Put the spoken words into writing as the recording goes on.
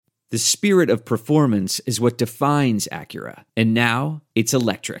The spirit of performance is what defines Acura. And now, it's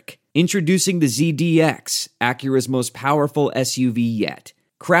electric. Introducing the ZDX, Acura's most powerful SUV yet.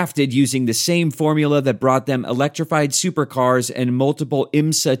 Crafted using the same formula that brought them electrified supercars and multiple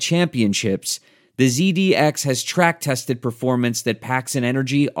IMSA championships, the ZDX has track-tested performance that packs an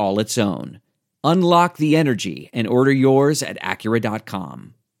energy all its own. Unlock the energy and order yours at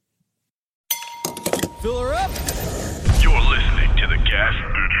Acura.com. Fill her up! You're listening to the Gas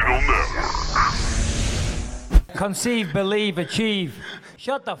Digital Network. Conceive, believe, achieve.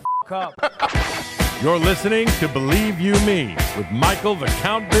 Shut the f*** up. You're listening to Believe You Me with Michael the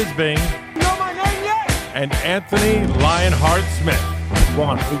Count Bisbing. You know my name yet? And Anthony Lionheart Smith.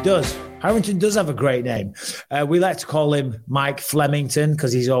 One, he does. Harrington does have a great name. We like to call him Mike Flemington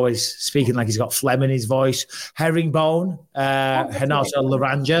because he's always speaking like he's got phlegm in his voice. Herringbone, and also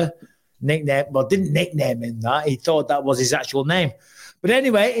Laranja. Nickname, well, didn't nickname him that. He thought that was his actual name. But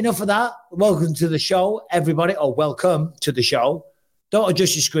anyway, enough of that. Welcome to the show, everybody, or welcome to the show. Don't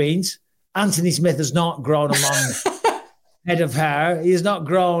adjust your screens. Anthony Smith has not grown a long head of hair. He has not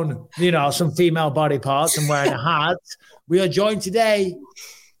grown, some female body parts and wearing a hat. We are joined today,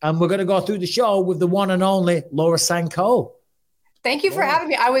 and we're going to go through the show with the one and only Laura Sanko. Thank you for having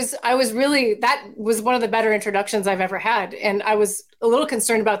me. I was really, that was one of the better introductions I've ever had. And I was a little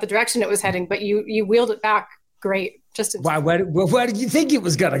concerned about the direction it was heading, but you wheeled it back great. Where did you think it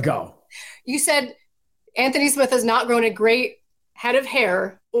was going to go? You said Anthony Smith has not grown a great head of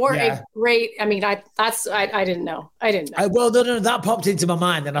hair or a great, I didn't know. Well, no, that popped into my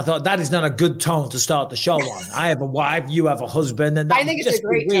mind, and I thought that is not a good tone to start the show on. I have a wife, you have a husband, and I think it's a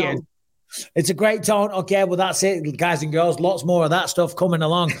great tone. It's a great tone. Okay, well, that's it, guys and girls. Lots more of that stuff coming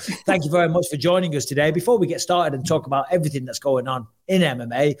along. Thank you very much for joining us today. Before we get started and talk about everything that's going on in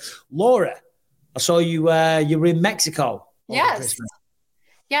MMA, Laura, I saw you were in Mexico. Yes.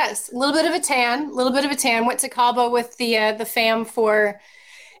 Yes, a little bit of a tan. Went to Cabo with the fam for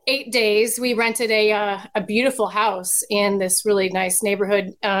 8 days. We rented a beautiful house in this really nice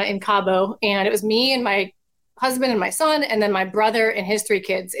neighborhood in Cabo, and it was me and my husband and my son, and then my brother and his 3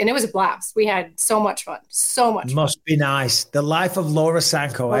 kids, and it was a blast. We had so much fun. Must be nice. The life of Laura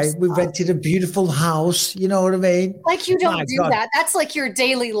Sanko, eh? We rented a beautiful house. You know what I mean? Like, you don't do that. That's like your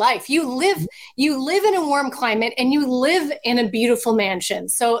daily life. You live in a warm climate, and you live in a beautiful mansion.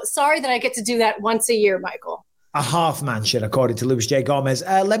 So sorry that I get to do that once a year, Michael. A half mansion, according to Luis J. Gomez.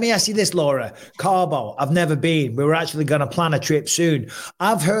 Let me ask you this, Laura. Cabo, I've never been. We were actually going to plan a trip soon.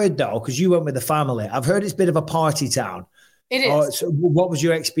 I've heard, though, because you went with the family, I've heard it's a bit of a party town. It is. So what was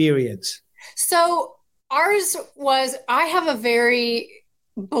your experience? So ours was, I have a very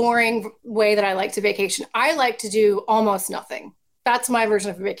boring way that I like to vacation. I like to do almost nothing. That's my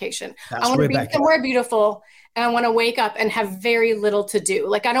version of a vacation. I want to be somewhere beautiful, and I want to wake up and have very little to do.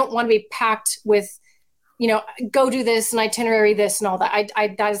 Like, I don't want to be packed with, go do this and itinerary this and all that.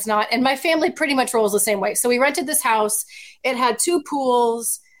 That is not, and my family pretty much rolls the same way. So we rented this house. It had 2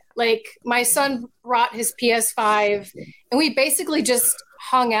 pools. Like, my son brought his PS5, and we basically just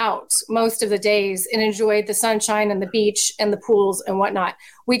hung out most of the days and enjoyed the sunshine and the beach and the pools and whatnot.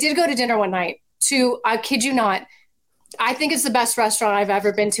 We did go to dinner one night to, I kid you not, I think it's the best restaurant I've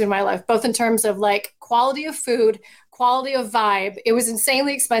ever been to in my life, both in terms of like quality of food, quality of vibe. It was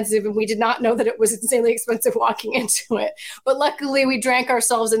insanely expensive, and we did not know that it was insanely expensive walking into it. But luckily, we drank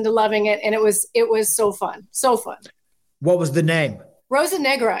ourselves into loving it, and it was so fun. So fun. What was the name? Rosa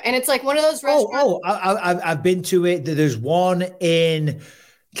Negra, and it's like one of those restaurants. I've been to it. There's one in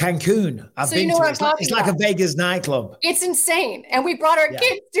Cancun. I've been to it. It's like a Vegas nightclub. It's insane. And we brought our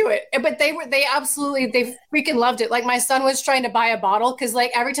kids to it. But they freaking loved it. Like, my son was trying to buy a bottle, because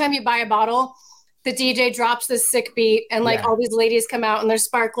like every time you buy a bottle, the DJ drops this sick beat, and like all these ladies come out and there's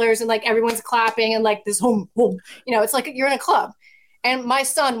sparklers, and like everyone's clapping, and like this home, it's like you're in a club. And my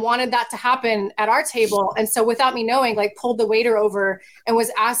son wanted that to happen at our table. And so without me knowing, like, pulled the waiter over and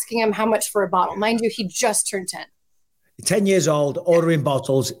was asking him how much for a bottle. Mind you, he just turned 10. 10 years old, ordering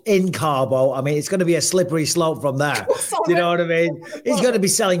bottles in Cabo. I mean, it's going to be a slippery slope from there. You know what I mean? He's going to be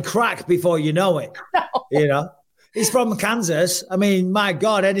selling crack before you know it. No. He's from Kansas. I mean, my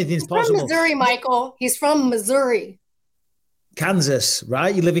God, anything's possible. From Missouri, Michael. He's from Missouri. Kansas,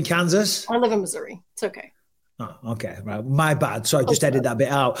 right? You live in Kansas? I live in Missouri. It's okay. Oh, okay. Right. My bad. Sorry, just edit that bit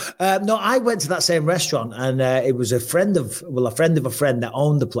out. No, I went to that same restaurant, and it was a friend of a friend that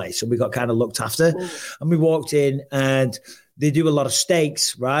owned the place. And we got kind of looked after. Ooh. And we walked in, and they do a lot of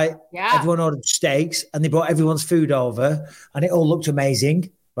steaks, right? Yeah. Everyone ordered steaks, and they brought everyone's food over, and it all looked amazing,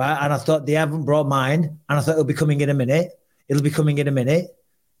 right? And I thought, they haven't brought mine. And I thought, it'll be coming in a minute.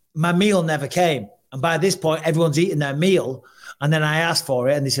 My meal never came. And by this point, everyone's eating their meal. And then I asked for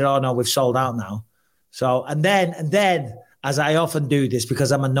it and they said, oh no, we've sold out now. So, and then as I often do this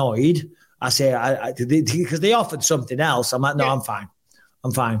because I'm annoyed, I say, because they offered something else. I'm like, no, I'm fine.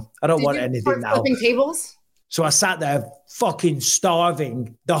 I don't want anything now. Flipping tables? So I sat there fucking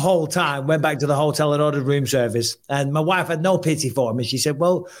starving the whole time, went back to the hotel and ordered room service. And my wife had no pity for me. She said,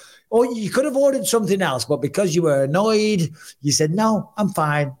 well, you could have ordered something else, but because you were annoyed, you said, no, I'm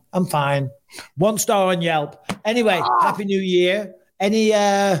fine. 1 star on Yelp. Anyway, Happy New Year. Any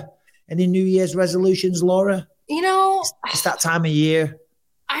New Year's resolutions, Laura? It's that time of year.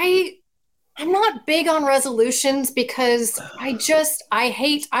 I'm not big on resolutions because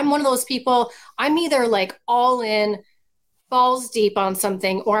I'm one of those people, I'm either like all in, balls deep on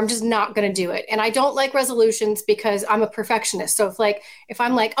something, or I'm just not going to do it. And I don't like resolutions because I'm a perfectionist. So if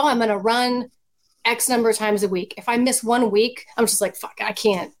I'm like, oh, I'm going to run X number of times a week. If I miss 1 week, I'm just like, fuck, I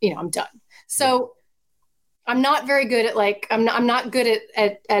can't, I'm done. So I'm not very good at I'm not good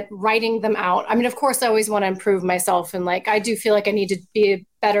at writing them out. I mean, of course I always want to improve myself. And I do feel like I need to be a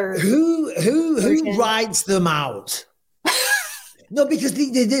better. Who writes them out? No, because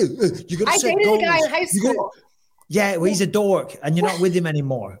they do. I dated a guy in high school. Yeah, well, he's a dork and you're not with him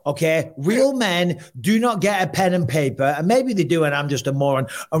anymore, okay? Real men do not get a pen and paper, and maybe they do and I'm just a moron,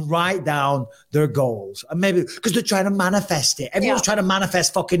 and write down their goals. And maybe because they're trying to manifest it. Everyone's trying to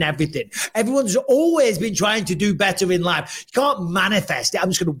manifest fucking everything. Everyone's always been trying to do better in life. You can't manifest it. I'm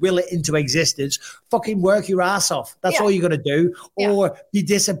just going to will it into existence. Fucking work your ass off. That's all you're going to do. Or be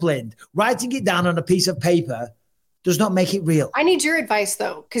disciplined. Writing it down on a piece of paper does not make it real. I need your advice,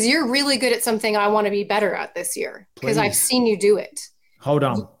 though, because you're really good at something I want to be better at this year, because I've seen you do it. Hold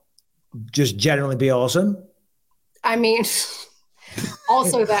on. Just generally be awesome? I mean,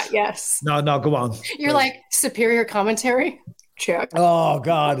 also that, yes. No, go on. You're like, superior commentary? Check. Oh,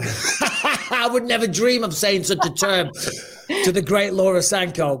 God. I would never dream of saying such a term to the great Laura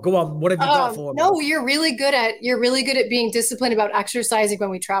Sanko. Go on. What have you got for me? No, you're really good at being disciplined about exercising when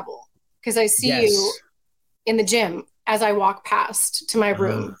we travel, because I see you in the gym as I walk past to my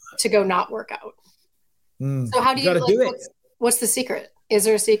room to go not work out. So how do you do it? What's the secret? Is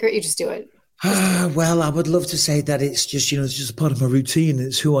there a secret? You just do it. Well, I would love to say that it's just, it's just a part of my routine.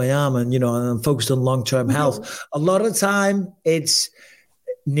 It's who I am. And, and I'm focused on long-term health. A lot of the time it's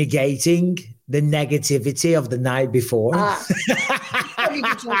negating the negativity of the night before. I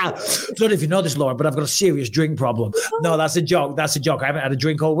don't know if you know this, Laura, but I've got a serious drink problem. No, that's a joke. I haven't had a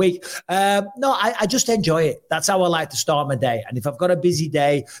drink all week. No, I just enjoy it. That's how I like to start my day. And if I've got a busy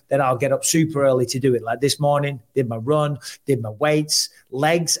day, then I'll get up super early to do it. Like this morning, did my run, did my weights,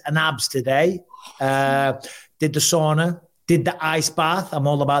 legs and abs today. Did the sauna, did the ice bath. I'm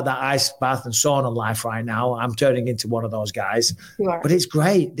all about that ice bath and sauna life right now. I'm turning into one of those guys. But it's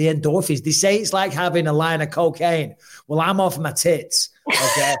great. The endorphins. They say it's like having a line of cocaine. Well, I'm off my tits.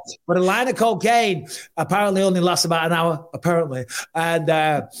 Okay. But a line of cocaine apparently only lasts about an hour, apparently. And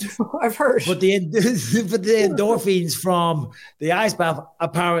I've heard. But the endorphins from the ice bath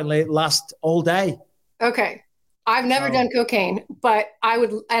apparently last all day. Okay. I've never done cocaine, but I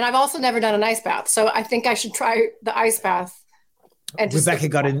would, and I've also never done an ice bath. So I think I should try the ice bath. And Rebecca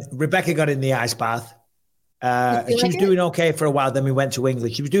got in the ice bath. And she was doing okay for a while. Then we went to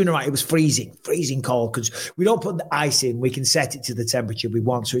England. She was doing all right. It was freezing cold because we don't put the ice in. We can set it to the temperature we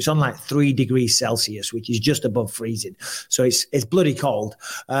want. So it's on like 3 degrees Celsius, which is just above freezing. So it's bloody cold.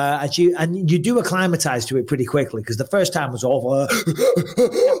 And you do acclimatize to it pretty quickly because the first time was awful.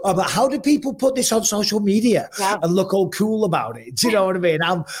 But how do people put this on social media and look all cool about it? Do you know what I mean?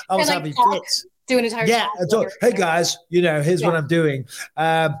 I was having fits. Do an entire hey guys, here's what I'm doing.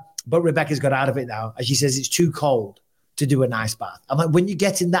 But Rebecca's got out of it now. And she says it's too cold to do an ice bath. I'm like, when you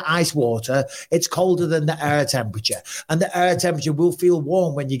get in the ice water, it's colder than the air temperature. And the air temperature will feel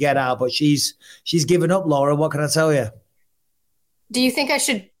warm when you get out. But she's given up, Laura. What can I tell you? Do you think I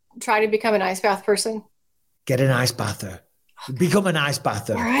should try to become an ice bath person? Get an ice bather. Become an ice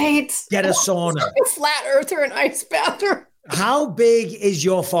bather. All right. Get a sauna. A flat earther, an ice bather. How big is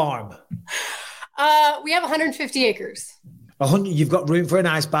your farm? We have 150 acres. 100, you've got room for an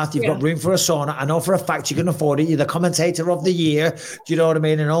ice bath. You've got room for a sauna. I know for a fact you can afford it. You're the commentator of the year. Do you know what I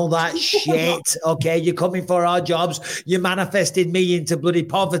mean? And all that shit. Okay, you're coming for our jobs. You manifested me into bloody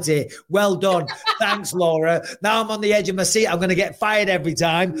poverty. Well done. Thanks, Laura. Now I'm on the edge of my seat. I'm going to get fired every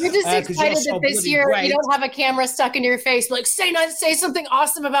time. You're just excited that this year you don't have a camera stuck in your face. Like, say something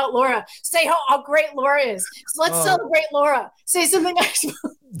awesome about Laura. Say how great Laura is. So let's celebrate Laura. Say something nice.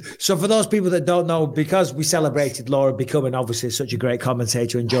 So for those people that don't know, because we celebrated Laura becoming obviously such a great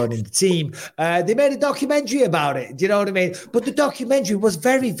commentator and joining the team, they made a documentary about it. Do you know what I mean? But the documentary was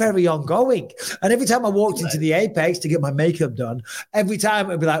very, very ongoing. And every time I walked into the Apex to get my makeup done, every time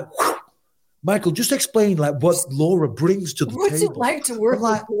it'd be like, Michael, just explain like what Laura brings to the table. What's it like to work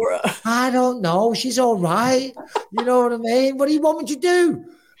with Laura? I don't know. She's all right. You know what I mean? What do you want me to do?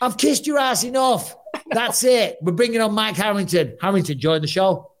 I've kissed your ass enough. That's it. We're bringing on Mike Harrington. Harrington, join the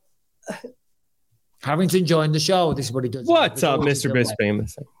show. Harrington joined the show. This is what he does. What's up, Mr.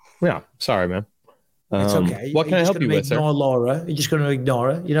 Bisping? Yeah, sorry, man. It's okay. What can I help you with, sir? Ignore Laura. You're just going to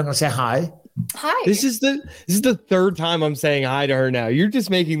ignore her. You're not going to say hi. Hi. This is the third time I'm saying hi to her now. You're just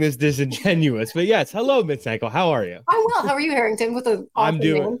making this disingenuous. But yes, hello, Miss Sanko. How are you? I'm well. How are you, Harrington? I'm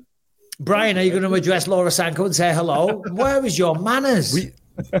doing. Name? Brian, are you going to address Laura Sanko and say hello? Where is your manners?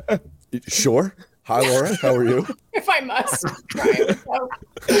 Sure. Hi, Laura. How are you? If I must.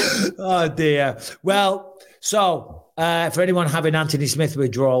 Oh, dear. Well, so for anyone having Anthony Smith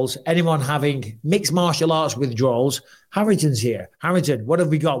withdrawals, anyone having mixed martial arts withdrawals, Harrington's here. Harrington, what have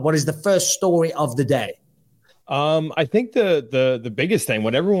we got? What is the first story of the day? I think the biggest thing,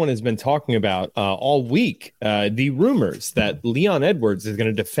 what everyone has been talking about all week, the rumors that Leon Edwards is going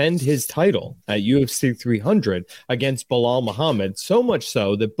to defend his title at UFC 300 against Bilal Muhammad, so much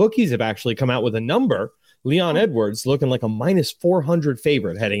so that bookies have actually come out with a number. Leon Edwards looking like a minus 400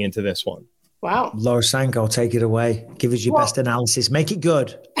 favorite heading into this one. Wow. Laura Sanko, take it away. Give us your best analysis. Make it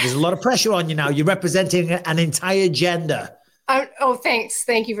good. There's a lot of pressure on you now. You're representing an entire gender. Thanks.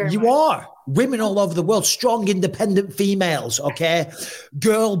 Thank you very much. You are. Women all over the world, strong, independent females, okay?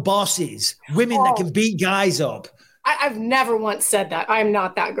 Girl bosses, women that can beat guys up. I've never once said that. I'm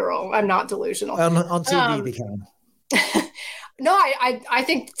not that girl. I'm not delusional. On TV, they can. No, I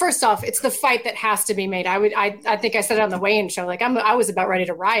think first off, it's the fight that has to be made. I think I said it on the weigh-in show. Like I was about ready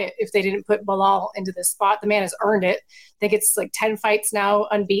to riot if they didn't put Bilal into this spot. The man has earned it. I think it's like 10 fights now,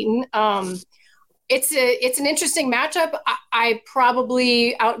 unbeaten. It's an interesting matchup. I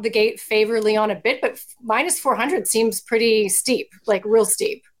probably out the gate favor Leon a bit, but minus 400 seems pretty steep, like real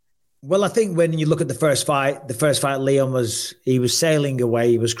steep. Well, I think when you look at the first fight, Leon was sailing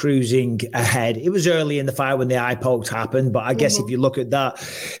away. He was cruising ahead. It was early in the fight when the eye poked happened. But I guess if you look at that,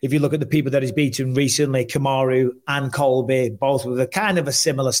 if you look at the people that he's beaten recently, Kamaru and Colby, both with a kind of a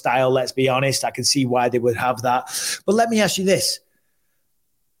similar style, let's be honest. I can see why they would have that. But let me ask you this.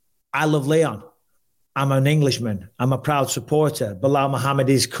 I love Leon. I'm an Englishman. I'm a proud supporter. Bilal Muhammad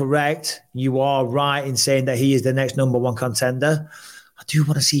is correct. You are right in saying that he is the next number one contender. I do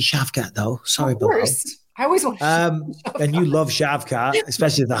want to see Shavkat, though. Sorry, Bilal. Of course. I always want to see and you love Shavkat,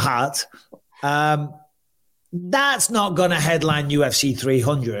 especially the hat. That's not going to headline UFC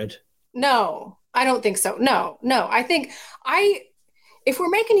 300. No, I don't think so. No. I think if we're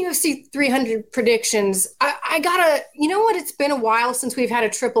making UFC 300 predictions, I gotta, you know what? It's been a while since we've had a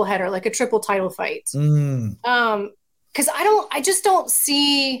triple header, like a triple title fight. Because I just don't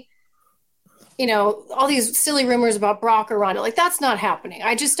see, all these silly rumors about Brock or Ronda. Like that's not happening.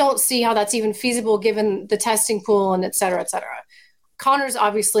 I just don't see how that's even feasible given the testing pool and et cetera, et cetera. Connor's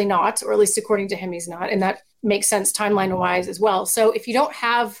obviously not, or at least according to him, he's not. And that makes sense timeline wise as well. So if you don't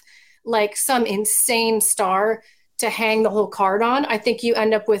have like some insane star to hang the whole card on, I think you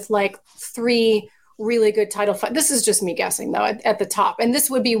end up with like 3 really good title fights. This is just me guessing though at the top. And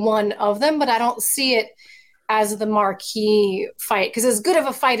this would be one of them, but I don't see it as the marquee fight. Because as good of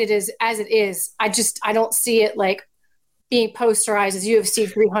a fight it is, I don't see it like being posterized as UFC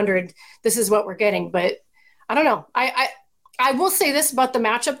 300. This is what we're getting. But I don't know. I will say this about the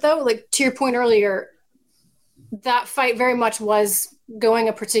matchup though, like to your point earlier, that fight very much was going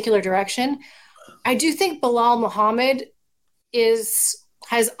a particular direction. I do think Bilal Muhammad has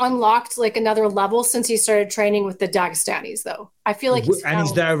unlocked like another level since he started training with the Dagestanis, though. I feel like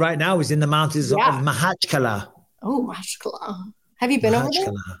he's there right now. He's in the mountains of Mahachkala. Oh, Mahachkala. Have you been over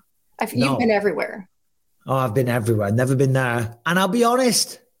there? You've been everywhere. Oh, I've been everywhere. I've never been there. And I'll be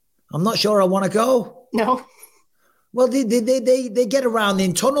honest, I'm not sure I want to go. No. Well, they get around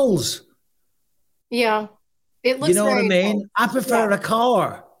in tunnels. Yeah. It looks. You know what I mean? I prefer a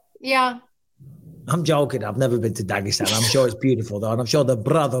car. Yeah. I'm joking. I've never been to Dagestan. I'm sure it's beautiful, though. And I'm sure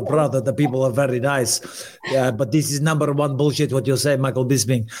the people are very nice. Yeah, but this is number one bullshit, what you'll say, Michael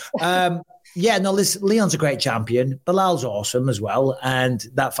Bisping. Listen, Leon's a great champion. Bilal's awesome as well. And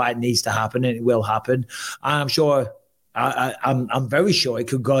that fight needs to happen, and it will happen. I'm sure, I'm very sure it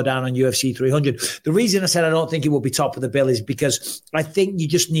could go down on UFC 300. The reason I said I don't think it will be top of the bill is because I think you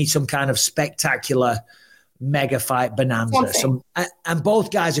just need some kind of spectacular mega fight bonanza. And both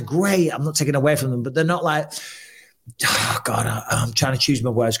guys are great. I'm not taking away from them, but they're not like Oh God, I'm trying to choose my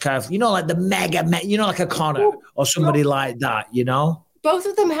words carefully. Like the mega, like a Connor or somebody like that. Both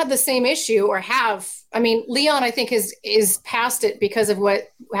of them had the same issue or have. I mean, Leon, I think, is past it because of what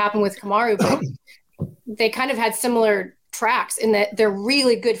happened with Kamaru, but they kind of had similar tracks in that they're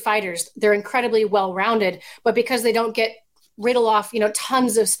really good fighters. They're incredibly well-rounded, but because they don't get riddle off,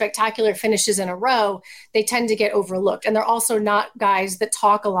 tons of spectacular finishes in a row, they tend to get overlooked. And they're also not guys that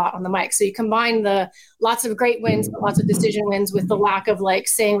talk a lot on the mic. So you combine the lots of great wins, but lots of decision wins with the lack of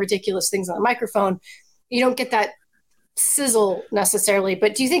saying ridiculous things on the microphone. You don't get that sizzle necessarily,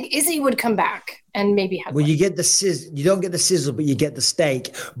 but do you think Izzy would come back and maybe have you get the sizzle, you don't get the sizzle, but you get the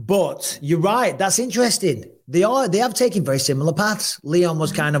steak. But you're right, that's interesting. They have taken very similar paths. Leon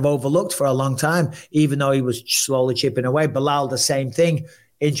was kind of overlooked for a long time, even though he was slowly chipping away. Bilal, the same thing.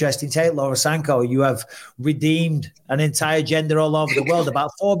 Interesting take, Laura Sanko. You have redeemed an entire gender all over the world.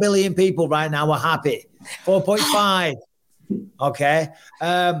 About 4 billion people right now are happy. 4.5. Okay.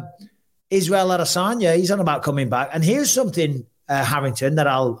 Israel Adesanya, he's on about coming back. And here's something, Harrington, that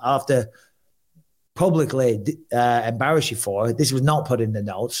I'll have to publicly embarrass you for. This was not put in the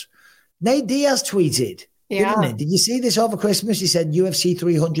notes. Nate Diaz tweeted, didn't he? Did you see this over Christmas? He said, UFC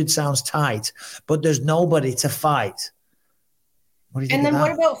 300 sounds tight, but there's nobody to fight. What do you think of that?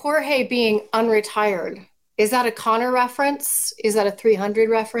 What about Jorge being unretired? Is that a Conor reference? Is that a 300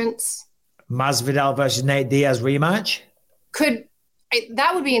 reference? Masvidal versus Nate Diaz rematch?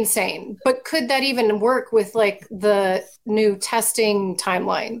 That would be insane. But could that even work with the new testing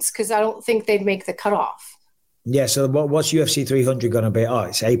timelines? Because I don't think they'd make the cutoff. Yeah. So what's UFC 300 going to be? Oh,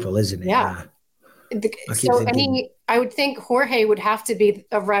 it's April, isn't it? Yeah. I would think Jorge would have to be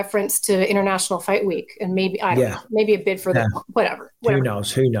a reference to International Fight Week, and maybe know, maybe a bid for the whatever. Who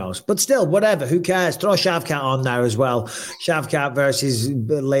knows? But still, whatever. Who cares? Throw Shavkat on there as well. Shavkat versus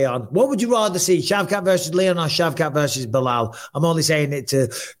Leon. What would you rather see? Shavkat versus Leon or Shavkat versus Bilal? I'm only saying it to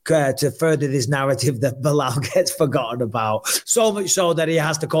further this narrative that Bilal gets forgotten about. So much so that he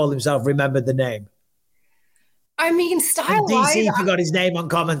has to call himself Remember the Name. I mean, style-wise, DC forgot his name on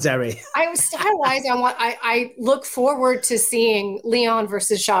commentary. I look forward to seeing Leon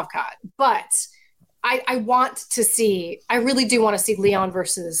versus Shavkat, but I really do want to see Leon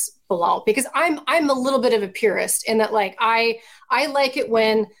versus Bilal, because I'm a little bit of a purist in that, I like it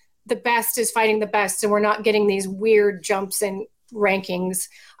when the best is fighting the best and we're not getting these weird jumps in rankings.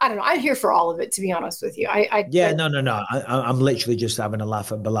 I don't know. I'm here for all of it, to be honest with you. No. I'm literally just having a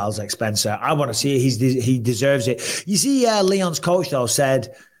laugh at Bilal's expense. I want to see it. He deserves it. You see, Leon's coach, though,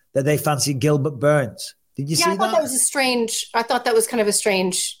 said that they fancied Gilbert Burns. Did you see that? I thought that was kind of a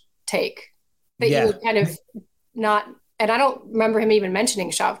strange take. That you would kind of not, and I don't remember him even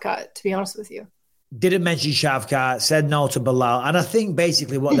mentioning Shavkat, to be honest with you. Didn't mention Shavkat, said no to Bilal. And I think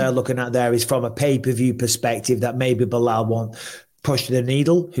basically what they're looking at there is from a pay-per-view perspective that maybe Bilal won't push the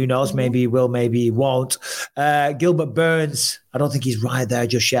needle. Who knows? Mm-hmm. Maybe he will, maybe he won't. Gilbert Burns, I don't think he's right there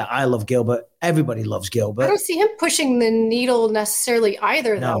just yet. I love Gilbert. Everybody loves Gilbert. I don't see him pushing the needle necessarily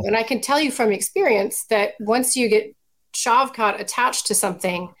either, though. No. And I can tell you from experience that once you get Shavkat attached to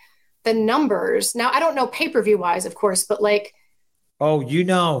something, the numbers, now I don't know pay-per-view wise, of course, but the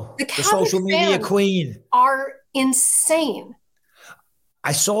social media queen are insane.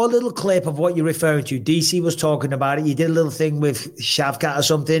 I saw a little clip of what you're referring to. DC was talking about it. You did a little thing with Shavkat or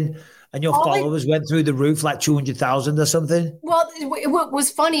something, and your followers went through the roof, 200,000 or something. Well, what was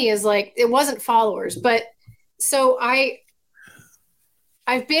funny is it wasn't followers, but so I've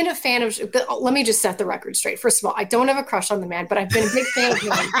been a fan of, let me just set the record straight. First of all, I don't have a crush on the man, but I've been a big fan of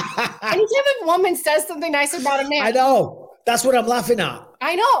him. Anytime a woman says something nice about a man. I know. That's what I'm laughing at.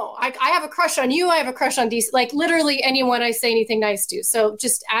 I know. I have a crush on you. I have a crush on DC. Literally anyone I say anything nice to. So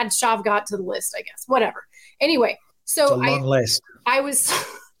just add Shavkat to the list, I guess. Whatever. Anyway, so it's a long list. I was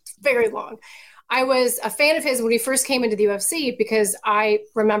very long. I was a fan of his when he first came into the UFC because I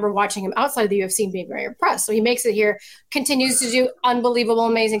remember watching him outside of the UFC and being very impressed. So he makes it here, continues to do unbelievable,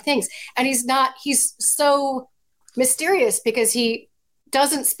 amazing things. And he's so mysterious because he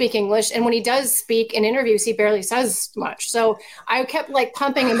doesn't speak English. And when he does speak in interviews, he barely says much. So I kept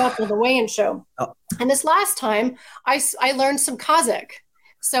pumping him up with the weigh-in show. Oh. And this last time I learned some Kazakh.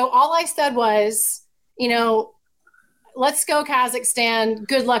 So all I said was, let's go Kazakhstan.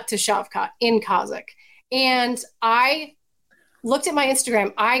 Good luck to Shavkat in Kazakh. And I looked at my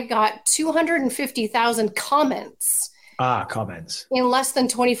Instagram. I got 250,000 comments. Comments. In less than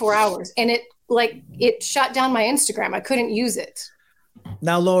 24 hours. And it shut down my Instagram. I couldn't use it.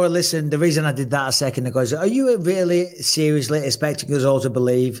 Now, Laura, listen, the reason I did that a second ago is, are you really seriously expecting us all to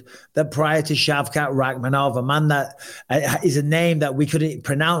believe that prior to Shavkat Rakhmonov, a man that is a name that we couldn't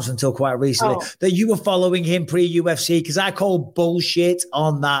pronounce until quite recently, that you were following him pre-UFC? Because I call bullshit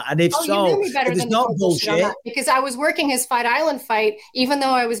on that. And if so, you know me better if it's than not bullshit. Because I was working his Fight Island fight, even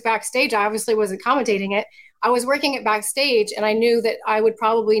though I was backstage, I obviously wasn't commentating it. I was working it backstage, and I knew that I would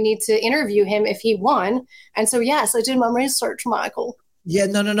probably need to interview him if he won. And so, yes, I did my research, Michael. Yeah,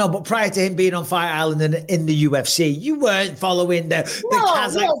 no. But prior to him being on Fight Island and in the UFC, you weren't following the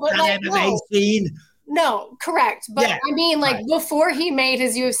Kazakhstan MMA scene. No, correct. But yeah, I mean, before he made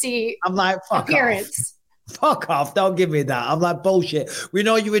his UFC appearance. Fuck off. Don't give me that. I'm like, bullshit. We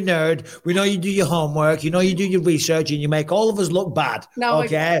know you're a nerd. We know you do your homework. You know you do your research, and you make all of us look bad. No,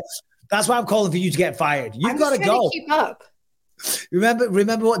 okay? That's why I'm calling for you to get fired. You've got to go. Keep up.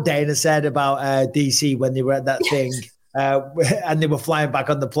 Remember what Dana said about DC when they were at that thing? And they were flying back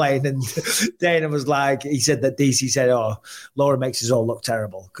on the plane, and Dana was like, he said that DC said, "Oh, Laura makes us all look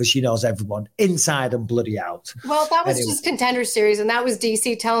terrible because she knows everyone inside and bloody out." Well, that was just Contender Series, and that was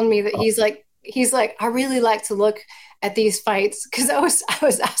DC telling me that he's like, I really like to look at these fights, because I was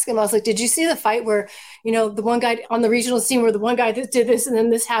asking him, I was like, did you see the fight where, the one guy on the regional scene where the one guy that did this and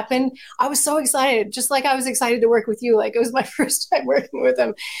then this happened? I was so excited, just like I was excited to work with you. Like, it was my first time working with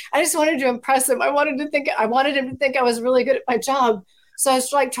him. I just wanted to impress him. I wanted him to think I was really good at my job. So I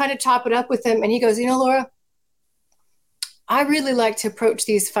was like trying to chop it up with him, and he goes, Laura, I really like to approach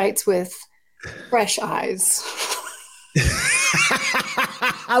these fights with fresh eyes.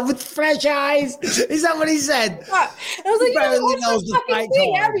 With fresh eyes? Is that what he said? Yeah. I was like, barely knows the fight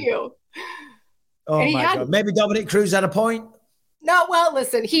thing, have you? Oh my God. Maybe Dominic Cruz had a point. No, well,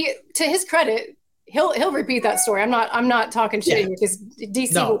 listen, to his credit, he'll repeat that story. I'm not talking shit because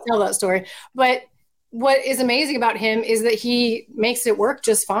DC will tell that story. But what is amazing about him is that he makes it work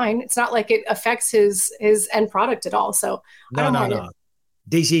just fine. It's not like it affects his end product at all. So I don't mind it.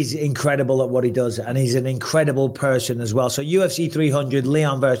 DC's incredible at what he does, and he's an incredible person as well. So UFC 300,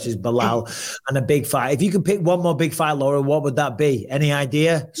 Leon versus Bilal, and a big fight. If you could pick one more big fight, Laura, what would that be? Any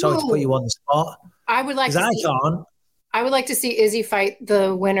idea? Sorry to put you on the spot. I would like to see Izzy fight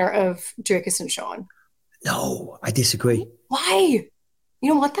the winner of Dricus and Sean. No, I disagree. Why? You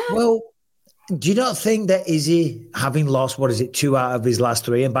don't want that? Well, do you not think that Izzy, having lost, 2 out of his last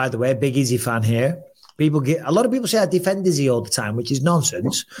 3, and by the way, big Izzy fan here, a lot of people say I defend Izzy all the time, which is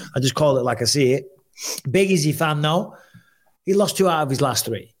nonsense. I just call it like I see it. Big Izzy fan, no. He lost 2 out of his last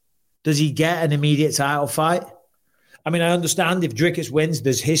 3. Does he get an immediate title fight? I mean, I understand if Dricus wins,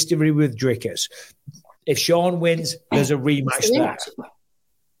 there's history with Dricus. If Sean wins, there's a rematch there.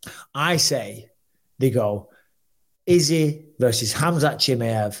 I say they go Izzy versus Khamzat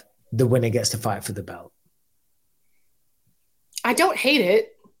Chimaev. The winner gets to fight for the belt. I don't hate it.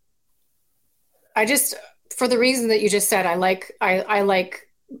 I just, for the reason that you just said, I like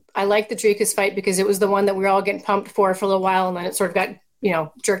the Dricus fight because it was the one that we were all getting pumped for a little while, and then it sort of got,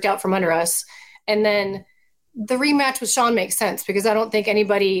 jerked out from under us. And then the rematch with Sean makes sense because I don't think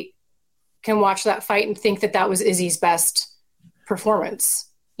anybody can watch that fight and think that was Izzy's best performance.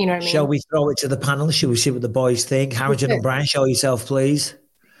 You know what I mean? Shall we throw it to the panel? Shall we see what the boys think? Harrington and Brian, show yourself, please.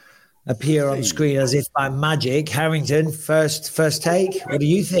 Appear on screen as if by magic. Harrington, first take. What do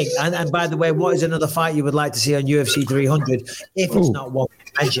you think? And by the way, what is another fight you would like to see on UFC 300 if it's not one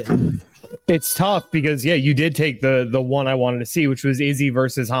mentioned? It's tough because you did take the one I wanted to see, which was Izzy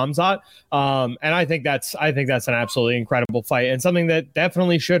versus Khamzat. And I think that's an absolutely incredible fight and something that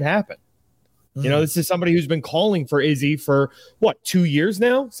definitely should happen. This is somebody who's been calling for Izzy for 2 years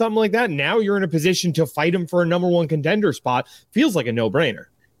now, something like that. Now you're in a position to fight him for a number 1 contender spot. Feels like a no-brainer.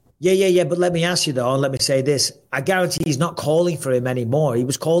 Yeah. But let me ask you, though, and let me say this. I guarantee he's not calling for him anymore. He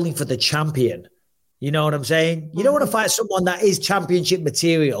was calling for the champion. You know what I'm saying? You don't want to fight someone that is championship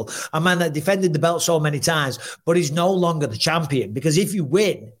material, a man that defended the belt so many times, but he's no longer the champion. Because if you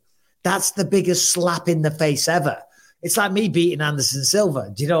win, that's the biggest slap in the face ever. It's like me beating Anderson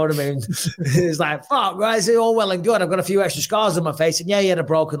Silva. Do you know what I mean? It's like, fuck, right? It's all well and good. I've got a few extra scars on my face. And he had a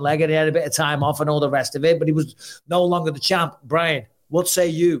broken leg and he had a bit of time off and all the rest of it, but he was no longer the champ. Brian, what say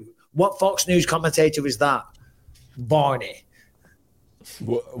you? What Fox News commentator is that? Barney.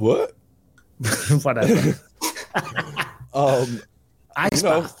 What? Whatever.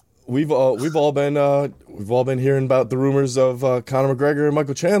 We've all been hearing about the rumors of Conor McGregor and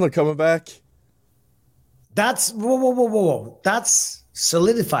Michael Chandler coming back. That's whoa. That's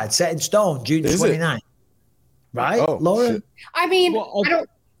solidified, set in stone, June 29th. Right, Laura? Shit. I mean,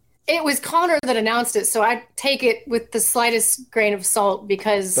 it was Conor that announced it, so I take it with the slightest grain of salt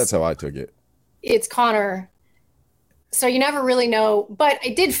because that's how I took it. It's Conor. So you never really know, but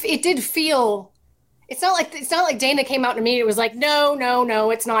it did feel, it's not like Dana came out to me. It was like, no,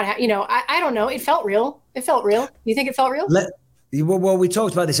 it's not. I don't know. It felt real. You think it felt real? Well, we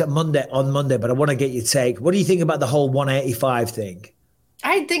talked about this on Monday, but I want to get your take. What do you think about the whole 185 thing?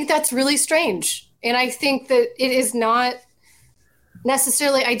 I think that's really strange. And I think that it is not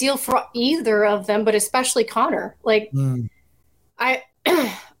necessarily ideal for either of them, but especially Conor. Like, I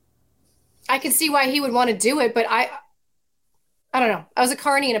could see why he would want to do it, but I don't know. I was a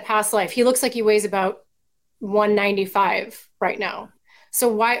carny in a past life. He looks like he weighs about 195 right now. So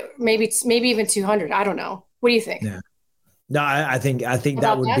why, maybe even 200. I don't know. What do you think? Yeah. No, I think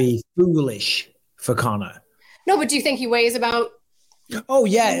that would be foolish for Conor. No, but do you think he weighs about? Oh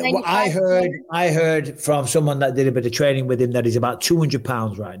yeah, well, I heard from someone that did a bit of training with him that he's about 200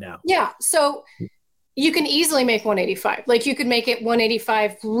 pounds right now. Yeah, so you can easily make 185. Like you could make it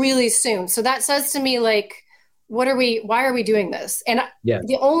 185 really soon. So that says to me, like, why are we doing this? And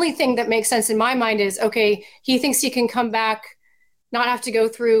the only thing that makes sense in my mind is, okay, he thinks he can come back, not have to go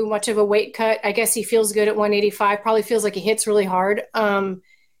through much of a weight cut. I guess he feels good at 185, probably feels like he hits really hard. And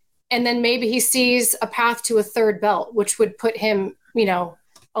then maybe he sees a path to a third belt, which would put him,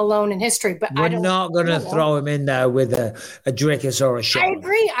 alone in history. But we're not going to throw him in there with a Dricus or a Shaw. I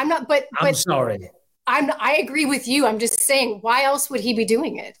agree. I'm not, but I'm sorry. I agree with you. I'm just saying, why else would he be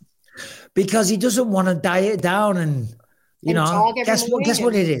doing it? Because he doesn't want to diet down and guess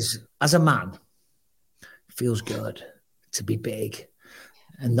what it is? As a man, it feels good to be big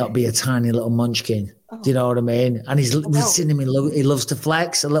and not be a tiny little munchkin. Do you know what I mean? And he's seen him. He loves to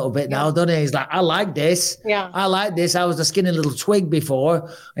flex a little bit now, doesn't he? He's like, I like this. Yeah, I like this. I was a skinny little twig before.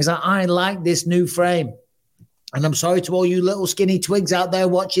 He's like, I like this new frame. And I'm sorry to all you little skinny twigs out there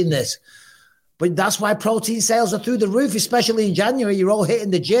watching this, but that's why protein sales are through the roof, especially in January. You're all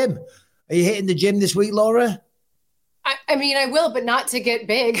hitting the gym. Are you hitting the gym this week, Laura? I mean, I will, but not to get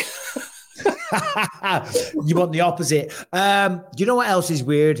big. You want the opposite. Do you know what else is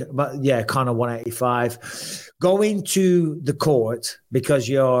weird? But yeah, Conor 185. Going to the court because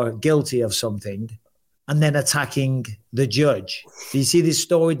you're guilty of something and then attacking the judge. Do you see this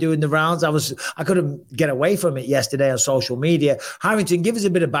story doing the rounds? I couldn't get away from it yesterday on social media. Harrington, give us a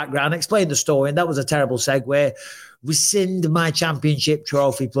bit of background, explain the story, and that was a terrible segue. Rescind my championship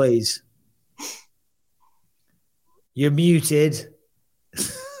trophy, please. You're muted.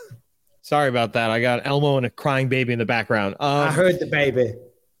 Sorry about that. I got Elmo and a crying baby in the background. I heard the baby.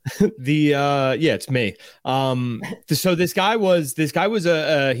 It's me. So this guy was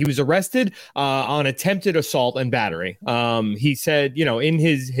he was arrested on attempted assault and battery. He said, in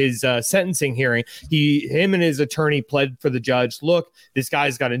his sentencing hearing, him and his attorney pled for the judge, look, this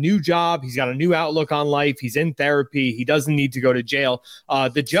guy's got a new job, he's got a new outlook on life, he's in therapy, he doesn't need to go to jail.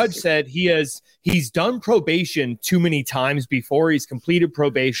 The judge said he's done probation too many times before, he's completed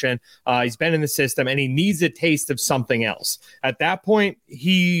probation, he's been in the system, and he needs a taste of something else. At that point,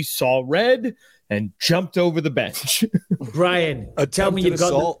 he saw red and jumped over the bench. Brian, tell me you've got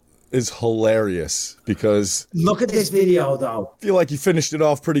assault is hilarious because look at this video though. I feel like he finished it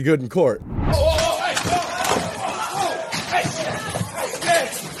off pretty good in court.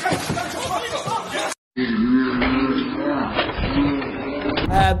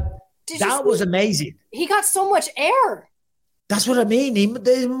 That was amazing. He got so much air. That's what I mean.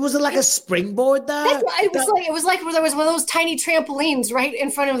 Was it like a springboard there? It was like there was one of those tiny trampolines right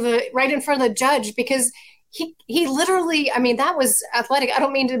in front of the judge, because he literally, I mean, that was athletic. I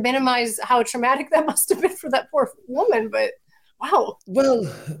don't mean to minimize how traumatic that must have been for that poor woman, but wow.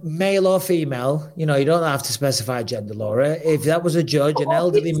 Well, male or female, you don't have to specify gender, Laura. If that was a judge, an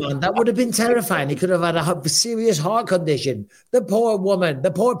elderly man, that would have been terrifying. He could have had a serious heart condition. The poor woman,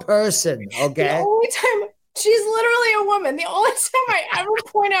 the poor person, okay? The only time, she's literally a woman. The only time I ever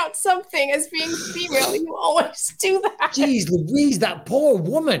point out something as being female, you always do that. Jeez Louise, that poor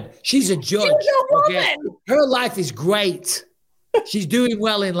woman. She's a judge. She's a woman. Okay? Her life is great. She's doing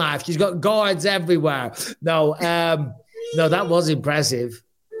well in life. She's got guards everywhere. No, that was impressive.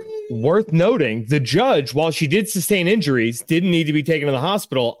 Worth noting, the judge, while she did sustain injuries, didn't need to be taken to the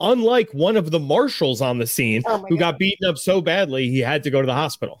hospital, unlike one of the marshals on the scene who got beaten up so badly he had to go to the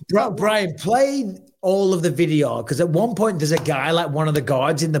hospital. Brian, play all of the video, because at one point there's a guy, like one of the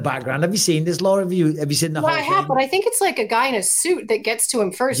guards in the background. Have you seen this, Laura? Have you seen the whole thing? I have, but I think it's like a guy in a suit that gets to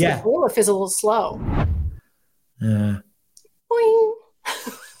him first. Yeah. The bailiff is a little slow. Yeah. Boing.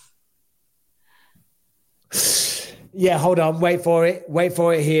 Yeah, hold on. Wait for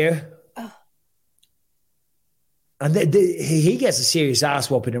it here. And he gets a serious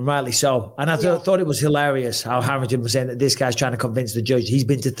ass whooping, and rightly so. And I thought it was hilarious how Harrington was saying that this guy's trying to convince the judge he's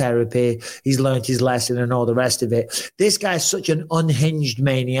been to therapy, he's learned his lesson and all the rest of it. This guy's such an unhinged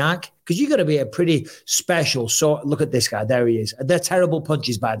maniac because you got to be a pretty special sort. Look at this guy. There he is. They're terrible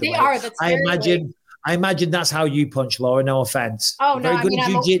punches, by the way. They are. That's I imagine that's how you punch, Laura. No offense. Oh, Very good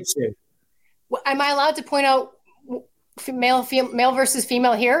at jiu-jitsu. Am I allowed to point out male versus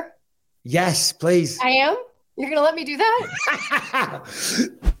female here? Yes, please. I am? You're going to let me do that?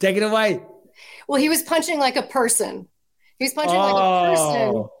 Take it away. Well, he was punching like a person. He was punching like a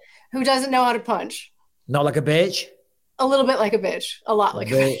person who doesn't know how to punch. Not like a bitch? A little bit like a bitch. A lot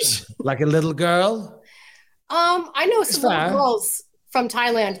like a bitch. Like a little girl? I know some little girls from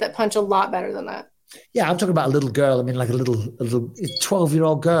Thailand that punch a lot better than that. Yeah, I'm talking about a little girl. I mean, like a little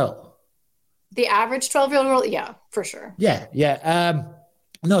 12-year-old girl. The average 12-year-old girl? Yeah, for sure. Yeah.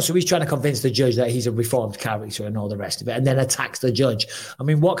 No, so he's trying to convince the judge that he's a reformed character and all the rest of it, and then attacks the judge. I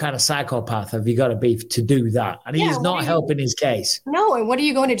mean, what kind of psychopath have you got to be to do that? And he's not helping his case. No, and what are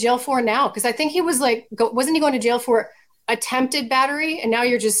you going to jail for now? Because I think he was like, wasn't he going to jail for attempted battery? And now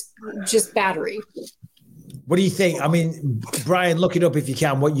you're just battery. What do you think? I mean, Brian, look it up if you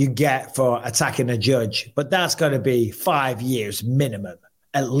can, what you get for attacking a judge. But that's going to be 5 years minimum,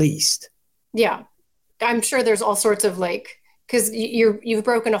 at least. Yeah. I'm sure there's all sorts of because you've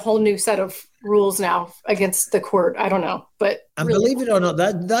broken a whole new set of rules now against the court. I don't know, but and believe it or not,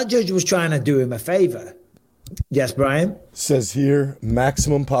 that judge was trying to do him a favor. Yes, Brian? Says here,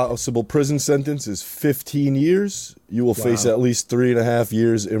 maximum possible prison sentence is 15 years. You will face at least 3.5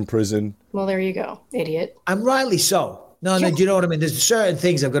 years in prison. Well, there you go, idiot. And rightly so. No, do you know what I mean? There's certain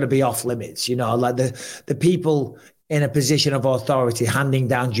things that are going to be off limits, like the people in a position of authority handing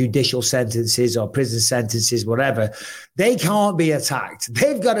down judicial sentences or prison sentences, whatever, they can't be attacked.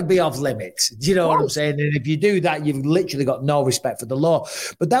 They've got to be off limits. Do you know what I'm saying? And if you do that, you've literally got no respect for the law.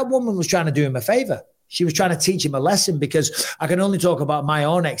 But that woman was trying to do him a favor. She was trying to teach him a lesson, because I can only talk about my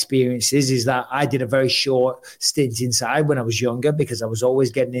own experiences, is that I did a very short stint inside when I was younger, because I was always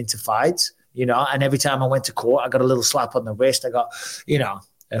getting into fights, and every time I went to court, I got a little slap on the wrist. I got,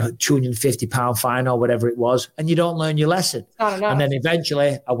 a £250 fine or whatever it was, and you don't learn your lesson. And then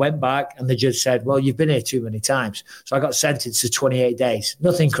eventually I went back and the judge said, well, you've been here too many times. So I got sentenced to 28 days.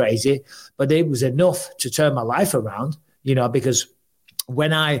 Nothing crazy, but it was enough to turn my life around, because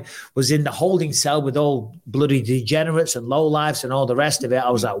when I was in the holding cell with all bloody degenerates and lowlifes and all the rest of it,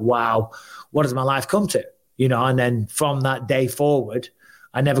 I was like, wow, what has my life come to? And then from that day forward,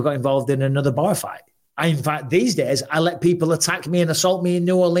 I never got involved in another bar fight. In fact, these days, I let people attack me and assault me in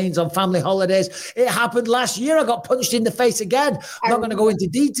New Orleans on family holidays. It happened last year. I got punched in the face again. I'm not going to go into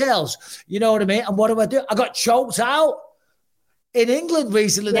details. You know what I mean? And what do? I got choked out in England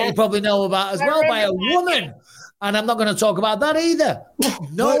recently that you probably know about as well by a woman. And I'm not going to talk about that either.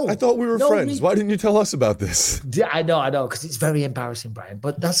 No. I thought we were friends. Why didn't you tell us about this? I know, because it's very embarrassing, Brian.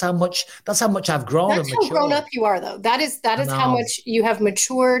 But that's how much I've grown. That's how grown up you are, though. That is how much you have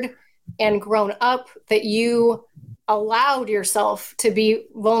matured and grown up, that you allowed yourself to be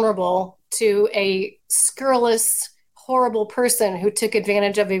vulnerable to a scurrilous, horrible person who took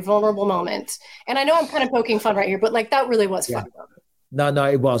advantage of a vulnerable moment. And I know I'm kind of poking fun right here, but that really was fun. No,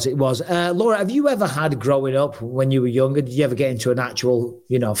 it was. Laura, have you ever had, growing up when you were younger, did you ever get into an actual,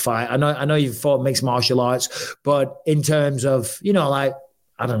 fight? I know you've fought mixed martial arts, but in terms of,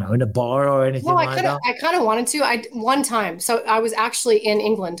 I don't know, in a bar or anything that? I kind of wanted to. One time. So I was actually in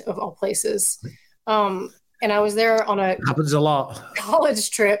England, of all places. And I was there on happens a lot.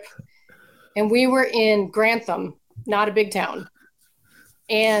 College trip. And we were in Grantham, not a big town.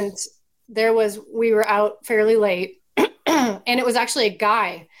 And we were out fairly late. And it was actually a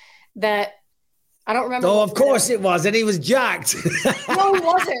guy that I don't remember. Oh, of course it was. And he was jacked. No, he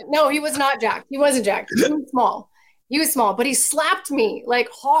wasn't. No, he was not jacked. He wasn't jacked. He was small, but he slapped me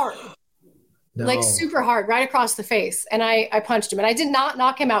hard, super hard, right across the face. And I punched him, and I did not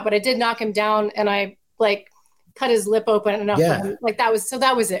knock him out, but I did knock him down, and I cut his lip open enough. Yeah. That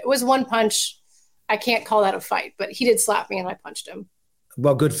was it. It was one punch. I can't call that a fight, but he did slap me and I punched him.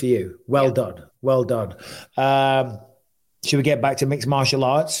 Well, good for you. Well done. Well done. Should we get back to mixed martial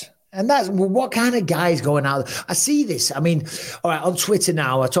arts? And that's what kind of guy is going out? I see this. I mean, all right, on Twitter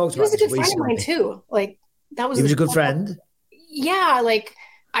now, I talked about this recently. He was a good friend of mine too. He was a good friend. Yeah,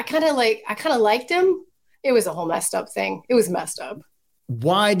 I kind of liked him. It was a whole messed up thing. It was messed up.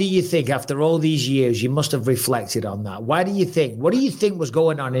 Why do you think, after all these years, you must have reflected on that? Why do you think? What do you think was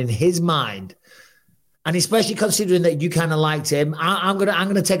going on in his mind? And especially considering that you kind of liked him, I'm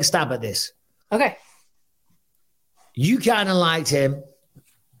gonna take a stab at this. Okay. You kind of liked him.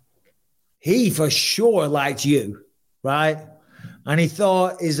 He for sure liked you. right? And he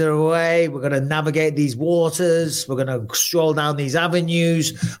thought, is there a way we're going to navigate these waters? We're going to stroll down these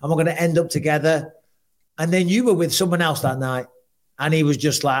avenues and we're going to end up together. And then you were with someone else that night. And he was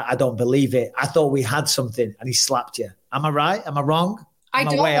just like, I don't believe it. I thought we had something. And he slapped you. Am I right? Am I wrong? I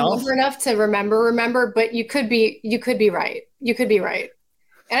don't remember enough to remember, but you could be right. You could be right.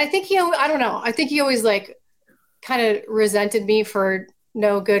 And I think I don't know. I think he always like kind of resented me for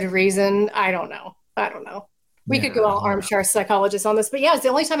no good reason. I don't know. We could go all armchair psychologists on this, but yeah, it's the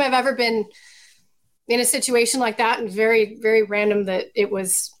only time I've ever been in a situation like that, and very, very random that it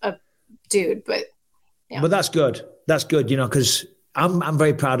was a dude, but yeah. But that's good. That's good, because I'm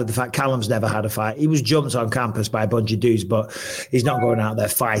very proud of the fact Callum's never had a fight. He was jumped on campus by a bunch of dudes, but he's not going out there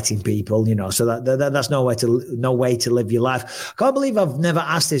fighting people, So that's no way to live your life. I can't believe I've never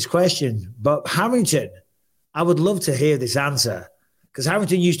asked this question, but Harrington, I would love to hear this answer. Because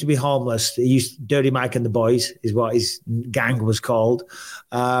Harrington used to be homeless. He used Dirty Mike and the Boys is what his gang was called.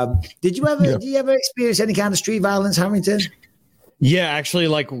 Did you ever experience any kind of street violence, Harrington? Yeah, actually,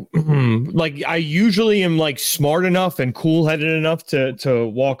 like I usually am like smart enough and cool-headed enough to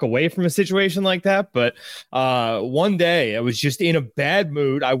walk away from a situation like that. But one day I was just in a bad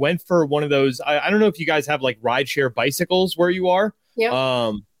mood. I went for one of those. I don't know if you guys have like rideshare bicycles where you are.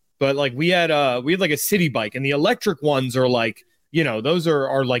 Yeah. But like we had like a city bike, and the electric ones are like, those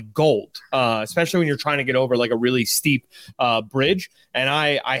are like gold, especially when you're trying to get over like a really steep bridge. And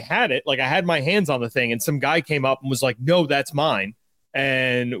I had it, like I had my hands on the thing, and some guy came up and was like, no, that's mine.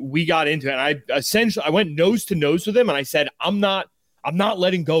 And we got into it. And I went nose to nose with him, and I said, I'm not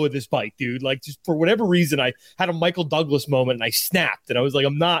letting go of this bike, dude. Like, just for whatever reason, I had a Michael Douglas moment and I snapped, and I was like,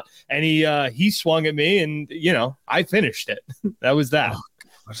 I'm not. And he swung at me, and I finished it. That was that.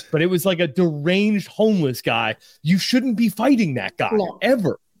 But it was like a deranged homeless guy. You shouldn't be fighting that guy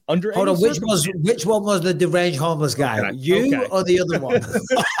ever. Hold on, which one was the deranged homeless guy? Okay. Or the other one? At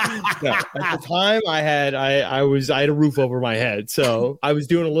the time, I had a roof over my head, so I was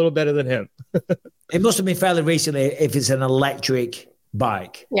doing a little better than him. It must have been fairly recently if it's an electric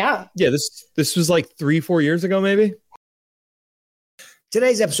bike. Yeah. Yeah, this was like 3-4 years ago, maybe.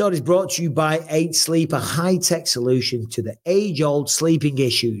 Today's episode is brought to you by 8 Sleep, a high-tech solution to the age-old sleeping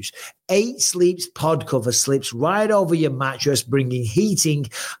issues. 8 Sleep's pod cover slips right over your mattress, bringing heating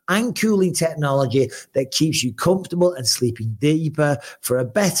and cooling technology that keeps you comfortable and sleeping deeper for a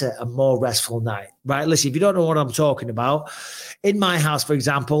better and more restful night. Right, listen, if you don't know what I'm talking about, in my house, for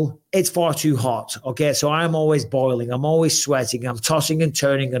example, it's far too hot, okay? So I'm always boiling, I'm always sweating, I'm tossing and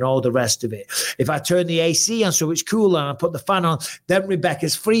turning and all the rest of it. If I turn the AC on so it's cooler and I put the fan on, then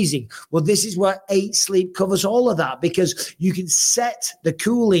Rebecca's freezing. Well, this is where 8 Sleep covers all of that, because you can set the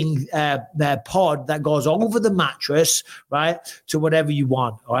cooling pod that goes over the mattress, right, to whatever you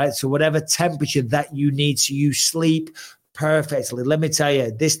want, all right? So whatever temperature that you need, so you sleep perfectly. Let me tell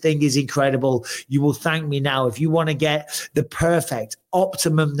you, this thing is incredible. You will thank me now. If you want to get the perfect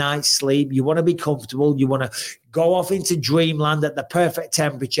optimum night's sleep, you want to be comfortable, you want to go off into dreamland at the perfect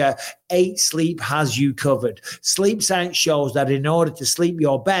temperature, 8 Sleep has you covered. Sleep science shows that in order to sleep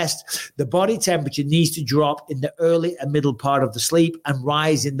your best, the body temperature needs to drop in the early and middle part of the sleep and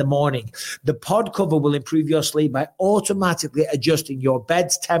rise in the morning. The pod cover will improve your sleep by automatically adjusting your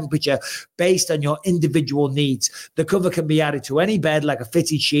bed's temperature based on your individual needs. The cover can be added to any bed like a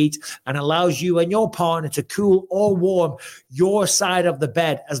fitted sheet and allows you and your partner to cool or warm your side of the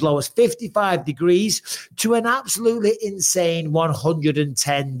bed as low as 55 degrees to an absolutely insane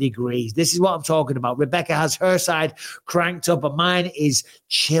 110 degrees. This is what I'm talking about. Rebecca has her side cranked up and mine is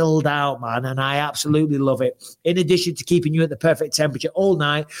chilled out, man, and I absolutely love it. In addition to keeping you at the perfect temperature all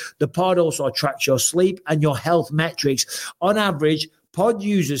night, the pod also tracks your sleep and your health metrics. On average, pod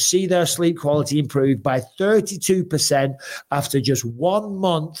users see their sleep quality improve by 32% after just 1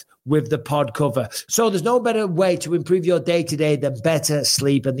 month with the pod cover. So there's no better way to improve your day-to-day than better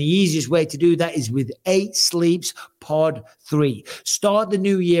sleep. And the easiest way to do that is with 8 Sleep's Pod 3. Start the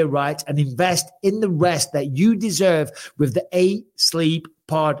new year right and invest in the rest that you deserve with the 8 Sleep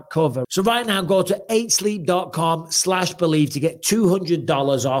pod cover. So right now, go to 8sleep.com/believe to get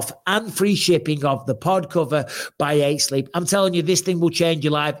 $200 off and free shipping of the pod cover by 8 Sleep. I'm telling you, this thing will change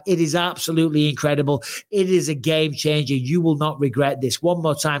your life. It is absolutely incredible. It is a game changer. You will not regret this. One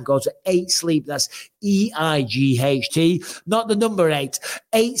more time, go to 8 Sleep. That's EIGHT, not the number 8.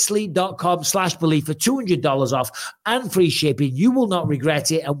 8sleep.com/believe for $200 off and free shipping. You will not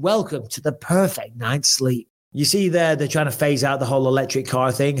regret it. And welcome to the perfect night's sleep. You see they're trying to phase out the whole electric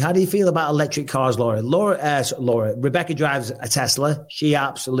car thing. How do you feel about electric cars, Laura? Rebecca drives a Tesla. She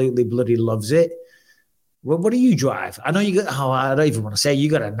absolutely bloody loves it. What do you drive? I know you got, I don't even want to say, you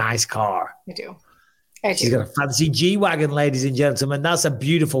got a nice car. I do. She's got a fancy G-Wagon, ladies and gentlemen. That's a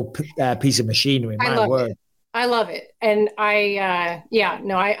beautiful piece of machinery. My word. I love it. And I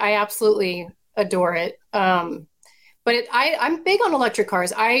absolutely adore it. But I'm big on electric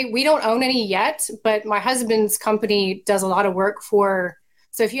cars. We don't own any yet, but my husband's company does a lot of work for.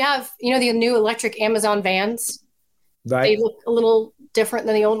 So if you have, the new electric Amazon vans, right? They look a little different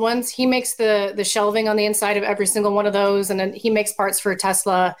than the old ones. He makes the shelving on the inside of every single one of those, and then he makes parts for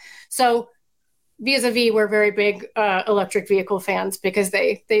Tesla. So vis-a-vis, we're very big electric vehicle fans because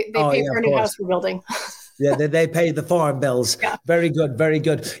they pay for a new house we're building. Yeah, they pay the foreign bills. Yeah. Very good, very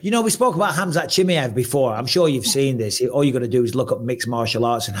good. We spoke about Khamzat Chimaev before. I'm sure you've seen this. All you got to do is look up mixed martial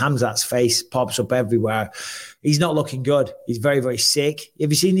arts, and Khamzat's face pops up everywhere. He's not looking good. He's very, very sick.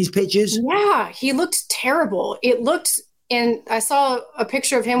 Have you seen these pictures? Yeah, he looked terrible. And I saw a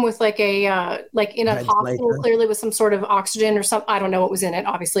picture of him with like in a hospital, clearly with some sort of oxygen or something. I don't know what was in it,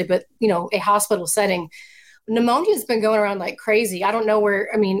 obviously, but a hospital setting. Pneumonia has been going around like crazy. I don't know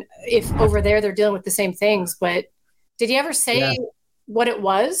if over there they're dealing with the same things, but did he ever say what it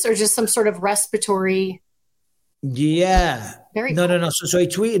was, or just some sort of respiratory? Yeah. No. So he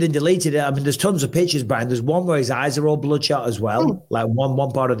tweeted and deleted it. I mean, there's tons of pictures, Brian. There's one where his eyes are all bloodshot as well. Like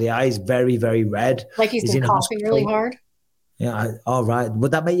one part of the eye is very, very red. Like he's been coughing really hard. Yeah. All right.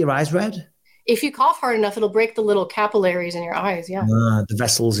 Would that make your eyes red? If you cough hard enough, it'll break the little capillaries in your eyes. Yeah. The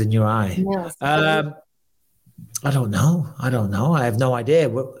vessels in your eye. Yeah, I don't know. I have no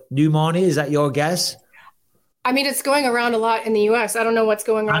idea. Pneumonia, is that your guess? I mean, it's going around a lot in the U.S. I don't know what's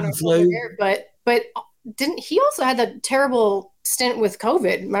going on over there, but didn't he also had that terrible stint with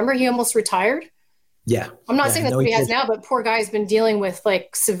COVID? Remember, he almost retired. Yeah, I'm not saying that's what he has now, but poor guy's been dealing with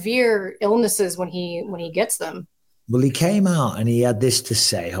like severe illnesses when he gets them. Well, he came out and he had this to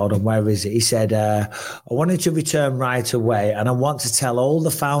say. Hold on, where is it? He said, I wanted to return right away, and I want to tell all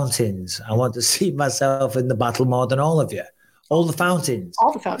the fountains. I want to see myself in the battle more than all of you. All the fountains.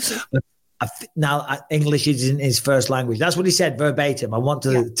 All the fountains. Now, English isn't his first language. That's what he said verbatim. I want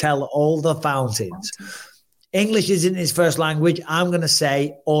to tell all the fountains. English isn't his first language. I'm going to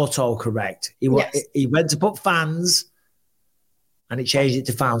say autocorrect. He went to put fans, and he changed it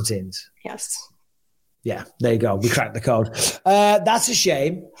to fountains. Yes. Yeah, there you go. We cracked the code. That's a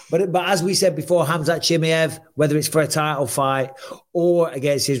shame. But as we said before, Khamzat Chimaev, whether it's for a title fight or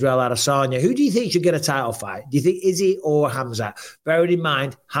against Israel Adesanya, who do you think should get a title fight? Do you think Izzy or Khamzat? Bearing in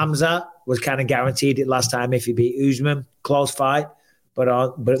mind, Khamzat was kind of guaranteed it last time if he beat Usman. Close fight,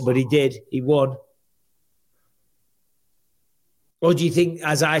 but he did. He won. Or do you think,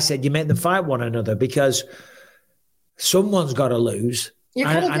 as I said, you make them fight one another because someone's got to lose? You're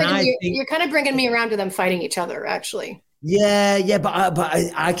kind of bringing me around to them fighting each other, actually. Yeah, but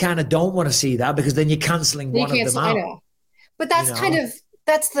I kind of don't want to see that because then you're canceling one of them out. I know. But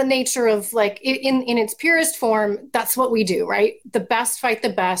that's the nature of like in its purest form. That's what we do, right? The best fight the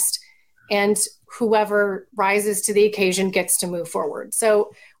best, and whoever rises to the occasion gets to move forward.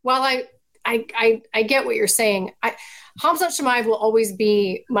 So while I get what you're saying, Khamzat Chimaev will always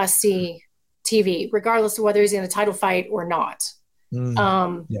be must see TV, regardless of whether he's in a title fight or not.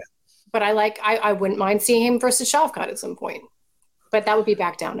 But I wouldn't mind seeing him versus Shavkat at some point, but that would be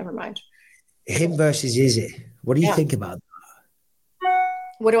back down. Never mind. Him versus Izzy. What do you think about that?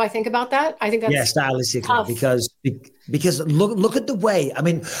 What do I think about that? I think that's stylistically tough. because look at the way. I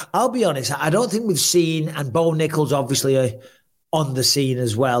mean, I'll be honest. I don't think we've seen, and Bo Nichols obviously on the scene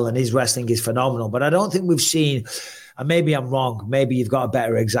as well, and his wrestling is phenomenal. But I don't think we've seen. And maybe I'm wrong. Maybe you've got a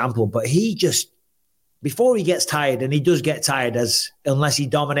better example. But he just. Before he gets tired, and he does get tired unless he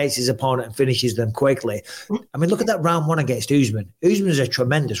dominates his opponent and finishes them quickly. I mean, look at that round one against Usman. Usman is a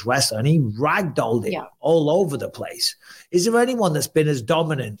tremendous wrestler, and he ragdolled it all over the place. Is there anyone that's been as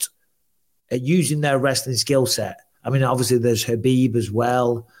dominant at using their wrestling skill set? I mean, obviously there's Habib as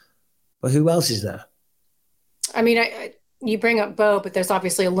well, but who else is there? I mean, you bring up Bo, but there's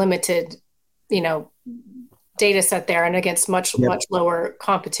obviously a limited, data set there, and against much lower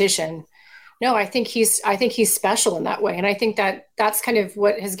competition. No, I think he's special in that way. And I think that's kind of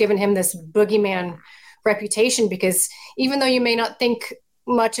what has given him this boogeyman reputation, because even though you may not think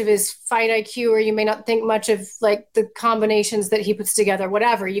much of his fight IQ, or you may not think much of like the combinations that he puts together,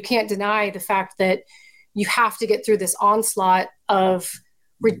 whatever, you can't deny the fact that you have to get through this onslaught of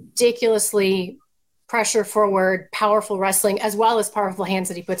ridiculously pressure forward, powerful wrestling, as well as powerful hands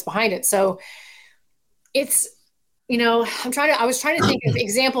that he puts behind it. So it's, I was trying to think of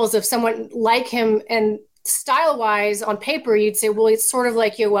examples of someone like him, and style wise on paper, you'd say, well, it's sort of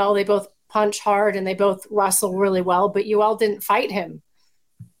like Yoel. They both punch hard and they both wrestle really well, but Yoel didn't fight him.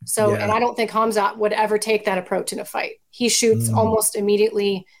 So, and I don't think Khamzat would ever take that approach in a fight. He shoots almost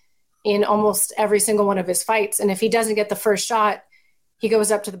immediately in almost every single one of his fights. And if he doesn't get the first shot, he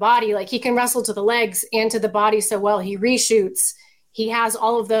goes up to the body. Like, he can wrestle to the legs and to the body so well. He reshoots. He has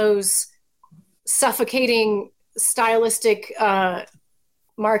all of those suffocating stylistic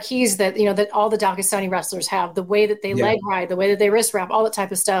marquees that, you know, that all the Dagestani wrestlers have, the way that they leg ride, the way that they wrist wrap, all that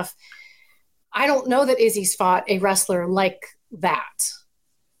type of stuff. I don't know that Izzy's fought a wrestler like that.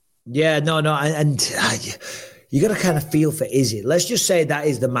 Yeah, no. And you got to kind of feel for Izzy. Let's just say that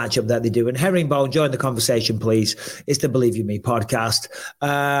is the matchup that they do. And Herringbone, join the conversation, please. It's the Believe You Me podcast.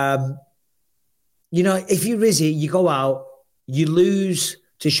 You know, if you're Izzy, you go out, you lose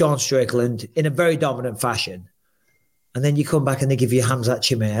to Sean Strickland in a very dominant fashion, and then you come back and they give you Khamzat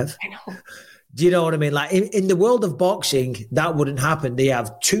Chimaev. I know. Do you know what I mean? Like, in the world of boxing, that wouldn't happen. They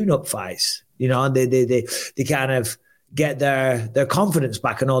have tune-up fights, you know, and they kind of get their confidence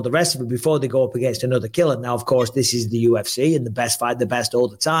back and all the rest of it before they go up against another killer. Now, of course, this is the UFC, and the best fight the best all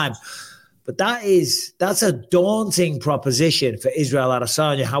the time. But that's a daunting proposition for Israel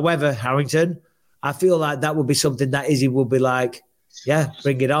Adesanya. However, Harrington, I feel like that would be something that Izzy would be like, yeah,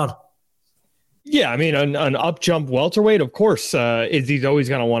 bring it on. Yeah, I mean, an up jump welterweight, of course, Izzy's always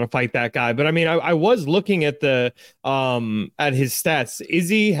going to want to fight that guy. But I mean, I was looking at at his stats.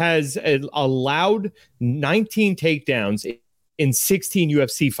 Izzy has allowed 19 takedowns in 16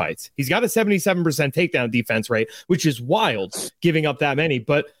 UFC fights. He's got a 77% takedown defense rate, which is wild, giving up that many.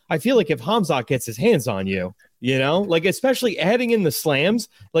 But I feel like if Khamzat gets his hands on you, you know, like, especially heading in the slams,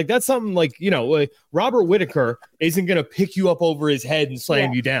 like, that's something like, you know, like Robert Whittaker isn't going to pick you up over his head and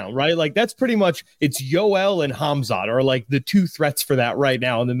slam you down, right? Like, that's pretty much, it's Yoel and Khamzat are like the two threats for that right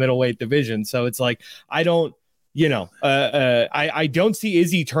now in the middleweight division. So it's like, I don't see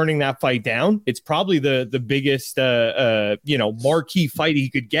Izzy turning that fight down. It's probably the biggest, marquee fight he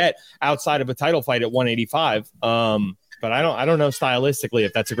could get outside of a title fight at 185. But I don't know stylistically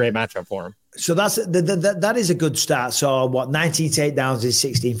if that's a great matchup for him. So that is a good start. So 19 takedowns in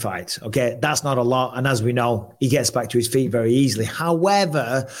 16 fights. Okay, that's not a lot. And as we know, he gets back to his feet very easily.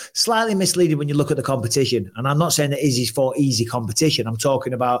 However, slightly misleading when you look at the competition. And I'm not saying that Izzy's fought easy competition. I'm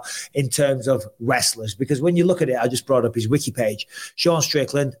talking about in terms of wrestlers. Because when you look at it, I just brought up his wiki page. Sean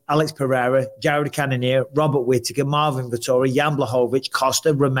Strickland, Alex Pereira, Jared Cannonier, Robert Whittaker, Marvin Vettori, Jan Blachowicz,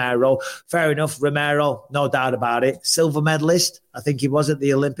 Costa, Romero. Fair enough, Romero, no doubt about it. Silver medalist, I think he was at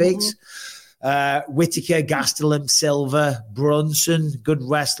the Olympics. Mm-hmm. Whittaker, Gastelum, Silva, Brunson, good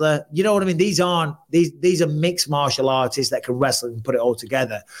wrestler. You know what I mean? These are mixed martial artists that can wrestle and put it all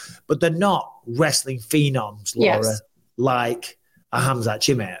together, but they're not wrestling phenoms, Laura, like a Khamzat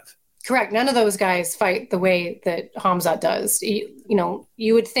Chimaev. Correct. None of those guys fight the way that Khamzat does.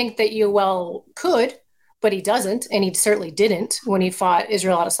 You would think that Yoel could, but he doesn't, and he certainly didn't when he fought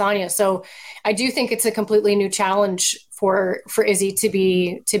Israel Adesanya. So I do think it's a completely new challenge for Izzy to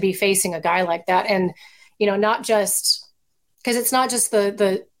be facing a guy like that. And, you know, not just because it's not just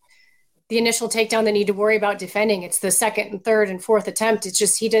the initial takedown they need to worry about defending. It's the second and third and fourth attempt. It's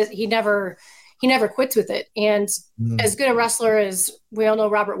just, he never quits with it. And as good a wrestler as we all know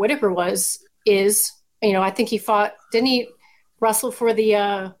Robert Whittaker is, you know, I think didn't he wrestle for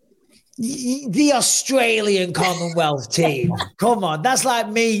the Australian Commonwealth team? Come on. That's like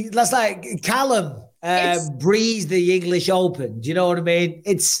me. That's like Callum. Breeze the English Open. Do you know what I mean?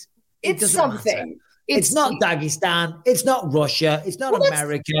 It's something. It's not Dagestan. It's not Russia. It's not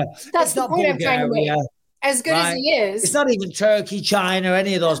America. That's it's not Bulgaria. I'm trying to make. As good as he is. It's not even Turkey, China,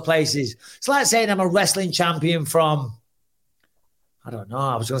 any of those places. It's like saying I'm a wrestling champion from, I don't know,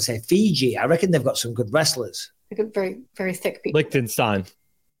 I was going to say Fiji. I reckon they've got some good wrestlers. Very, very thick people. Liechtenstein.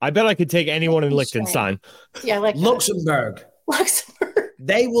 I bet I could take anyone in Liechtenstein. Yeah, I like Luxembourg.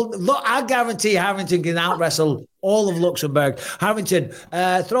 They will look. I guarantee Harrington can out wrestle all of Luxembourg. Harrington,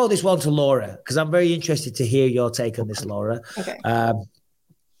 throw this one to Laura because I'm very interested to hear your take on this, Laura. Okay.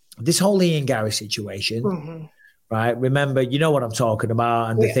 This whole Ian Gary situation, right? Remember, you know what I'm talking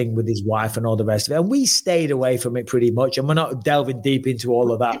about, and the thing with his wife and all the rest of it. And we stayed away from it pretty much, and we're not delving deep into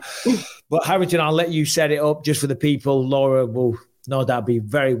all of that. But Harrington, I'll let you set it up just for the people. Laura will no doubt be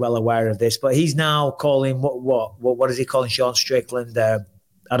very well aware of this, but he's now calling what is he calling Sean Strickland?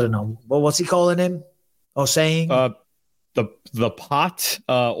 I don't know. What's he calling him or saying? The pot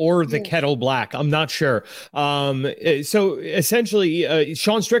or the kettle black. I'm not sure. So essentially,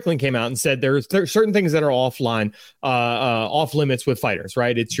 Sean Strickland came out and said there's certain things that are offline, off limits with fighters,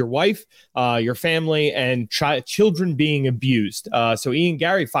 right? It's your wife, your family, and children being abused. So Ian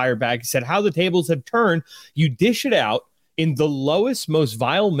Gary fired back and said, how the tables have turned. You dish it out In the lowest, most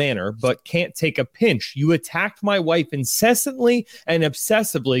vile manner, but can't take a pinch, you attacked my wife incessantly and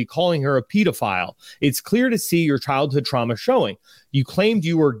obsessively, calling her a pedophile. It's clear to see your childhood trauma showing. You claimed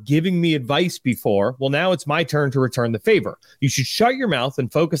you were giving me advice before. Well, now it's my turn to return the favor. You should shut your mouth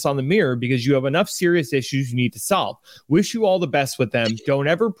and focus on the mirror because you have enough serious issues you need to solve. Wish you all the best with them. Don't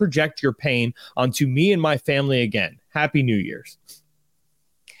ever project your pain onto me and my family again. Happy New Year's.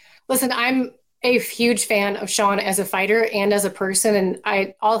 Listen, I'm a huge fan of Sean as a fighter and as a person.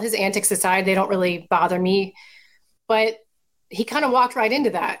 And all his antics aside, they don't really bother me. But he kind of walked right into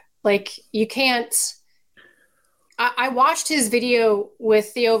that. Like, you can't. I watched his video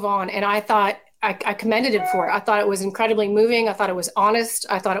with Theo Vaughn, and I thought I commended him for it. I thought it was incredibly moving. I thought it was honest.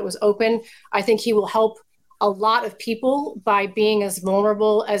 I thought it was open. I think he will help a lot of people by being as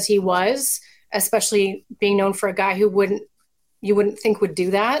vulnerable as he was, especially being known for a guy who you wouldn't think would do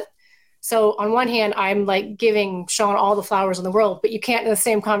that. So on one hand, I'm like giving Sean all the flowers in the world, but you can't in the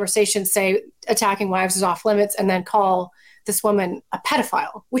same conversation say attacking wives is off limits and then call this woman a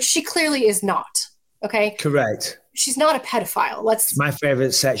pedophile, which she clearly is not. Okay. Correct. She's not a pedophile. It's my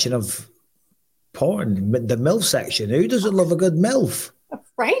favorite section of porn, the MILF section. Who doesn't love a good MILF?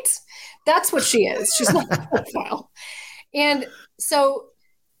 Right? That's what she is. She's not a pedophile. And so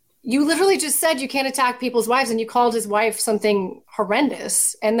you literally just said you can't attack people's wives, and you called his wife something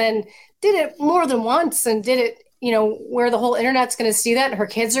horrendous, and then did it more than once, and did it, where the whole internet's going to see that and her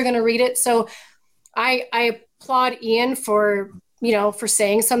kids are going to read it. So I applaud Ian for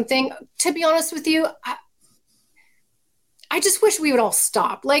saying something. To be honest with you, I just wish we would all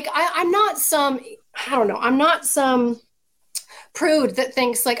stop. Like, I'm not some prude that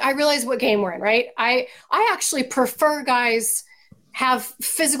thinks, like, I realize what game we're in, right? I actually prefer guys have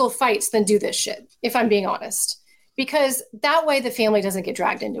physical fights than do this shit, if I'm being honest, because that way the family doesn't get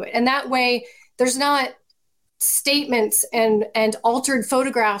dragged into it. And that way there's not statements and altered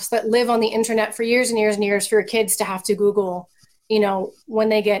photographs that live on the internet for years and years and years for your kids to have to Google, when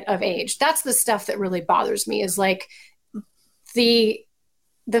they get of age. That's the stuff that really bothers me, is like the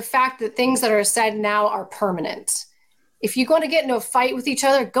fact that things that are said now are permanent. If you're going to get into a fight with each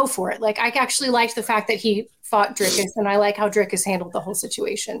other, go for it. Like, I actually liked the fact that he fought Drickus, and I like how Drickus handled the whole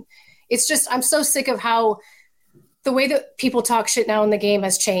situation. It's just, I'm so sick of how the way that people talk shit now in the game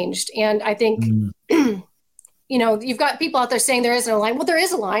has changed. And I think, you've got people out there saying there isn't a line. Well, there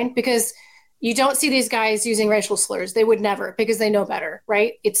is a line, because you don't see these guys using racial slurs. They would never, because they know better,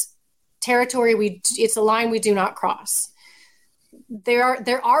 right? It's territory. It's a line we do not cross. There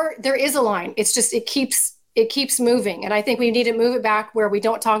is a line. It's just, it keeps moving. And I think we need to move it back where we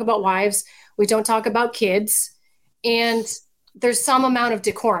don't talk about wives. We don't talk about kids. And there's some amount of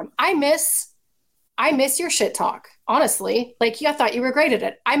decorum. I miss your shit talk, honestly. Like, I thought you were great at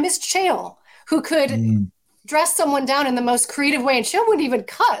it. I missed Chael, who could dress someone down in the most creative way. And Chael wouldn't even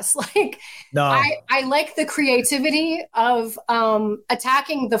cuss. Like, no. I like the creativity of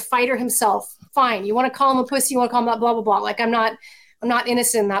attacking the fighter himself. Fine. You want to call him a pussy, you want to call him that, blah, blah, blah. Like, I'm not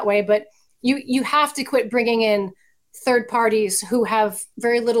innocent in that way, but you have to quit bringing in third parties who have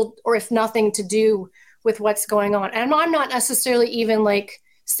very little or if nothing to do with what's going on. And I'm not necessarily even like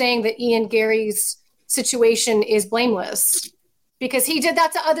saying that Ian Gary's situation is blameless, because he did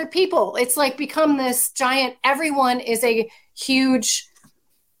that to other people. It's like become this giant, everyone is a huge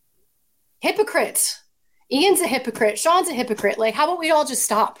hypocrite. Ian's a hypocrite. Sean's a hypocrite. Like, how about we all just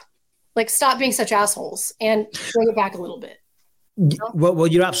stop? Like, stop being such assholes and bring it back a little bit. Well,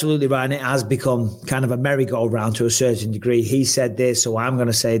 you're absolutely right. And it has become kind of a merry-go-round to a certain degree. He said this, so I'm going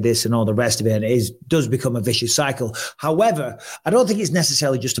to say this, and all the rest of it. And it does become a vicious cycle. However, I don't think it's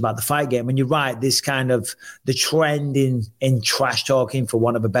necessarily just about the fight game. And you're right, this kind of the trend in trash talking, for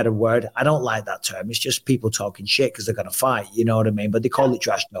want of a better word. I don't like that term. It's just people talking shit because they're going to fight. You know what I mean? But they call it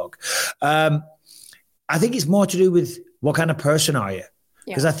trash talk. I think it's more to do with what kind of person are you?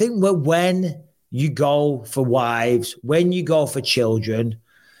 Because I think when you go for wives, when you go for children.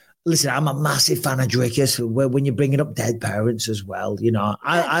 Listen, I'm a massive fan of Drickus when you're bringing up dead parents as well.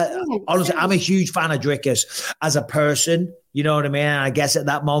 I honestly, I'm a huge fan of Drickus as a person. You know what I mean? And I guess at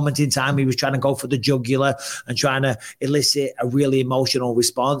that moment in time, he was trying to go for the jugular and trying to elicit a really emotional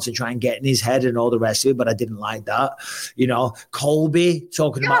response and try and get in his head and all the rest of it. But I didn't like that. Colby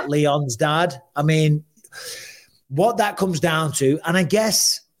talking about Leon's dad. I mean, what that comes down to, and I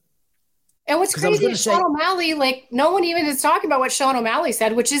guess. And what's crazy is Sean O'Malley, like, no one even is talking about what Sean O'Malley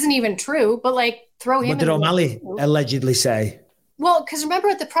said, which isn't even true, but like, throw him. What did O'Malley allegedly say? Well, because remember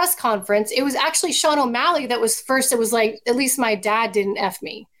at the press conference, it was actually Sean O'Malley that was first. It was like, at least my dad didn't F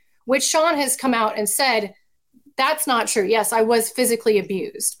me, which Sean has come out and said, that's not true. Yes, I was physically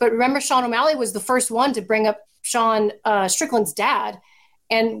abused. But remember, Sean O'Malley was the first one to bring up Sean Strickland's dad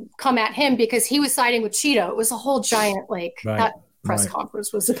and come at him because he was siding with Cheeto. It was a whole giant, that press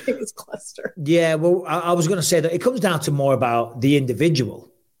conference was the biggest cluster. Yeah, well, I was going to say that it comes down to more about the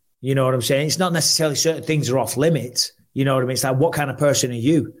individual. You know what I'm saying? It's not necessarily certain things are off limits. You know what I mean? It's like, what kind of person are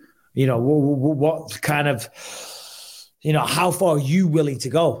you? You know, what kind of, you know, how far are you willing to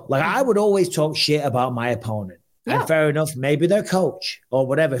go? Like, I would always talk shit about my opponent. Yeah. And fair enough, maybe their coach or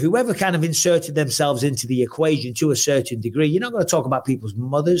whatever, whoever kind of inserted themselves into the equation to a certain degree. You're not going to talk about people's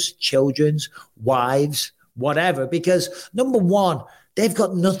mothers, children's, wives, whatever, because number one, they've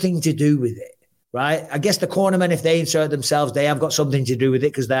got nothing to do with it, right? I guess the cornermen, if they insert themselves, they have got something to do with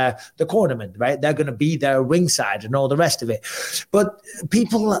it because they're the cornermen, right? They're going to be there ringside and all the rest of it. But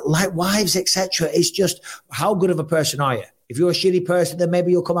people like wives, etc., it's just, how good of a person are you? If you're a shitty person, then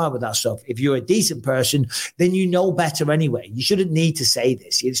maybe you'll come out with that stuff. If you're a decent person, then you know better anyway. You shouldn't need to say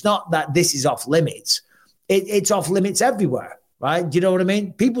this. It's not that this is off limits. It's off limits everywhere, right? Do you know what I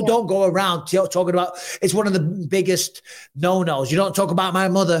mean? People don't go around talking about, it's one of the biggest no-nos. You don't talk about my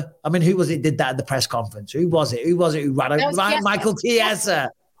mother. I mean, who was it did that at the press conference? Who was it? Who ran it? Michael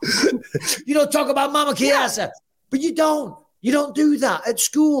Chiesa. You don't talk about Mama Chiesa. But you don't. You don't do that at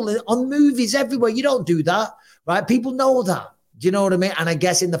school, on movies, everywhere. You don't do that. Right? People know that. Do you know what I mean? And I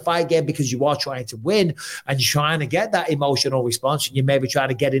guess in the fight game, because you are trying to win and you're trying to get that emotional response, and you may be trying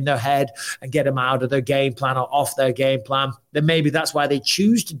to get in their head and get them out of their game plan or off their game plan, then maybe that's why they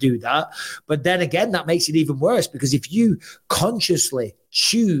choose to do that. But then again, that makes it even worse, because if you consciously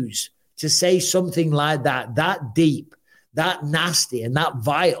choose to say something like that deep, that nasty, and that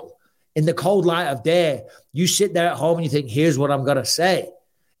vile in the cold light of day, you sit there at home and you think, here's what I'm going to say.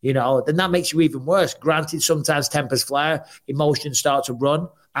 You know, then that makes you even worse. Granted, sometimes tempers flare, emotions start to run.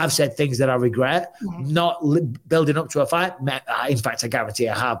 I've said things that I regret, not building up to a fight. In fact, I guarantee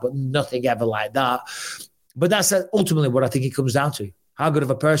I have, but nothing ever like that. But that's ultimately what I think it comes down to. How good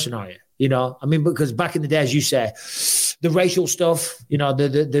of a person are you? You know, I mean, because back in the day, as you say, the racial stuff, you know,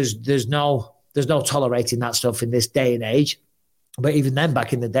 there's no tolerating that stuff in this day and age. But even then,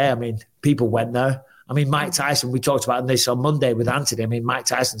 back in the day, I mean, people went there. I mean, Mike Tyson, we talked about this on Monday with Anthony. I mean, Mike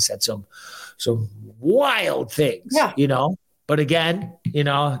Tyson said some wild things, you know. But again, you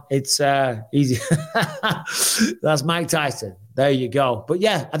know, it's easy. That's Mike Tyson. There you go. But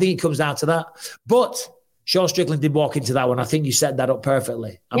yeah, I think it comes down to that. But Sean Strickland did walk into that one. I think you set that up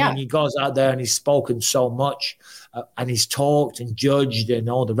perfectly. I mean, he goes out there and he's spoken so much and he's talked and judged and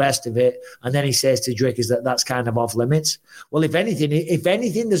all the rest of it. And then he says to Drake, that's kind of off limits. Well, if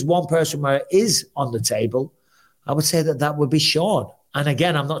anything, there's one person where it is on the table, I would say that would be Sean. And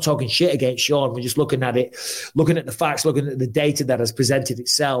again, I'm not talking shit against Sean. We're just looking at it, looking at the facts, looking at the data that has presented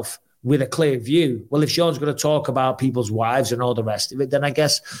itself with a clear view. Well, if Sean's going to talk about people's wives and all the rest of it, then I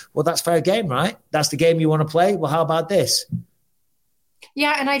guess, well, that's fair game, right? That's the game you want to play. Well, how about this?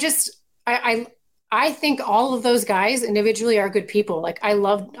 Yeah. And I think all of those guys individually are good people. Like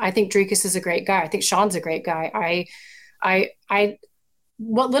I think Dricus is a great guy. I think Sean's a great guy.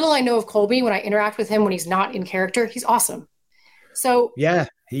 What little I know of Colby, when I interact with him, when he's not in character, he's awesome. So yeah,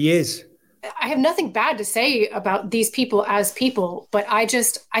 he is. I have nothing bad to say about these people as people, but I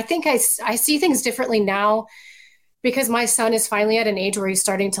think I see things differently now because my son is finally at an age where he's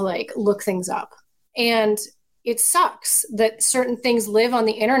starting to like look things up. And it sucks that certain things live on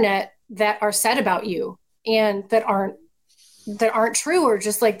the internet that are said about you and that aren't true, or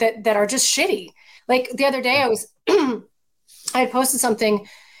just like that are just shitty. Like the other day I had posted something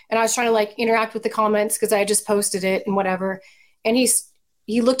and I was trying to like interact with the comments because I had just posted it and whatever. And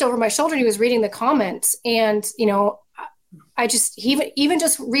he looked over my shoulder and he was reading the comments. And, you know, even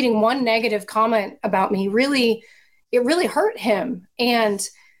just reading one negative comment about me, it really hurt him. And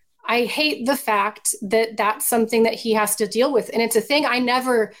I hate the fact that that's something that he has to deal with. And it's a thing I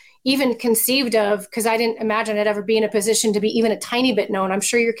never even conceived of, because I didn't imagine I'd ever be in a position to be even a tiny bit known. I'm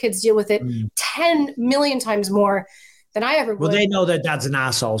sure your kids deal with it 10 million times more than I ever would. Well, they know their dad's an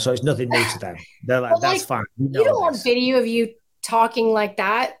asshole, so it's nothing new to them. They're like, that's fine. You don't want video of you talking like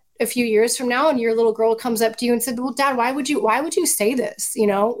that a few years from now, and your little girl comes up to you and said, well, Dad, why would you say this? You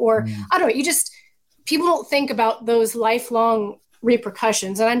know, or I don't know, people don't think about those lifelong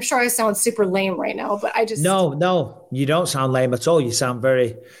repercussions. And I'm sure I sound super lame right now, but No, you don't sound lame at all. You sound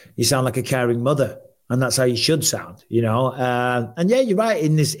like a caring mother. And that's how you should sound, you know. And yeah, you're right.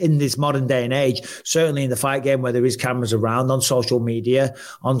 In this modern day and age, certainly in the fight game where there is cameras around, on social media,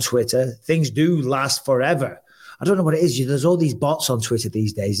 on Twitter, things do last forever. I don't know what it is. There's all these bots on Twitter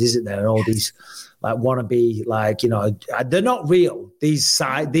these days, isn't there? All these like wannabe, like, you know, they're not real.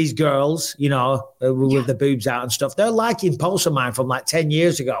 These girls, you know, with the boobs out and stuff, they're liking posts of mine from like 10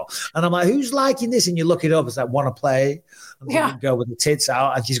 years ago. And I'm like, who's liking this? And you look it up, it's like, want to play? And yeah. Girl with the tits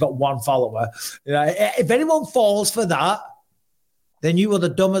out, and she's got 1 follower. You know, if anyone falls for that, then you are the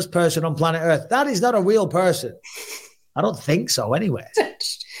dumbest person on planet Earth. That is not a real person. I don't think so anyway.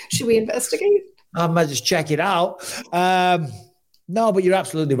 Should we investigate? I might just check it out. No, but you're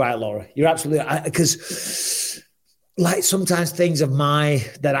absolutely right, Laura. You're absolutely right. Because like sometimes things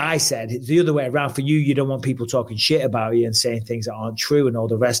that I said, it's the other way around. For you, you don't want people talking shit about you and saying things that aren't true and all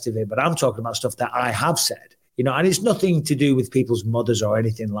the rest of it. But I'm talking about stuff that I have said. You know, and it's nothing to do with people's mothers or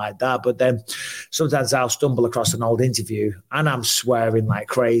anything like that. But then sometimes I'll stumble across an old interview and I'm swearing like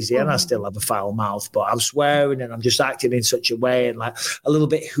crazy, and I still have a foul mouth, but I'm swearing and I'm just acting in such a way and like a little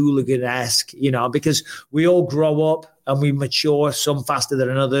bit hooligan-esque, you know, because we all grow up and we mature, some faster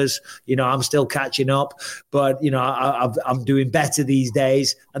than others. You know, I'm still catching up, but, you know, I'm doing better these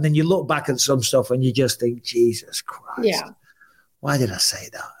days. And then you look back at some stuff and you just think, Jesus Christ, why did I say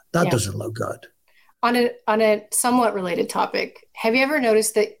that? That doesn't look good. On a somewhat related topic, have you ever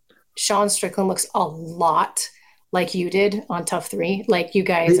noticed that Sean Strickland looks a lot like you did on Tough 3? Like you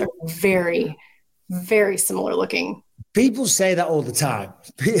guys are very, very similar looking. People say that all the time.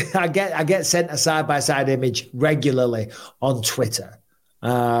 I get sent a side-by-side image regularly on Twitter.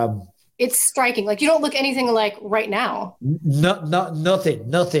 It's striking. Like you don't look anything alike right now. Nothing.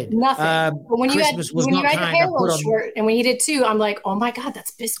 Nothing. But when Christmas you had your hair a little short, and when he did too, I'm like, oh my God,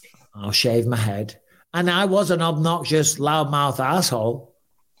 that's Bisping. I'll shave my head. And I was an obnoxious, loudmouth asshole.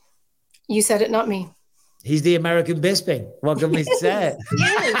 You said it, not me. He's the American Bisping. What can we say?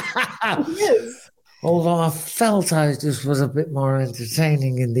 Yes. Although I felt I just was a bit more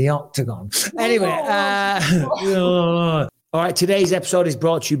entertaining in the octagon. Anyway, all right, today's episode is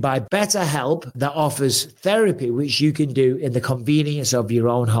brought to you by BetterHelp, that offers therapy, which you can do in the convenience of your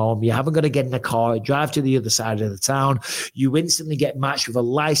own home. You haven't got to get in a car, drive to the other side of the town. You instantly get matched with a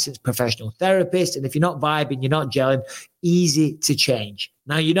licensed professional therapist. And if you're not vibing, you're not gelling, easy to change.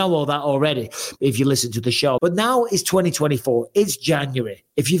 Now, you know all that already if you listen to the show. But now it's 2024. It's January.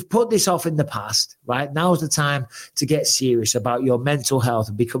 If you've put this off in the past, right, now's the time to get serious about your mental health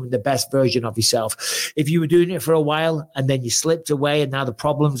and becoming the best version of yourself. If you were doing it for a while and then you slipped away and now the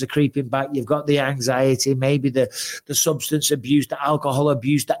problems are creeping back, you've got the anxiety, maybe the substance abuse, the alcohol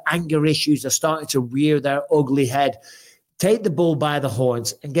abuse, the anger issues are starting to rear their ugly head. Take the bull by the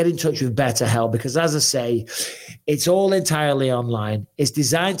horns and get in touch with BetterHelp, because as I say, it's all entirely online. It's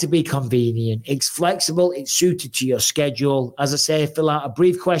designed to be convenient. It's flexible. It's suited to your schedule. As I say, fill out a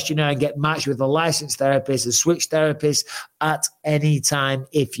brief questionnaire and get matched with a licensed therapist and switch therapists at any time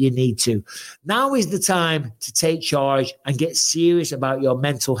if you need to. Now is the time to take charge and get serious about your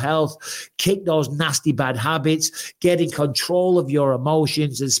mental health, kick those nasty bad habits, get in control of your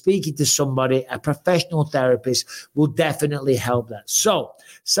emotions, and speaking to somebody, a professional therapist, will definitely help that. So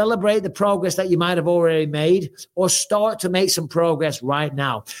celebrate the progress that you might have already made, or start to make some progress right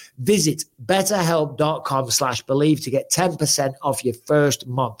now. Visit betterhelp.com/believe to get 10% off your first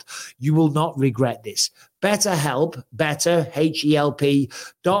month. You will not regret this. BetterHelp,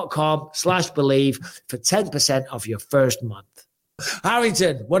 HELP.com/believe for 10% off your first month.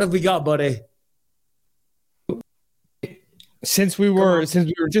 Harrington, what have we got, buddy? Since we were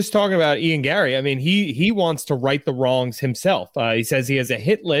just talking about Ian Gary, I mean, he wants to right the wrongs himself. He says he has a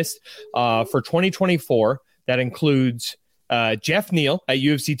hit list for 2024 that includes Jeff Neal at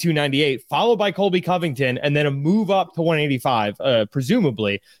UFC 298, followed by Colby Covington, and then a move up to 185,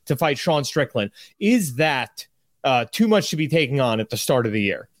 presumably to fight Sean Strickland. Is that too much to be taking on at the start of the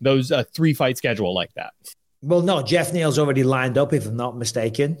year? Those 3-fight schedule like that? Well, no, Jeff Neal's already lined up, if I'm not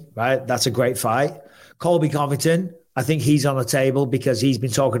mistaken, right? That's a great fight. Colby Covington, I think he's on the table because he's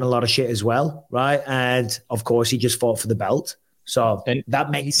been talking a lot of shit as well, right? And of course, he just fought for the belt. So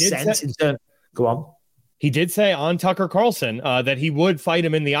that makes sense in terms. Go on. He did say on Tucker Carlson that he would fight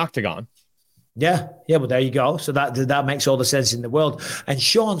him in the octagon. Yeah, well, there you go. So that makes all the sense in the world. And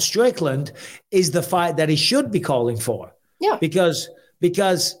Sean Strickland is the fight that he should be calling for. Yeah. Because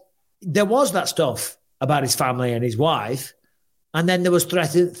there was that stuff about his family and his wife, and then there was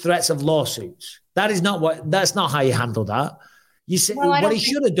threats of lawsuits. That's not how you handle that. You see, what he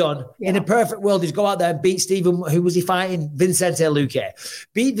should have done in a perfect world is go out there and beat Stephen. Who was he fighting? Vicente Luque.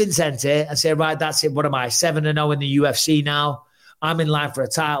 Beat Vicente and say, right, that's it. What am I? 7-0 in the UFC now. I'm in line for a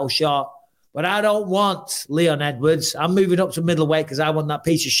title shot. But I don't want Leon Edwards. I'm moving up to middleweight because I want that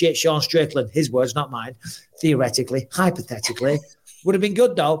piece of shit, Sean Strickland. His words, not mine. Theoretically, hypothetically. Would have been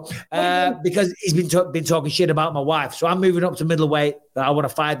good though, because he's been talking shit about my wife. So I'm moving up to middleweight. I want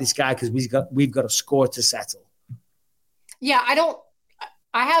to fight this guy because we've got a score to settle. Yeah,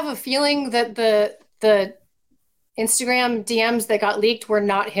 I have a feeling that the Instagram DMs that got leaked were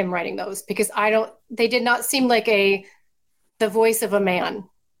not him writing those, because they did not seem like the voice of a man.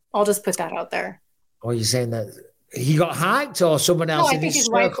 I'll just put that out there. Oh, you're saying that he got hacked or someone else? No, I think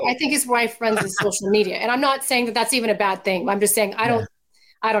his wife runs his social media, and I'm not saying that that's even a bad thing. I'm just saying I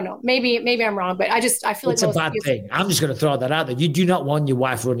don't know. Maybe I'm wrong, but I feel it's a bad thing. I'm just going to throw that out there. You do not want your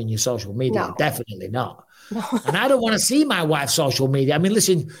wife running your social media. No. Definitely not. No. And I don't want to see my wife's social media. I mean,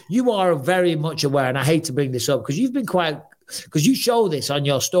 listen, you are very much aware, and I hate to bring this up because you've been because you show this on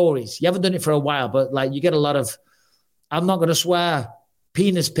your stories. You haven't done it for a while, but like you get a lot of, I'm not going to swear,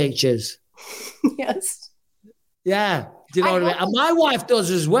 penis pictures. Yes. Yeah. Do you know what I mean? And my wife does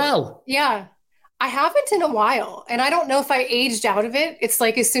as well. Yeah. I haven't in a while. And I don't know if I aged out of it. It's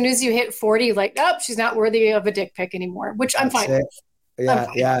like as soon as you hit 40, like, oh, she's not worthy of a dick pic anymore, which I'm fine with.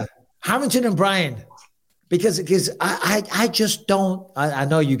 Yeah. Harrington and Brian, because I just don't, I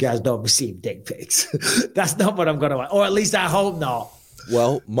know you guys don't receive dick pics. That's not what I'm going to, or at least I hope not.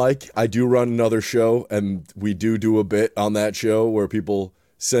 Well, Mike, I do run another show, and we do a bit on that show where people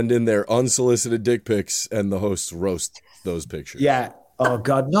send in their unsolicited dick pics, and the hosts roast those pictures. Yeah. Oh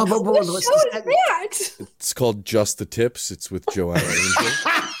God, no! But what show is that? It's called Just the Tips. It's with Joanna Angel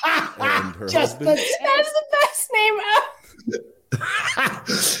and her husband. That's the best name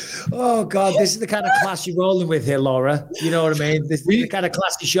ever. Oh God, this is the kind of class you're rolling with here, Laura. You know what I mean? This is the kind of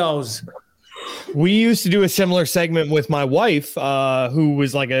classy shows. We used to do a similar segment with my wife, who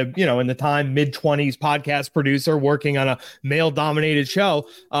was like in the time, mid-20s podcast producer working on a male-dominated show.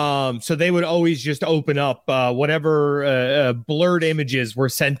 So they would always just open up whatever blurred images were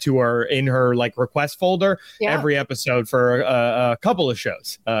sent to her in her like request folder every episode for a couple of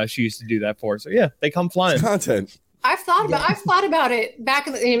shows. She used to do that for. So yeah, they come flying. It's content. I've thought about it back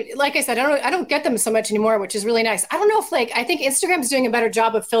in the, like I said, I don't get them so much anymore, which is really nice. I don't know if I think Instagram's doing a better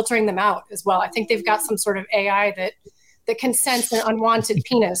job of filtering them out as well. I think they've got some sort of AI that can sense an unwanted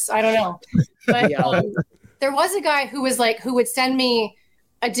penis. I don't know. But there was a guy who would send me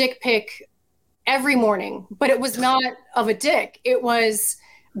a dick pic every morning, but it was not of a dick. It was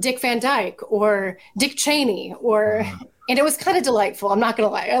Dick Van Dyke or Dick Cheney and it was kind of delightful. I'm not going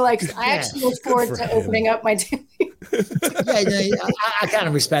to lie. I actually look forward to opening up my daily. I kind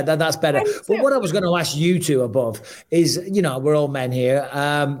of respect that. That's better. But what I was going to ask you two above is, we're all men here.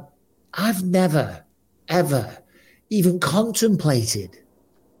 I've never, ever even contemplated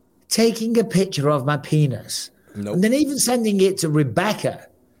taking a picture of my penis and then even sending it to Rebecca.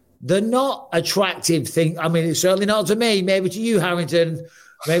 They're not attractive thing. I mean, it's certainly not to me. Maybe to you, Harrington.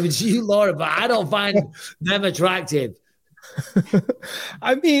 Maybe to you, Laura. But I don't find them attractive.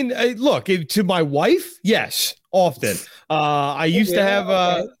 I mean, look, to my wife, yes, often. I used to have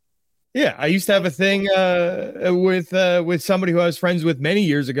a thing with somebody who I was friends with many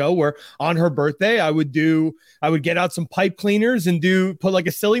years ago, where on her birthday I would get out some pipe cleaners and put like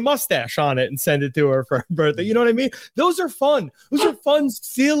a silly mustache on it and send it to her for her birthday. You know what I mean? Those are fun. Those are fun,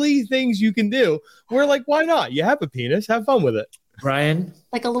 silly things you can do. We're like, why not? You have a penis, have fun with it. Brian,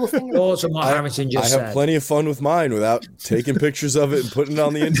 like a little finger. I have plenty of fun with mine without taking pictures of it and putting it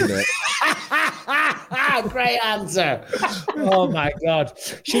on the internet. Great answer. Oh my God.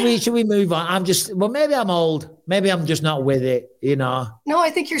 Should we move on? Maybe I'm old. Maybe I'm just not with it, No, I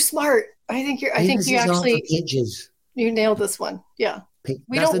think you're smart. I think you actually you nailed this one. Yeah.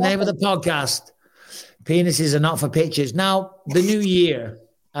 That's the name of the podcast. Penises are not for pictures. Now, the new year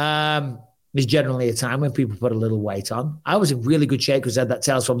is generally a time when people put a little weight on. I was in really good shape because I had that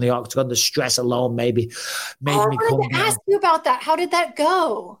Tales from the Octagon. The stress alone made me come down. I wanted to ask you about that. How did that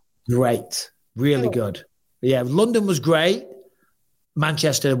go? Great. Really good. Yeah, London was great.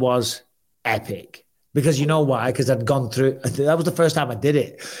 Manchester was epic. Because you know why? Because I'd gone through, that was the first time I did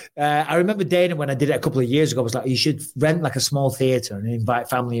it. I remember Dana, when I did it a couple of years ago, was like, you should rent like a small theatre and invite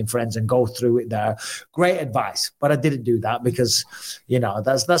family and friends and go through it there. Great advice. But I didn't do that because,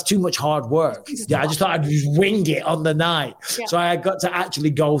 that's too much hard work. Yeah, I just thought I'd just wing it on the night. Yeah. So I got to actually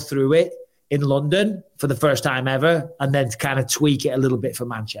go through it in London for the first time ever, and then to kind of tweak it a little bit for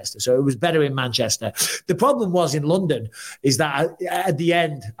Manchester. So it was better in Manchester. The problem was in London is that at the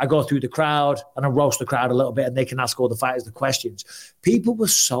end, I go through the crowd and I roast the crowd a little bit and they can ask all the fighters the questions. People were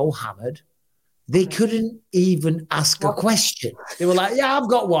so hammered, they couldn't even ask a question. They were like, yeah, I've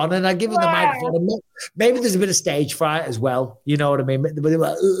got one. And I give them the microphone. Maybe there's a bit of stage fright as well. You know what I mean? But they were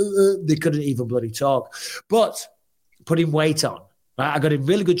like, they couldn't even bloody talk. But putting weight on I got in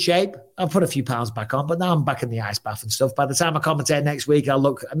really good shape. I put a few pounds back on, but now I'm back in the ice bath and stuff. By the time I commentate next week, I'll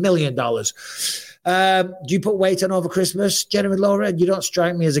look $1 million. Do you put weight on over Christmas, Jenna and Laura? You don't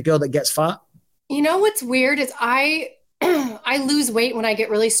strike me as a girl that gets fat. You know what's weird is I lose weight when I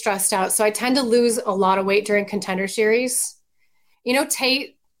get really stressed out. So I tend to lose a lot of weight during Contender Series.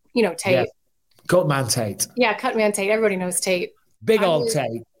 Tate. Yeah. Cutman Tate. Yeah, Cutman Tate. Everybody knows Tate. Big old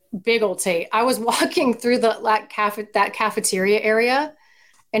Tate. Big old Tate. I was walking through that cafeteria area,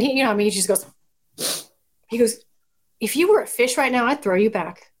 and he just goes, if you were a fish right now, I'd throw you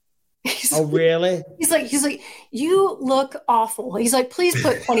back. Oh, really? He's like, you look awful. He's like, please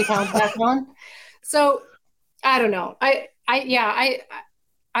put 20 pounds back on. So I don't know. I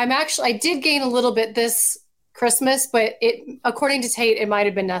did gain a little bit this Christmas, but according to Tate, it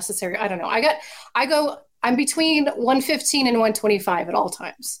might've been necessary. I don't know. I'm between 115 and 125 at all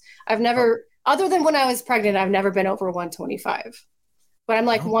times. I've never, other than when I was pregnant, I've never been over 125, but I'm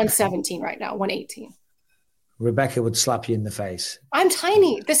like 117 right now, 118. Rebecca would slap you in the face. I'm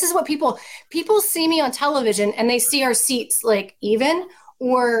tiny. This is what people see me on television and they see our seats like even,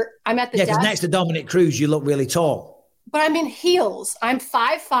 or I'm at the desk. Because next to Dominic Cruz, you look really tall. But I'm in heels. I'm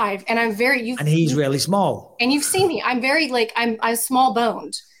 5'5", and I'm very. And he's really small. And you've seen me. I'm very I'm small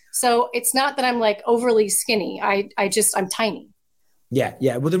boned. So it's not that I'm like overly skinny. I'm tiny.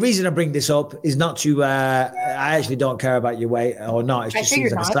 Yeah. Well, the reason I bring this up is not to. I actually don't care about your weight or not. It just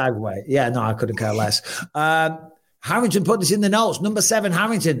seems like a segue. Yeah, no, I couldn't care less. Harrington put this in the notes. Number 7,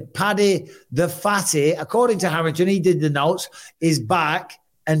 Harrington, Paddy the Fatty. According to Harrington, he did the notes. Is back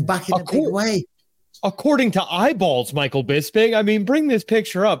and back in a big way. According to Eyeballs, Michael Bisping, I mean, bring this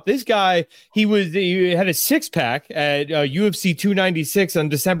picture up. This guy, he had a 6-pack at UFC 296 on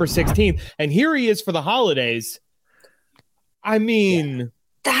December 16th, and here he is for the holidays. I mean,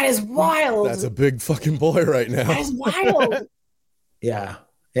 that is wild. That's a big fucking boy right now. That is wild.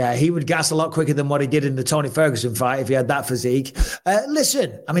 Yeah, he would gas a lot quicker than what he did in the Tony Ferguson fight if he had that physique.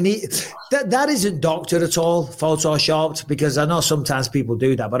 Listen, I mean, that isn't doctored at all, photoshopped, because I know sometimes people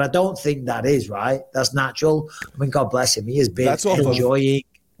do that, but I don't think that is, right? That's natural. I mean, God bless him. He is big, enjoying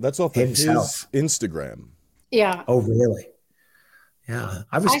that's off himself. His Instagram. Yeah. Oh, really? Yeah,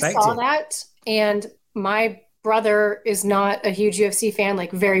 I respect it. I saw that, and my brother is not a huge UFC fan,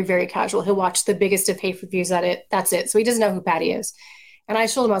 like very, very casual. He'll watch the biggest of pay-per-views that's it. So he doesn't know who Paddy is. And I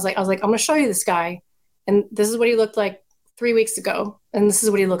showed him, I was like, I'm going to show you this guy. And this is what he looked like 3 weeks ago. And this is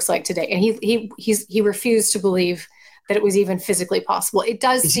what he looks like today. And he refused to believe that it was even physically possible. It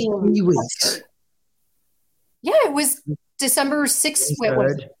does seem absurd. Yeah, it was December 6th.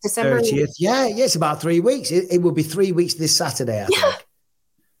 December 30th. Yeah, it's about 3 weeks. It will be 3 weeks this Saturday, I think.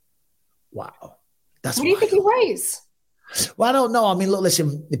 Wow. That's what do you think he weighs? Well, I don't know. I mean, look,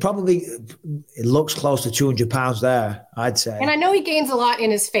 listen, it looks close to 200 pounds there, I'd say. And I know he gains a lot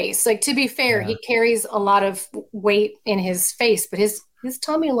in his face. Like, to be fair, he carries a lot of weight in his face, but his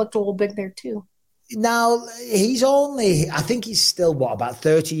tummy looked a little big there too. Now, I think he's still, about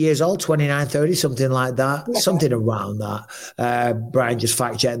 30 years old, 29, 30, something like that. Yeah. Something around that. Brian just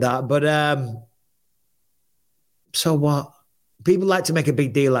fact-checked that. But so what? People like to make a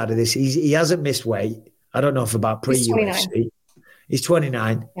big deal out of this. He hasn't missed weight. I don't know if about pre-UFC. He's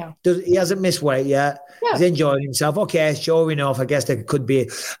 29. Yeah. He hasn't missed weight yet. Yeah. He's enjoying himself. Okay, sure enough. I guess there could be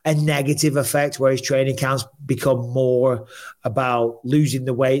a negative effect where his training camps become more about losing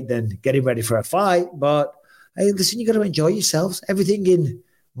the weight than getting ready for a fight. But hey, listen, you got to enjoy yourselves. Everything in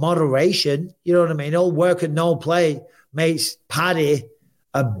moderation. You know what I mean? All work and no play makes Paddy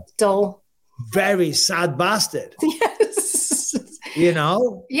a dull, very sad bastard. Yes. You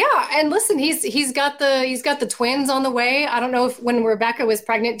know? Yeah. And listen, he's got the twins on the way. I don't know if when Rebecca was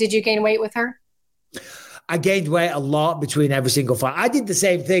pregnant, did you gain weight with her? I gained weight a lot between every single fight. I did the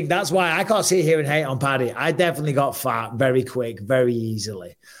same thing. That's why I can't sit here and hate on Paddy. I definitely got fat very quick, very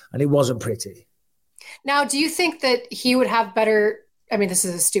easily. And it wasn't pretty. Now, do you think that he would have better, I mean, this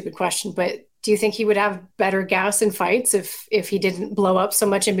is a stupid question, but do you think he would have better gas in fights if he didn't blow up so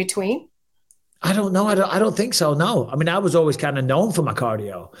much in between? I don't know. I don't think so. No. I mean, I was always kind of known for my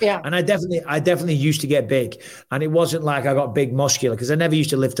cardio. Yeah. And I definitely used to get big. And it wasn't like I got big muscular because I never used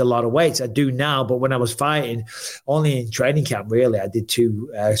to lift a lot of weights. I do now. But when I was fighting, only in training camp, really, I did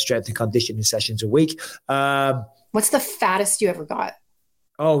 2 strength and conditioning sessions a week. What's the fattest you ever got?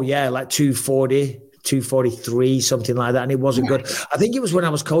 Oh, yeah, like 240, 243, something like that. And it wasn't good. I think it was when I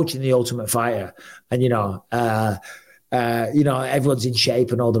was coaching the Ultimate Fighter. And, everyone's in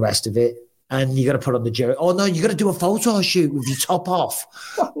shape and all the rest of it. and you got to put on the jersey. Oh, no, you got to do a photo shoot with your top off.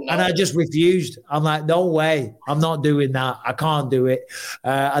 Oh, no. And I just refused. I'm like, no way. I'm not doing that. I can't do it.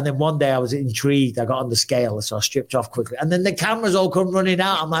 And then one day I was intrigued. I got on the scale, so I stripped off quickly. And then the cameras all come running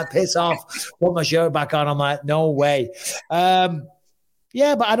out. I'm like, piss off. Put my shirt back on. I'm like, no way.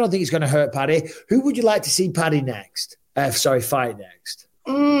 Yeah, but I don't think it's going to hurt Paddy. Who would you like to see Paddy next? Fight next.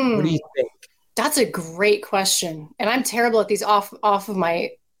 What do you think? That's a great question. And I'm terrible at these off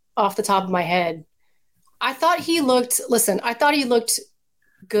the top of my head. I thought he looked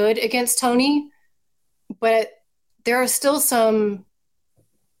good against Tony, but there are still some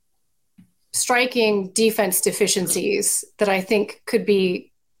striking defense deficiencies that I think could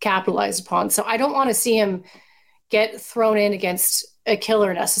be capitalized upon. So I don't want to see him get thrown in against a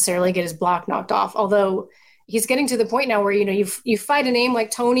killer necessarily, get his block knocked off. Although he's getting to the point now where, you fight a name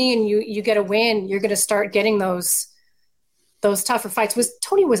like Tony and you get a win, you're going to start getting those tougher fights.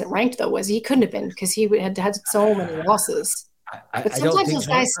 Tony wasn't ranked though, was he? He couldn't have been because he had so many losses. But sometimes those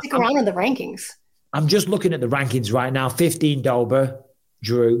guys stick around in the rankings. I'm just looking at the rankings right now. 15 Dober,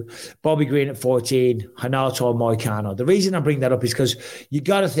 Drew, Bobby Green at 14, Renato Moicano. The reason I bring that up is because you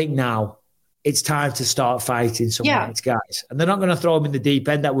got to think now it's time to start fighting some ranked guys. And they're not going to throw them in the deep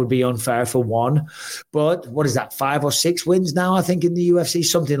end. That would be unfair for one. But what is that, 5 or 6 wins now, I think, in the UFC,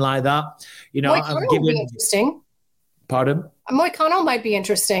 something like that. Moicano would be interesting. Pardon? Moicano might be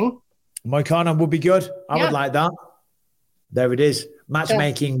interesting. Moicano would be good. I would like that. There it is.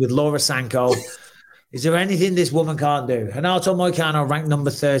 Matchmaking with Laura Sanko. Is there anything this woman can't do? Renato Moicano, ranked number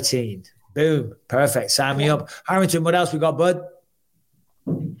 13. Boom. Perfect. Sign me up. Harrington, what else we got, bud?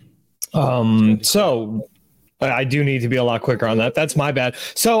 So I do need to be a lot quicker on that. That's my bad.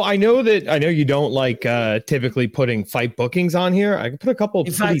 So I know you don't like typically putting fight bookings on here. I can put a couple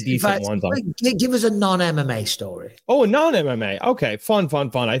of pretty decent ones on. Give us a non-MMA story. Oh, a non-MMA. Okay. Fun.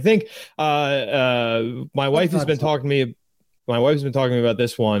 I think my wife has been talking to me. My wife's been talking about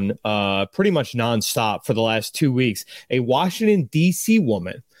this one pretty much nonstop for the last 2 weeks. A Washington, D.C.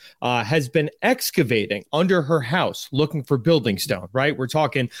 woman has been excavating under her house looking for building stone, right? We're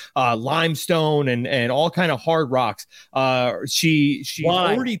talking limestone and all kind of hard rocks. She's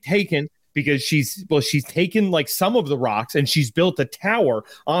already taken, because she's taken like some of the rocks and she's built a tower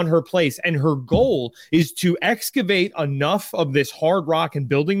on her place. And her goal is to excavate enough of this hard rock and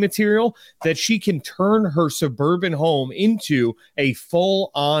building material that she can turn her suburban home into a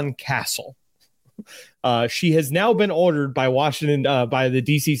full-on castle. She has now been ordered by Washington, by the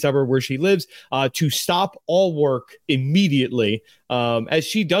D.C. suburb where she lives, to stop all work immediately, as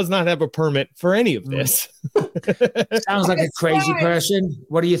she does not have a permit for any of this. Sounds like a crazy person.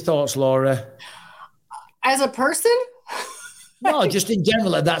 What are your thoughts, Laura? As a person? No, just in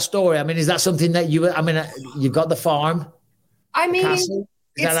general at that story. I mean, is that something that you've got the farm? I mean, is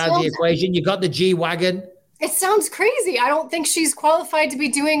that out of the equation? You've got the G-Wagon. It sounds crazy. I don't think she's qualified to be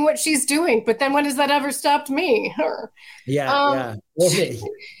doing what she's doing. But then when has that ever stopped me? Yeah.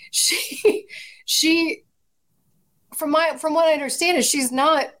 She from what I understand is she's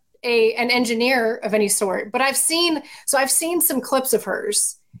not an engineer of any sort. But I've seen some clips of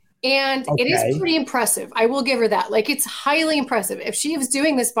hers, and it is pretty impressive. I will give her that. Like, it's highly impressive. If she was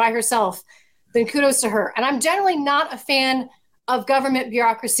doing this by herself, then kudos to her. And I'm generally not a fan of government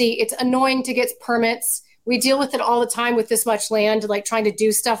bureaucracy. It's annoying to get permits. We deal with it all the time with this much land, like trying to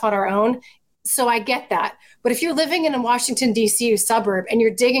do stuff on our own. So I get that. But if you're living in a Washington, D.C. suburb and you're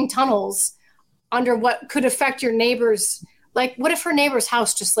digging tunnels under what could affect your neighbors, like what if her neighbor's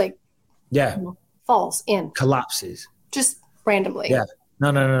house just falls in? Collapses. Just randomly. Yeah.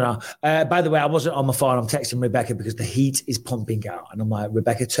 No. By the way, I wasn't on my phone. I'm texting Rebecca because the heat is pumping out. And I'm like,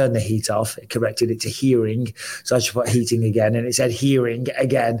 Rebecca, turn the heat off. It corrected it to hearing. So I just put heating again. And it said hearing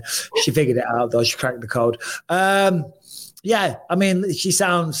again. She figured it out, though. She cracked the code. Yeah, I mean, she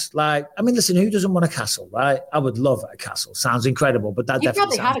sounds like, listen, who doesn't want a castle, right? I would love a castle. Sounds incredible, but that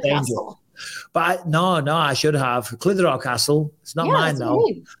definitely sounds dangerous. Castle. But no, I should have. Clitheroe Castle. It's not mine, though.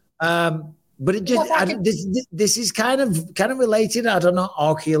 But it just this is kind of related. I don't know,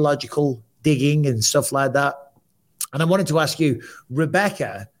 archaeological digging and stuff like that. And I wanted to ask you,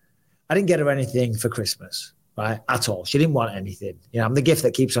 Rebecca, I didn't get her anything for Christmas, right? At all. She didn't want anything. I'm the gift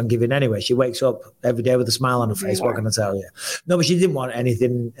that keeps on giving anyway. She wakes up every day with a smile on her face. What can I tell you? No, but she didn't want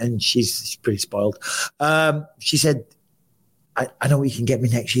anything, and she's pretty spoiled. She said, I know what you can get me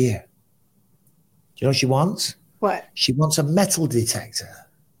next year. Do you know what she wants? What? She wants a metal detector.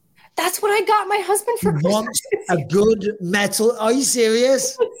 That's what I got my husband for Christmas. Wants a good metal. Are you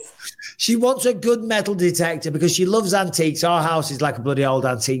serious? She wants a good metal detector because she loves antiques. Our house is like a bloody old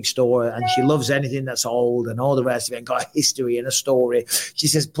antique store, and she loves anything that's old and all the rest of it and got a history and a story. She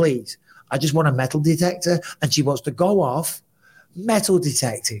says, please, I just want a metal detector. And she wants to go off metal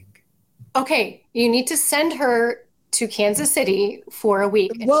detecting. Okay, you need to send her to Kansas City for a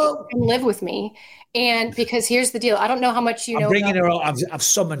week and she can live with me. And because here's the deal, I don't know how much you know. I'm bringing her out. I've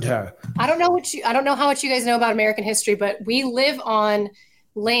summoned her. I don't know how much you guys know about American history, but we live on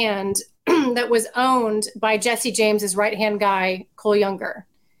land that was owned by Jesse James's right-hand guy, Cole Younger.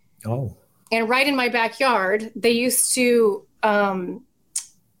 Oh. And right in my backyard, they used to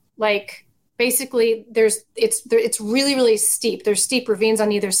basically it's really, really steep. There's steep ravines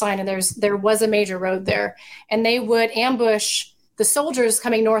on either side, and there was a major road there. And they would ambush the soldiers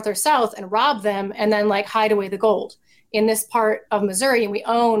coming north or south and rob them and then like hide away the gold in this part of Missouri. And we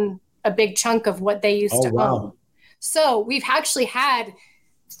own a big chunk of what they used to own. So we've actually had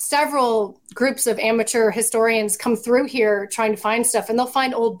several groups of amateur historians come through here trying to find stuff, and they'll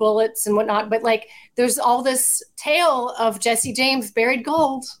find old bullets and whatnot. But like, there's all this tale of Jesse James buried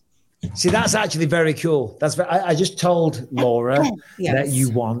gold. See, that's actually very cool. I just told Laura that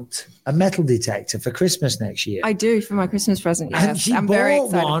you want a metal detector for Christmas next year. I do, for my Christmas present. Yes. And she very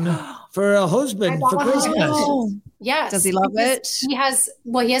excited. One for her husband for Christmas. Oh, yes. Does he love it? He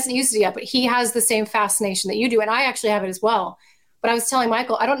hasn't used it yet, but he has the same fascination that you do. And I actually have it as well. But I was telling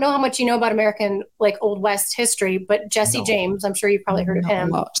Michael, I don't know how much you know about American, like, Old West history, but Jesse James, I'm sure you've probably heard of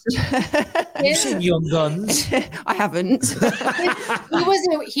him. You've seen Young Guns. I haven't.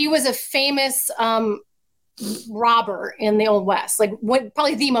 he was a famous robber in the Old West, like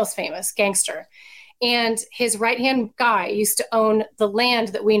probably the most famous gangster. And his right-hand guy used to own the land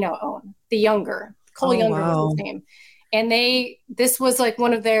that we now own, the Younger. Cole Younger was his name. And this was like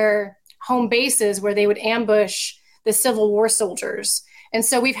one of their home bases where they would ambush the Civil War soldiers. And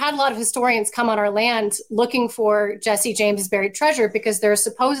so we've had a lot of historians come on our land looking for Jesse James's buried treasure because there are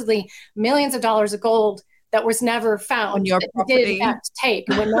supposedly millions of dollars of gold that was never found on your property. Did in fact take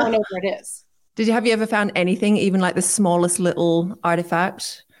when no one knows where it is. Have you ever found anything, even like the smallest little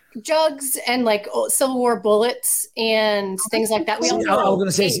artifact? Jugs and like Civil War bullets and things like that. I was going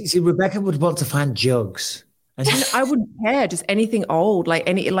to say, Rebecca would want to find jugs. And I wouldn't care, just anything old, like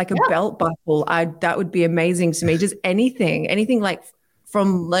a belt buckle. That would be amazing to me. Just anything like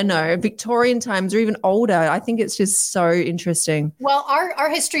from, Victorian times or even older. I think it's just so interesting. Well,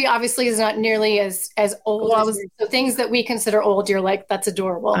 our history obviously is not nearly as old. So things that we consider old, you're like, that's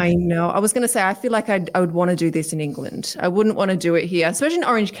adorable. I know. I was going to say, I feel like I would want to do this in England. I wouldn't want to do it here, especially in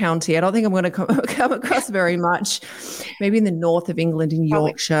Orange County. I don't think I'm going to come across very much. Maybe in the north of England, in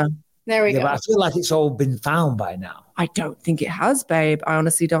Yorkshire. There we go. But I feel like it's all been found by now. I don't think it has, babe. I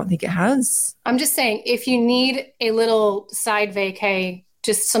honestly don't think it has. I'm just saying, if you need a little side vacay,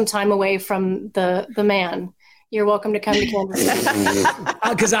 just some time away from the man, you're welcome to come to Kansas.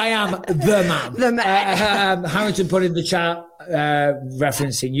 Because I am the man. The man. Harrington put in the chat,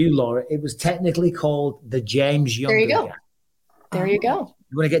 referencing you, Laura, it was technically called the James Younger. There you go. Gang. There you go.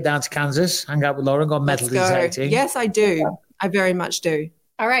 You want to get down to Kansas, hang out with Laura, and go metal detecting? Yes, I do. I very much do.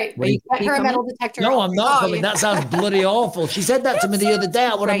 All right. Will you get her a metal detector? No, I'm not coming. That sounds bloody awful. She said that to me the other day.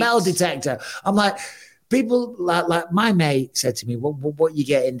 I want a metal detector. I'm like, people like my mate said to me, what you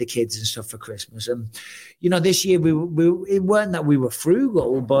getting the kids and stuff for Christmas? And, this year it weren't that we were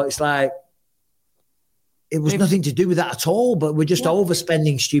frugal, but it's like, it was nothing to do with that at all, but we're just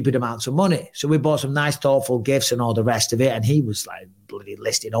overspending stupid amounts of money. So we bought some nice, thoughtful gifts and all the rest of it. And he was like bloody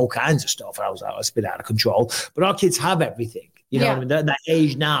listing all kinds of stuff. And I was like, it's a bit out of control. But our kids have everything. You know what I mean? They're at that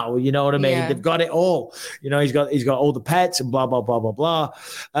age now, you know what I mean? Yeah. They've got it all. He's got all the pets and blah, blah, blah, blah,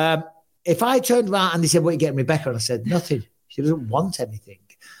 blah. If I turned around and they said, what are you getting Rebecca? And I said, nothing. She doesn't want anything.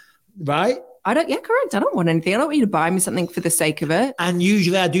 Right? Correct. I don't want anything. I don't want you to buy me something for the sake of it. And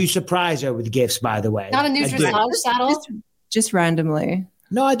usually I do surprise her with gifts, by the way. Not a new dressage saddle? Just randomly.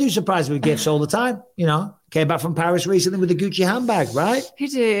 No, I do surprise her with gifts all the time. Came back from Paris recently with a Gucci handbag, right? You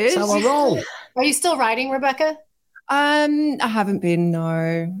did. That's how I roll. Are you still riding, Rebecca? I haven't been,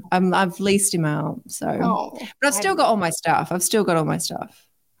 no. I've leased him out, so. But I've still got all my stuff.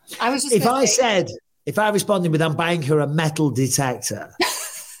 I was just if I responded with, I'm buying her a metal detector.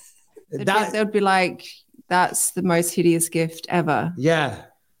 They would be like, that's the most hideous gift ever. Yeah.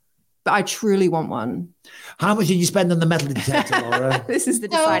 But I truly want one. How much did you spend on the metal detector, Laura? This is the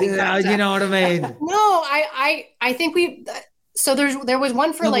deciding factor. You know what I mean? No, I think so there was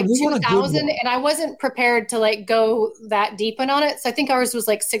one for like 2,000 and I wasn't prepared to like go that deep in on it. So I think ours was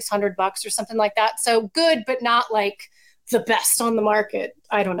like $600 or something like that. So good, but not like the best on the market.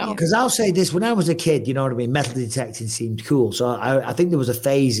 I don't know. Because I'll say this, when I was a kid, you know what I mean? Metal detecting seemed cool. So I think there was a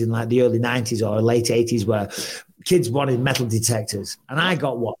phase in like the early 90s or late 80s where kids wanted metal detectors and I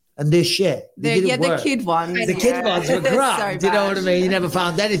got one. and this shit. The kid ones. The kid ones were crap. So do you know what I bad. mean? You never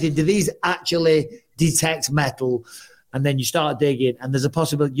found anything. Do these actually detect metal? And then you start digging, and there's a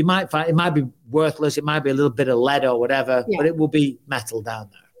possibility you might find it might be worthless. It might be a little bit of lead or whatever, but it will be metal down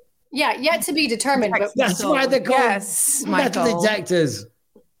there. Yeah, yet to be determined. But that's why they're called metal detectors.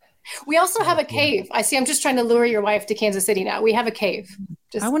 We also have a cave. I see. I'm just trying to lure your wife to Kansas City now. We have a cave.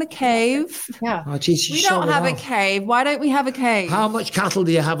 I want a cave. Yeah. Oh, geez, we don't have a cave. Why don't we have a cave? How much cattle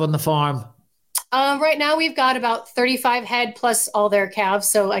do you have on the farm? Right now we've got about 35 head plus all their calves.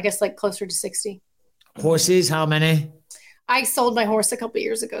 So I guess like closer to 60. Horses, how many? I sold my horse a couple of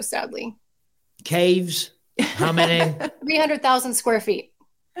years ago, sadly. Caves, how many? 300,000 square feet.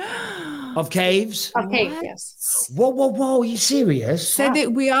 Of caves? Of caves, yes. Whoa. Are you serious? So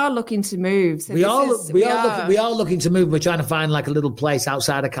that we are looking to move. So we are looking to move. We're trying to find like a little place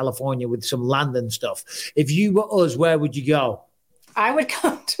outside of California with some land and stuff. If you were us, where would you go? I would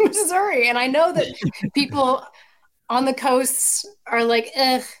come to Missouri. And I know that people on the coasts are like,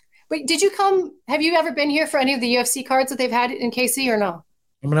 ugh. Wait, did you come? Have you ever been here for any of the UFC cards that they've had in KC or no?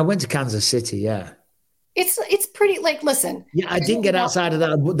 I mean, I went to Kansas City, yeah. It's pretty, like, listen. Yeah, I didn't get outside of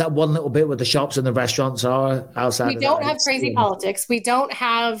that one little bit where the shops and the restaurants are outside. We don't have crazy politics. We don't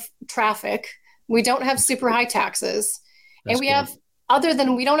have traffic. We don't have super high taxes. And we have, other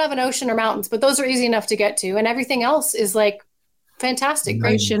than, we don't have an ocean or mountains, but those are easy enough to get to. And everything else is like fantastic.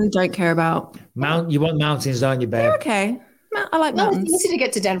 Ocean, don't care about. You want mountains, don't you, babe? They're okay. I like mountains. It's easy to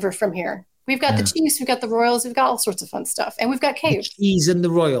get to Denver from here. We've got the Chiefs, we've got the Royals, we've got all sorts of fun stuff. And we've got caves. The Cheese and the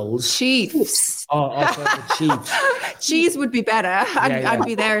Royals. Chiefs. Oh, the Chiefs. Cheese would be better. I'd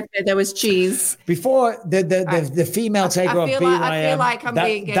be there if there was cheese. Before the female taker of BYM. I feel like I'm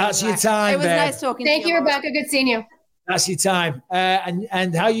being gay. That's your time, It was nice talking to you. Thank you, Rebecca. Good seeing you. That's your time.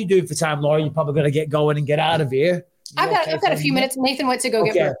 And how you doing for time, Laura? You're probably going to get going and get out of here. I've got a few minutes. Nathan went to go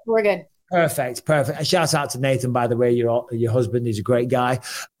get work. We're good. Perfect. And shout out to Nathan, by the way. Your husband is a great guy.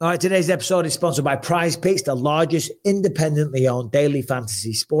 All right, today's episode is sponsored by Prize Picks, the largest independently owned daily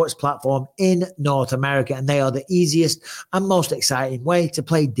fantasy sports platform in North America. And they are the easiest and most exciting way to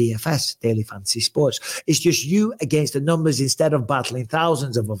play DFS, daily fantasy sports. It's just you against the numbers instead of battling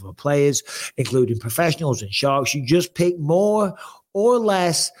thousands of other players, including professionals and sharks. You just pick more or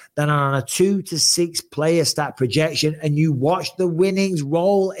less than on a 2 to 6 player stat projection, and you watch the winnings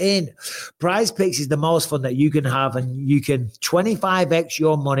roll in. Prize Picks is the most fun that you can have, and you can 25x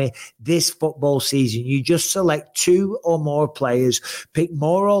your money this football season. You just select 2 or more players, pick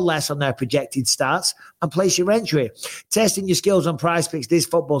more or less on their projected stats, and place your entry. Testing your skills on Prize Picks this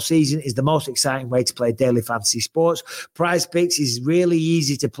football season is the most exciting way to play daily fantasy sports. Prize Picks is really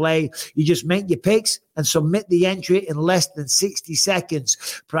easy to play. You just make your picks and submit the entry in less than 60 seconds.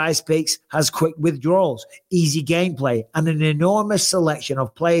 Prize Picks has quick withdrawals, easy gameplay, and an enormous selection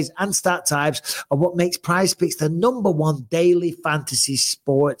of players and stat types are what makes Prize Picks the #1 daily fantasy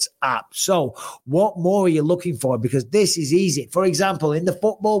sports app. So what more are you looking for? Because this is easy. For example, in the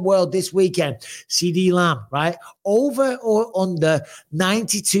football world this weekend, CD Lamb, right? Over or under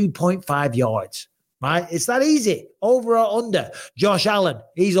 92.5 yards. Right? It's that easy. Over or under. Josh Allen,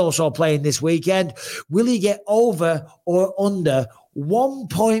 he's also playing this weekend. Will he get over or under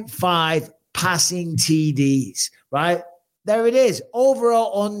 1.5 passing TDs? Right? There it is. Over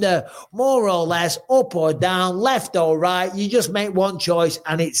or under, more or less, up or down, left or right. You just make one choice,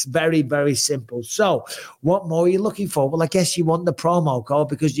 and it's very, very simple. So what more are you looking for? Well, I guess you want the promo code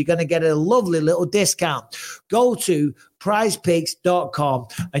because you're going to get a lovely little discount. Go to prizepicks.com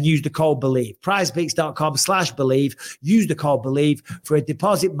and use the code BELIEVE. prizepicks.com/believe. Use the code BELIEVE for a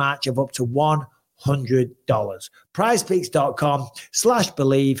deposit match of up to $100.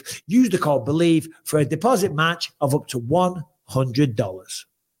 prizepicks.com/believe. Use the code BELIEVE for a deposit match of up to $100.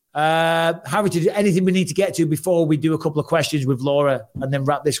 Harry, anything we need to get to before we do a couple of questions with Laura and then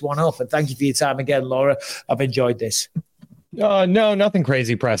wrap this one up? And thank you for your time again, Laura. I've enjoyed this. No, nothing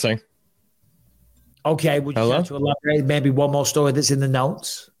crazy pressing. Okay, would you like to elaborate maybe one more story that's in the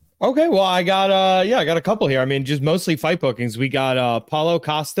notes? Okay, well, I got a couple here. I mean, just mostly fight bookings. We got Paulo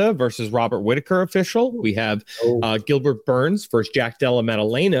Costa versus Robert Whitaker official. We have Gilbert Burns versus Jack Della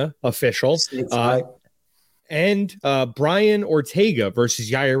Maddalena official. And Brian Ortega versus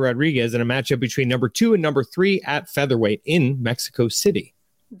Yair Rodriguez in a matchup between number 2 and number 3 at featherweight in Mexico City.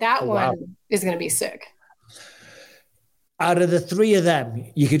 That one is going to be sick. Out of the 3 of them,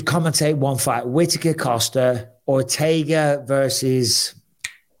 you could commentate one fight: Whitaker, Costa, Ortega versus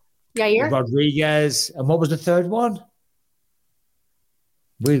Yair Rodriguez, and what was the third one?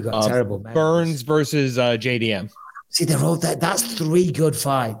 We've got terrible memories. Burns versus JDM. See, they're all that. That's 3 good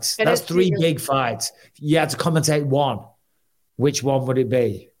fights. That's 3 big fights. You had to commentate one. Which one would it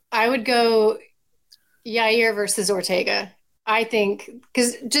be? I would go Yair versus Ortega. I think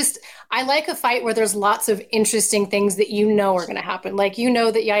because I like a fight where there's lots of interesting things that are going to happen. Like that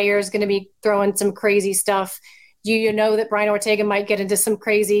Yair is going to be throwing some crazy stuff. You know that Brian Ortega might get into some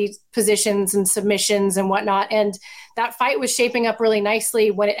crazy positions and submissions and whatnot. And that fight was shaping up really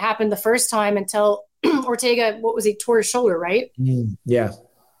nicely when it happened the first time until Ortega, tore his shoulder, right? Yeah.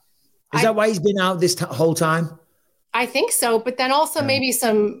 Is that why he's been out this whole time? I think so. But then also maybe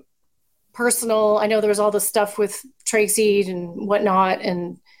some personal, I know there was all the stuff with Tracy and whatnot.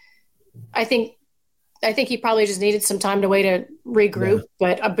 And I think he probably just needed some time to regroup,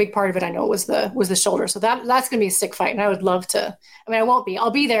 but a big part of it I know was the shoulder. So that's going to be a sick fight. And I would love to, I won't be,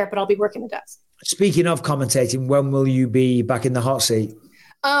 I'll be there, but I'll be working the desk. Speaking of commentating, when will you be back in the hot seat?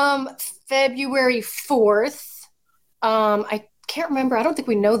 February 4th. I can't remember. I don't think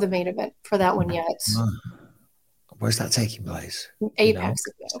we know the main event for that one yet. Where's that taking place? Apex,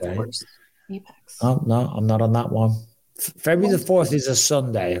 of course. Apex. Oh, no, I'm not on that one. February the 4th is a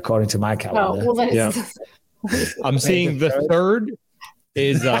Sunday, according to my calendar. Oh, well, I'm seeing the 3rd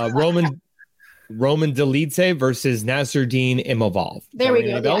is Roman Dolidze versus Nasruddin Imavov. There we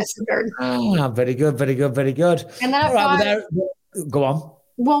go. Very good, very good, very good. And that go on.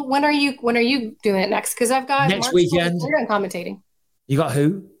 Well, when are you doing it next? Because I've got next weekend. I'm commentating. You got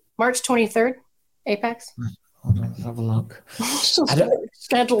who? March 23rd, Apex. Hold on, let's have a look.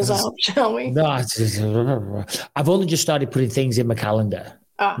 Schedules out, shall we? No, I've only just started putting things in my calendar.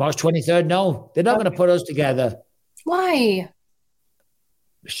 March 23rd, no. They're not going to put us together. Why?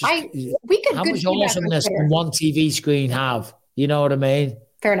 We could. How much awesomeness can one TV screen have? You know what I mean?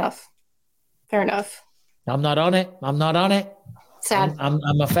 Fair enough. I'm not on it. Sad. I'm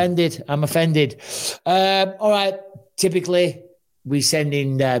offended. All right. Typically, we send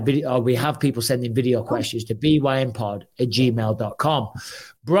in video, or we have people sending video questions to bynpod@gmail.com.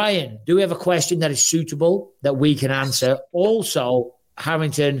 Brian, do we have a question that is suitable that we can answer? Also,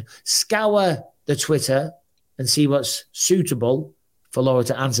 Harrington, scour the Twitter and see what's suitable for Laura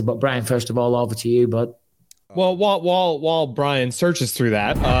to answer. But Brian, first of all, over to you, bud. Well, while Brian searches through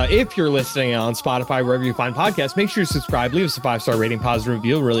that, if you're listening on Spotify, wherever you find podcasts, make sure you subscribe, leave us a 5-star rating, positive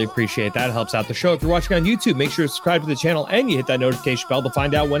review. Really appreciate that. It helps out the show. If you're watching on YouTube, make sure to subscribe to the channel and you hit that notification bell to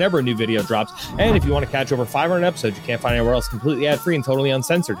find out whenever a new video drops. And if you want to catch over 500 episodes you can't find anywhere else, completely ad-free and totally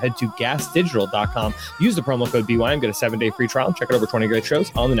uncensored, head to gasdigital.com. Use the promo code BYM, get a 7-day free trial, and check out over 20 great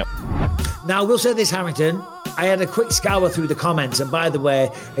shows on the network. Now, I will say this, Harrington. I had a quick scour through the comments, and by the way,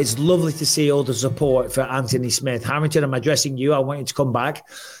 it's lovely to see all the support for Anthony Smith. Harrington, I'm addressing you. I want you to come back.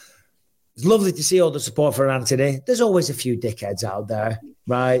 It's lovely to see all the support for Anthony. There's always a few dickheads out there,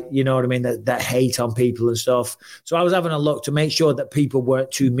 right? You know what I mean? That hate on people and stuff. So I was having a look to make sure that people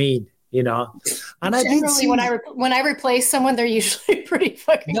weren't too mean, you know. And I did see when I replace someone, they're usually pretty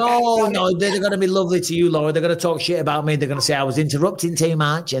fucking. No, they're going to be lovely to you, Laura. They're going to talk shit about me. They're going to say I was interrupting too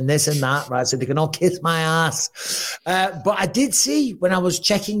much and this and that, right? So they can all kiss my ass. But I did see when I was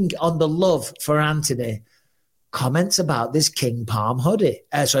checking on the love for Anthony, comments about this King Palm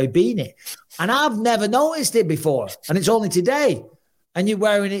beanie. And I've never noticed it before. And it's only today. And you're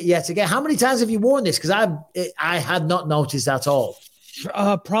wearing it yet again. How many times have you worn this? Because I had not noticed at all.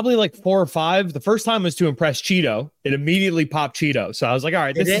 Probably like 4 or 5. The first time was to impress Cheeto. It immediately popped Cheeto. So I was like, all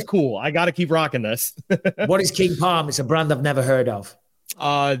right, this is cool. I got to keep rocking this. What is King Palm? It's a brand I've never heard of.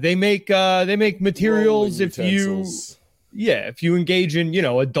 They make materials if you engage in,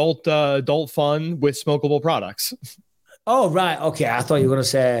 adult fun with smokable products. Oh, right. Okay. I thought you were going to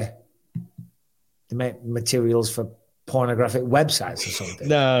say they make materials for pornographic websites or something.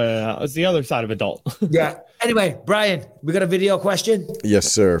 No. It's the other side of adult. Yeah. Anyway, Brian, we got a video question?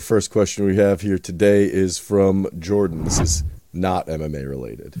 Yes, sir. First question we have here today is from Jordan. This is not MMA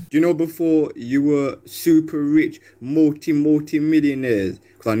related. Do you know before you were super rich, multi-millionaires?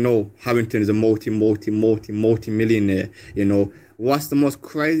 Because I know Harrington is a multi-millionaire. What's the most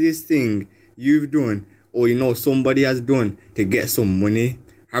craziest thing you've done or, somebody has done to get some money?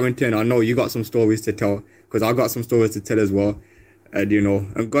 Harrington, I know you got some stories to tell because I got some stories to tell as well.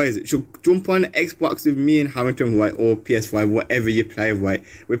 And guys, should jump on Xbox with me and Harrington, right, or PS5, whatever you play, right?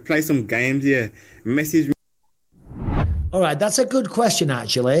 We play some games here. Message me. All right, that's a good question,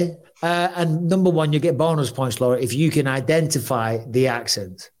 actually. And number one, you get bonus points, Laura, if you can identify the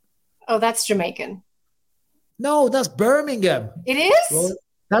accent. Oh, that's Jamaican. No, that's Birmingham. It is? Well,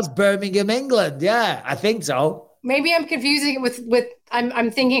 that's Birmingham, England. Yeah, I think so. Maybe I'm confusing it with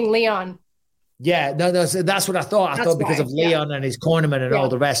I'm thinking Leon. Yeah, no, that's what I thought. I thought because of Leon and his cornerman and all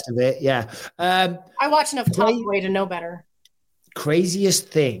the rest of it. Yeah. I watch enough Top Boy to know better. Craziest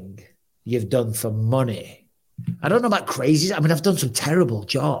thing you've done for money. I don't know about crazies. I mean, I've done some terrible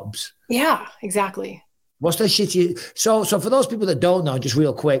jobs. Yeah, exactly. What's the shit you... So for those people that don't know, just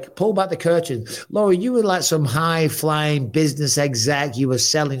real quick, pull back the curtain. Laura, you were like some high-flying business exec. You were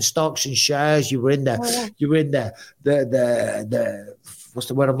selling stocks and shares. You were in the... Oh, yeah. You were in the what's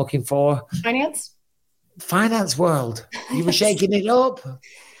the word I'm looking for? Finance world. You were shaking it up.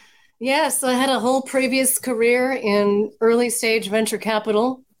 Yes, I had a whole previous career in early stage venture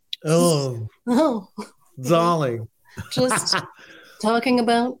capital. Oh, darling. Just talking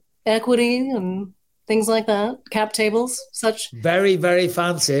about equity and things like that, cap tables, such. Very, very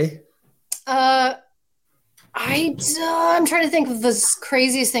fancy. I'm trying to think of the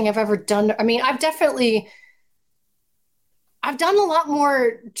craziest thing I've ever done. I mean, I've done a lot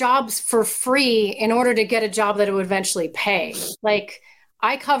more jobs for free in order to get a job that would eventually pay. Like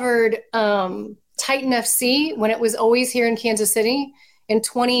I covered Titan FC when it was always here in Kansas City in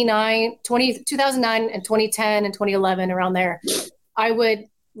 2009 and 2010 and 2011, around there. I would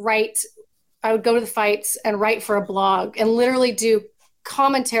go to the fights and write for a blog and literally do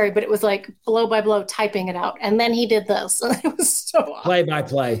commentary, but it was like blow by blow typing it out. And then he did this. And it was so awesome. Play by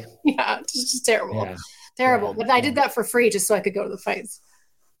play. Yeah, it's just terrible. Yeah. Terrible. Yeah. But I did that for free just so I could go to the fights.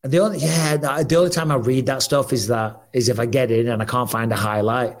 The only time I read that stuff is if I get in and I can't find a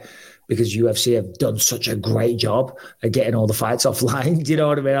highlight, because UFC have done such a great job at getting all the fights offline. Do you know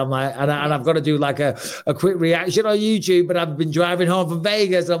what I mean? I'm like, and I've got to do like a quick reaction on YouTube, but I've been driving home from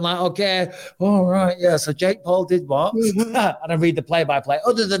Vegas. I'm like, okay, all right, yeah. So Jake Paul did what? Mm-hmm. And I read the play-by-play.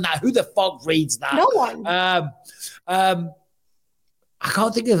 Other than that, who the fuck reads that? No one. I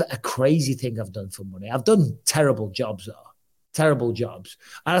can't think of a crazy thing I've done for money. I've done terrible jobs though. Terrible jobs.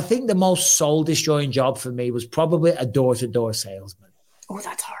 And I think the most soul-destroying job for me was probably a door-to-door salesman. Oh,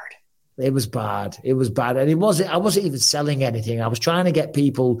 that's hard. It was bad. It was bad. And I wasn't even selling anything. I was trying to get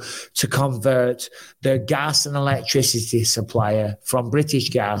people to convert their gas and electricity supplier from British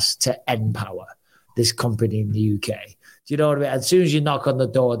Gas to Npower, this company in the UK. Do you know what I mean? As soon as you knock on the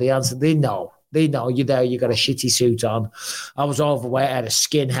door, the answer, they know. They know you're there. You got a shitty suit on. I was overweight. I had a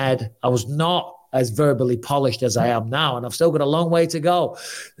skinhead. I was not as verbally polished as I am now, and I've still got a long way to go.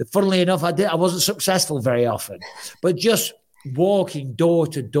 Funnily enough, I wasn't successful very often, but just walking door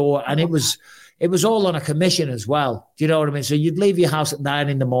to door, and it was all on a commission as well. Do you know what I mean? So you'd leave your house at 9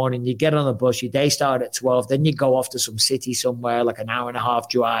 a.m, you get on a bus, your day started at 12, then you go off to some city somewhere, like an hour and a half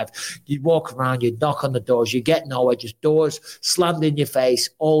drive. You'd walk around, you'd knock on the doors, you get nowhere, just doors slammed in your face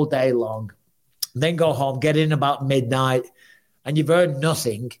all day long. Then go home, get in about midnight, and you've earned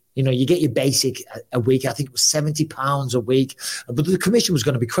nothing. You know, you get your basic a week. I think it was £70 a week. But the commission was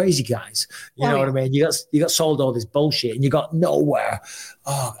going to be crazy, guys. You know what I mean? You got sold all this bullshit and you got nowhere.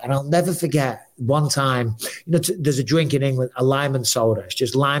 Oh, and I'll never forget one time, you know, there's a drink in England, a lime and soda. It's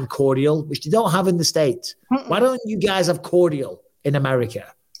just lime cordial, which they don't have in the States. Mm-mm. Why don't you guys have cordial in America?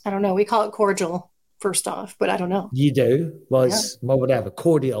 I don't know. We call it cordial, first off, but I don't know. You do? Well, it's whatever.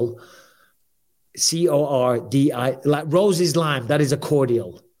 Cordial. C-O-R-D-I, like Rose's Lime, that is a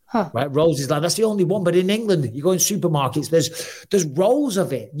cordial, right? Rose's Lime, that's the only one. But in England, you go in supermarkets, there's rows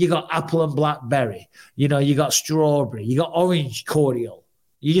of it. You got apple and blackberry, you know, you got strawberry, you got orange cordial.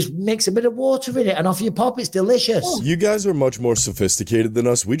 You just mix a bit of water in it and off you pop. It's delicious. You guys are much more sophisticated than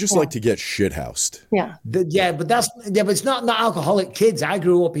us. We just like to get shit-housed. Yeah. But it's not alcoholic kids. I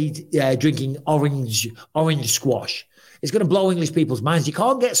grew up drinking orange squash. It's going to blow English people's minds. You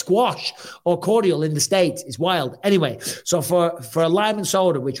can't get squash or cordial in the States. It's wild. Anyway, so for a lime and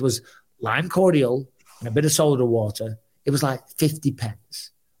soda, which was lime cordial and a bit of soda water, it was like 50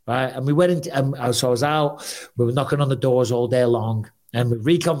 pence, right? And we went into, so I was out, we were knocking on the doors all day long, and we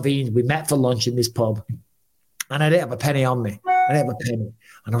reconvened. We met for lunch in this pub, and I didn't have a penny on me. I didn't have a penny,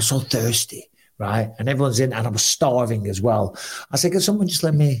 and I was so thirsty, right? And everyone's in, and I was starving as well. I said, can someone just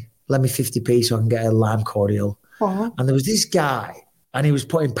let me 50p so I can get a lime cordial? Uh-huh. And there was this guy, and he was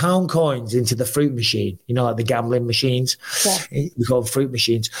putting pound coins into the fruit machine, you know, like the gambling machines. Yeah. We call them fruit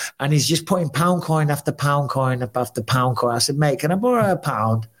machines. And he's just putting pound coin after pound coin after pound coin. I said, mate, can I borrow a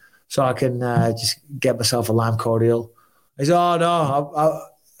pound so I can just get myself a lime cordial? He said, oh, no,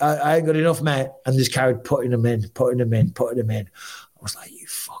 I ain't got enough, mate. And just carried putting them in. I was like, you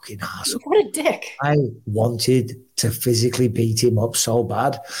fucking asshole. What a dick. I wanted to physically beat him up so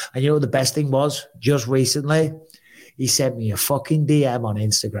bad. And you know what the best thing was? Just recently, he sent me a fucking DM on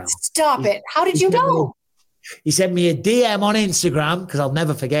Instagram. Stop it. How did you know? He sent me a DM on Instagram, because I'll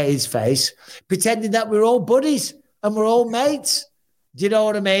never forget his face, pretending that we're all buddies and we're all mates. Do you know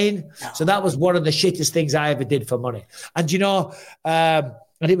what I mean? No. So that was one of the shittest things I ever did for money. And you know, and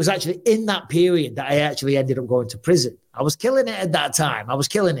it was actually in that period that I actually ended up going to prison. I was killing it at that time. I was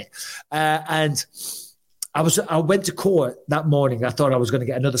killing it. And I went to court that morning. I thought I was going to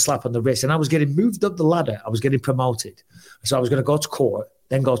get another slap on the wrist, and I was getting moved up the ladder. I was getting promoted. So I was going to go to court,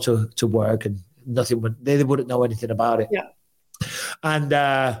 then go to work, and they wouldn't know anything about it. Yeah. And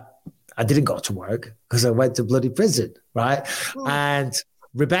I didn't go to work because I went to bloody prison, right? And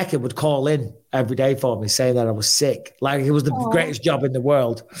Rebecca would call in every day for me saying that I was sick. Like it was the greatest job in the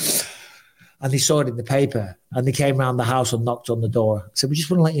world. And they saw it in the paper, and they came around the house and knocked on the door. So we just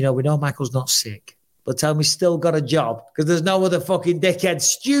want to let you know, we know Michael's not sick, but tell me still got a job because there's no other fucking dickhead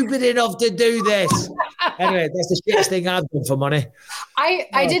stupid enough to do this. Anyway, that's the shittest thing I've done for money.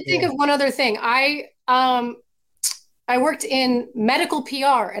 I did think of one other thing. I worked in medical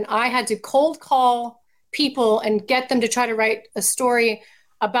PR, and I had to cold call people and get them to try to write a story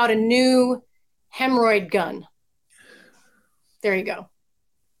about a new hemorrhoid gun. There you go.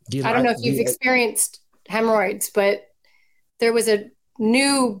 I don't know if you've experienced hemorrhoids, but there was a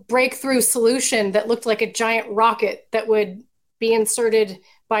new breakthrough solution that looked like a giant rocket that would be inserted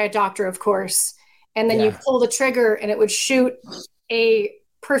by a doctor, of course. And then you pull the trigger and it would shoot a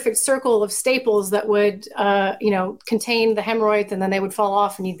perfect circle of staples that would, contain the hemorrhoids, and then they would fall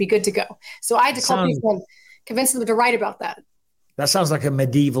off and you'd be good to go. So I had to call people and convince them to write about that. That sounds like a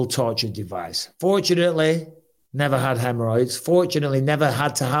medieval torture device. Fortunately, never had hemorrhoids. Fortunately, never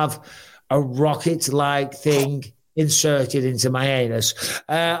had to have a rocket-like thing inserted into my anus.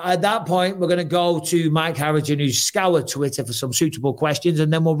 At that point, we're going to go to Mike Harrington, who's scoured Twitter for some suitable questions,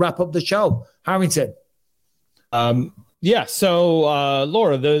 and then we'll wrap up the show. Harrington. So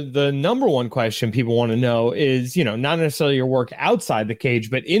Laura, the number one question people want to know is, not necessarily your work outside the cage,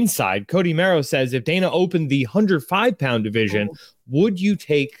 but inside. Cody Merrow says, if Dana opened the 105-pound division, would you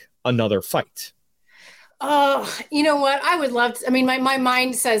take another fight? You know what? I would love to. I mean, my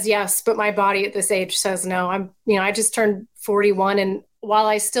mind says yes, but my body at this age says no. I just turned 41, and while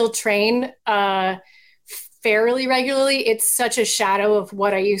I still train fairly regularly, it's such a shadow of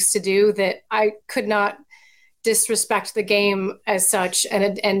what I used to do that I could not disrespect the game as such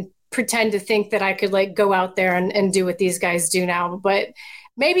and pretend to think that I could like go out there and do what these guys do now. But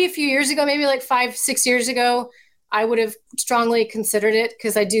maybe a few years ago, maybe like 5-6 years ago, I would have strongly considered it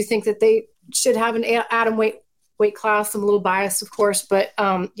because I do think that they should have an atom weight class. I'm a little biased, of course, but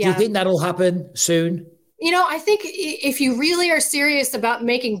Do you think that'll happen soon? I think if you really are serious about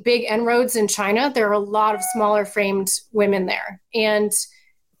making big inroads in China, there are a lot of smaller framed women there. And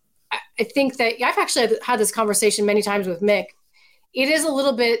I think that I've actually had this conversation many times with Mick. It is a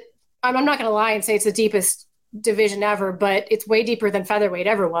little bit, I'm not going to lie and say it's the deepest division ever, but it's way deeper than featherweight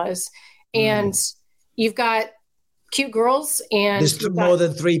ever was. And you've got cute girls, and there's more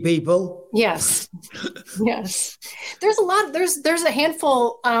than 3 people. Yes. There's a lot. There's a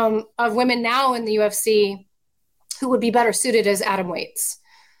handful of women now in the UFC who would be better suited as atom weights.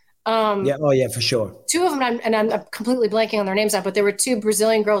 For sure. 2 of them, and I'm completely blanking on their names now, but there were 2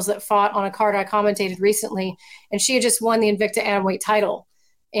 Brazilian girls that fought on a card I commentated recently, and she had just won the Invicta atom weight title,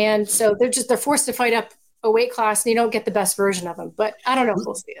 and so they're forced to fight up a weight class, and you don't get the best version of them. But I don't know if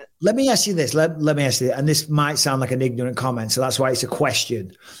we'll see it. Let me ask you this. Let me ask you, and this might sound like an ignorant comment, so that's why it's a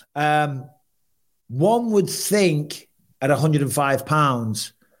question. One would think at 105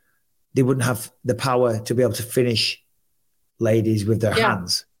 pounds, they wouldn't have the power to be able to finish ladies with their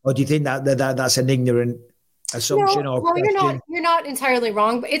hands. Or do you think that's an ignorant assumption or question? You're not entirely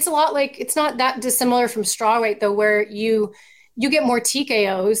wrong, but it's a lot like, it's not that dissimilar from strawweight though, where you get more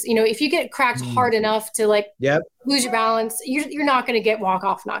TKOs. If you get cracked hard enough to lose your balance, you're not going to get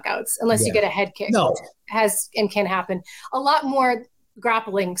walk-off knockouts unless you get a head kick. No. Which has and can happen. A lot more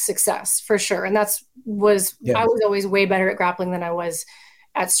grappling success for sure. And I was always way better at grappling than I was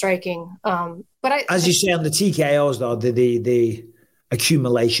at striking. But as you say on the TKOs though, the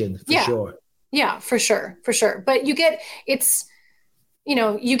accumulation for sure. Yeah, for sure. But you get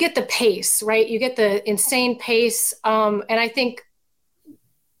the pace, right? You get the insane pace. And I think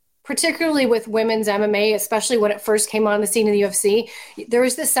particularly with women's MMA, especially when it first came on the scene in the UFC, there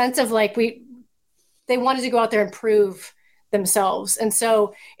was this sense of they wanted to go out there and prove themselves. And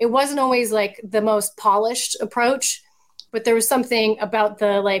so it wasn't always like the most polished approach, but there was something about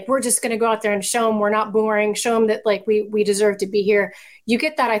we're just going to go out there and show them we're not boring, show them that we deserve to be here. You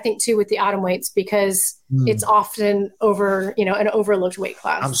get that, I think, too, with the atom weights because it's often an overlooked weight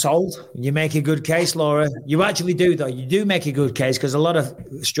class. I'm sold. You make a good case, Laura. You actually do, though. You do make a good case because a lot of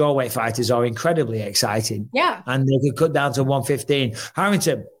strawweight fighters are incredibly exciting. Yeah. And they can cut down to 115.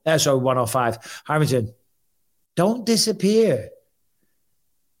 105. Harrington, don't disappear.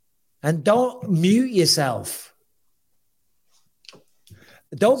 And don't mute yourself.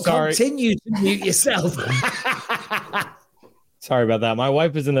 Don't continue to mute yourself. Sorry about that. My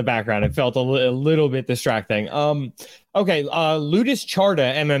wife is in the background. It felt a little bit distracting. Okay. Ludus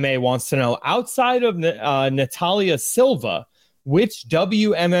Charda MMA wants to know, outside of Natalia Silva, which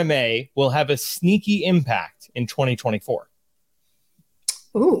WMMA will have a sneaky impact in 2024?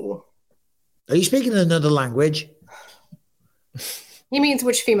 Ooh. Are you speaking another language? He means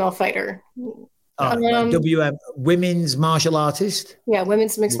which female fighter? Women's martial artist? Yeah,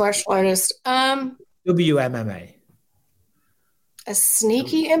 women's mixed martial artist. WMMA. A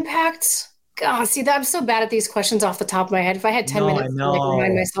sneaky impact? God, see, I'm so bad at these questions off the top of my head. If I had 10 minutes to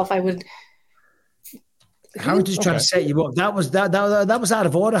remind myself, I would. Harrington's trying to set you up. That was out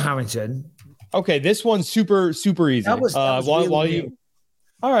of order, Harrington. Okay, this one's super easy. That was while you.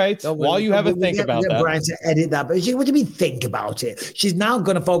 All right. While you have a think about that. Brian to edit that, but what do you mean think about it? She's now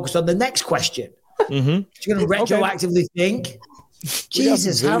going to focus on the next question. Mm-hmm. She's going to retroactively think.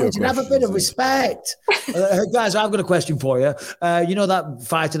 Jesus, Harrington, have a bit of respect. Guys, I've got a question for you. You know that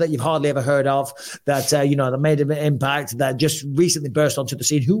fighter that you've hardly ever heard of, that that made an impact, that just recently burst onto the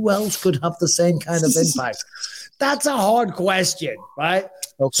scene. Who else could have the same kind of impact? That's a hard question, right?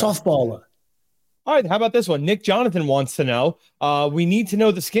 Okay. Softballer. All right, how about this one? Nick Jonathan wants to know, we need to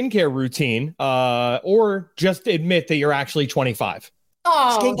know the skincare routine, or just admit that you're actually 25.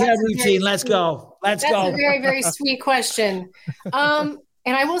 Oh, skincare routine. Let's go. That's a very, very sweet question. And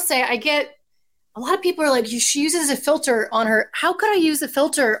I will say, I get a lot of people are like, she uses a filter on her. How could I use a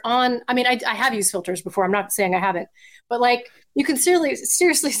filter on? I mean, I have used filters before. I'm not saying I haven't, but like, you can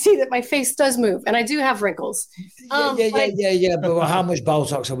seriously see that my face does move, and I do have wrinkles. Yeah. But how much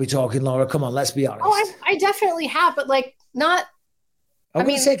Botox are we talking, Laura? Come on, let's be honest. Oh, I definitely have, but like not. I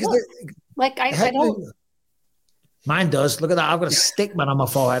don't. Mine does. Look at that. I've got a stick man on my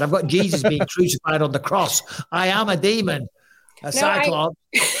forehead. I've got Jesus being crucified on the cross. I am a demon, a cyclops.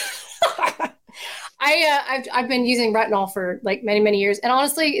 I've been using retinol for like many, many years. And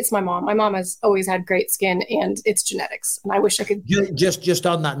honestly, it's my mom. My mom has always had great skin, and it's genetics. And I wish I could. Just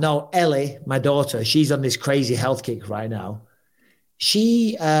on that note, Ellie, my daughter, she's on this crazy health kick right now.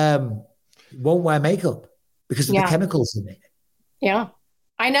 She won't wear makeup because of the chemicals in it. Yeah.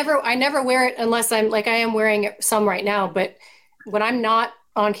 I never wear it unless I am wearing some right now, but when I'm not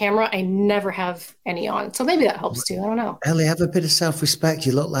on camera, I never have any on. So maybe that helps too. I don't know. Ellie, have a bit of self-respect.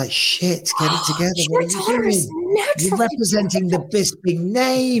 You look like shit. Get it together. What are you doing? You're representing the Bisping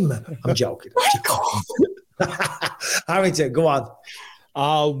name. I'm joking. Harrington, go on.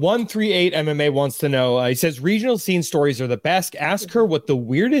 138 MMA wants to know, he says regional scene stories are the best. Ask her what the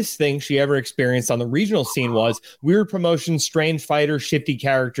weirdest thing she ever experienced on the regional scene was. Weird promotions, strange fighters, shifty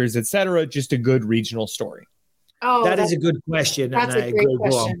characters, etc. Just a good regional story. Oh, that is a good question. That's a great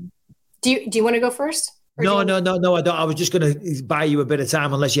question. Do you want to go first? No, I don't. I was just going to buy you a bit of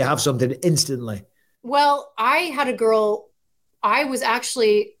time unless you have something instantly. Well, I had a girl. I was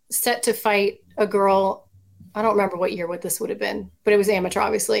actually set to fight a girl. I don't remember what this would have been, but it was amateur,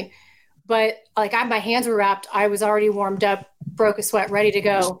 obviously. But like my hands were wrapped. I was already warmed up, broke a sweat, ready to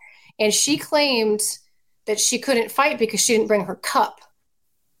go. And she claimed that she couldn't fight because she didn't bring her cup,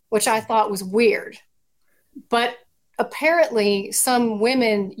 which I thought was weird. But apparently some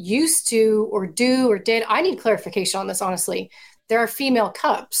women used to or do or did. I need clarification on this, honestly. There are female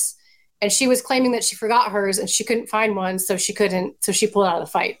cups. And she was claiming that she forgot hers and she couldn't find one, so she pulled out of the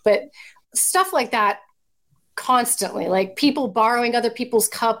fight. But stuff like that, constantly, like people borrowing other people's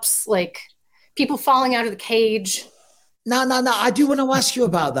cups, like people falling out of the cage. No. I do want to ask you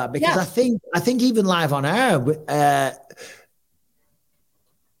about that because I think even live on air,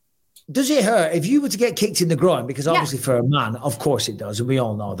 does it hurt if you were to get kicked in the groin? Because obviously for a man, of course it does, and we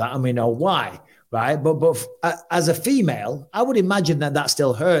all know that, and we know why, right? But as a female, I would imagine that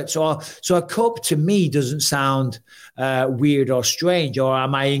still hurts. So a cup to me doesn't sound weird or strange, or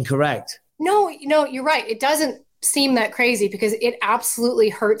am I incorrect? No, you're right. It doesn't seem that crazy because it absolutely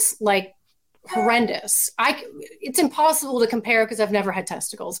hurts like horrendous. It's impossible to compare because I've never had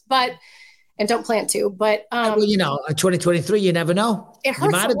testicles, and don't plan to. But in 2023, you never know. It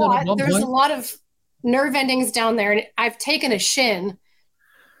hurts a lot. There's a lot of nerve endings down there, and I've taken a shin.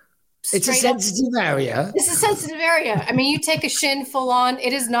 It's a sensitive area. It's a sensitive area. I mean, you take a shin full on.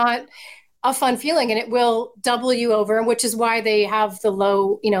 It is not a fun feeling, and it will double you over, which is why they have the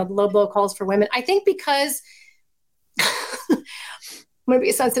low blow calls for women. I think because I'm going to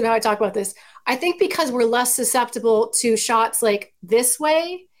be sensitive how I talk about this. I think because we're less susceptible to shots like this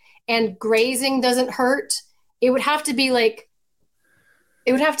way and grazing doesn't hurt. It would have to be like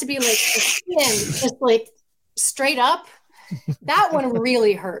a skin just like straight up. That one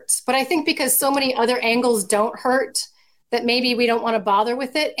really hurts. But I think because so many other angles don't hurt, that maybe we don't want to bother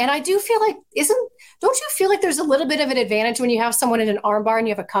with it. And I do feel like, don't you feel like there's a little bit of an advantage when you have someone in an arm bar and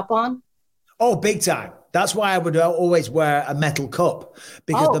you have a cup on? Oh, big time. That's why I would always wear a metal cup,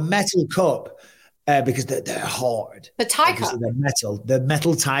 because the metal cup, because they're hard. The tie cup. The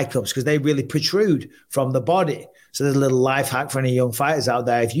metal tie cups, because they really protrude from the body. So there's a little life hack for any young fighters out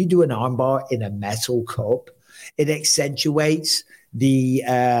there. If you do an arm bar in a metal cup, it accentuates the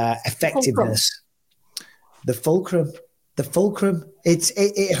effectiveness. The fulcrum.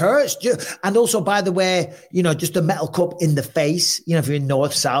 It hurts. And also, by the way, just a metal cup in the face, if you're in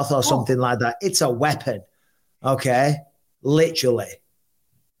north, south or something like that, it's a weapon. Okay. Literally.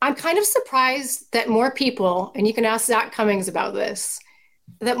 I'm kind of surprised that more people, and you can ask Zach Cummings about this,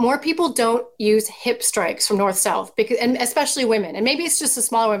 that more people don't use hip strikes from north, south, and especially women. And maybe it's just the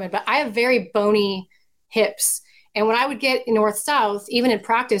smaller women, but I have very bony hips. And when I would get in north, south, even in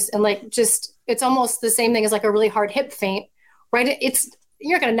practice, and it's almost the same thing as like a really hard hip feint, right?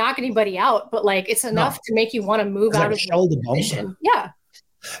 You're not going to knock anybody out, but it's enough to make you want to move out of shoulder position. Yeah.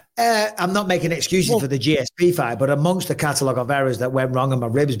 I'm not making excuses for the GSP fight, but amongst the catalogue of errors that went wrong and my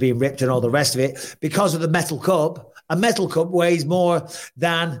ribs being ripped and all the rest of it, because of the metal cup, a metal cup weighs more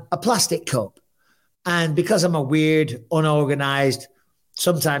than a plastic cup. And because I'm a weird, unorganized,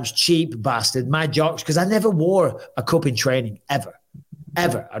 sometimes cheap bastard, my jocks, because I never wore a cup in training, ever.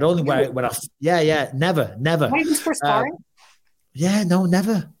 I'd only wear it when never. Not even for sparring? No,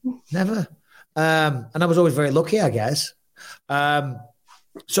 never. And I was always very lucky, I guess.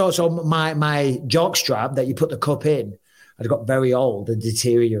 So my jock strap that you put the cup in had got very old and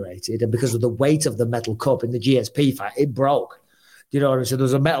deteriorated, and because of the weight of the metal cup in the GSP fight, it broke. You know what I mean? So there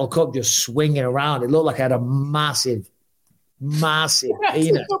was a metal cup just swinging around. It looked like I had a massive penis.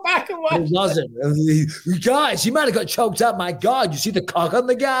 Go back and watch. It wasn't. Guys, he might have got choked up. My God, you see the cock on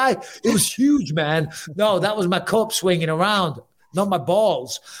the guy? It was huge, man. No, that was my cup swinging around, not my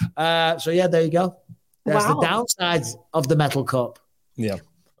balls. There you go. That's the downsides of the metal cup. Yeah.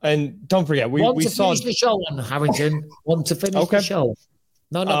 And don't forget, we saw finish the show on Harrington. Want to finish the show?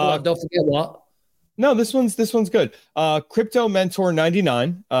 No, don't forget what. No, this one's good. Crypto Mentor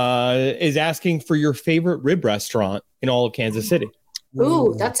 99 is asking for your favorite rib restaurant in all of Kansas City.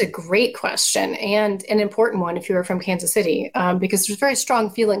 Ooh, that's a great question and an important one if you were from Kansas City, because there's very strong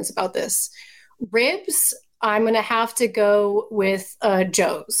feelings about this. Ribs, I'm going to have to go with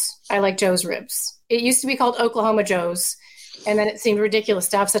Joe's. I like Joe's ribs. It used to be called Oklahoma Joe's, and then it seemed ridiculous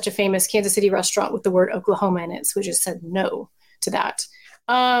to have such a famous Kansas City restaurant with the word Oklahoma in it, so we just said no to that.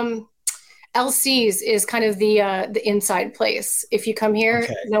 LC's is kind of the inside place. If you come here,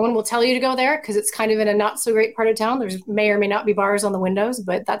 no one will tell you to go there because it's kind of in a not so great part of town. There's may or may not be bars on the windows,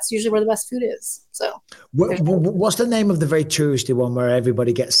 but that's usually where the best food is. So, what's the name of the very touristy one where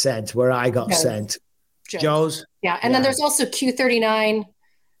everybody gets sent? Where I got sent, Joe's. Yeah, and then there's also Q39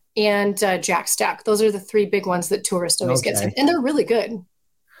 and Jack Stack. Those are the three big ones that tourists always get sent, and they're really good.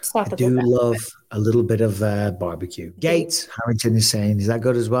 It's not I do love a little bit of barbecue. Gates, Harrington is saying, is that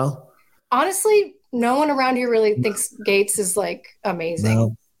good as well? Honestly, no one around here really thinks Gates is like amazing.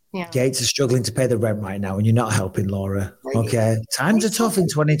 No. Yeah. Gates is struggling to pay the rent right now, and you're not helping, Laura. Okay. Times are tough in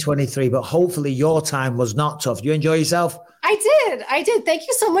 2023, but hopefully your time was not tough. You enjoy yourself? I did. Thank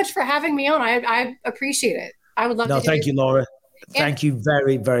you so much for having me on. I appreciate it. I would love to. No, thank you, Laura. Thank you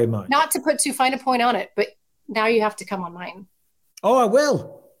very, very much. Not to put too fine a point on it, but now you have to come on mine. Oh, I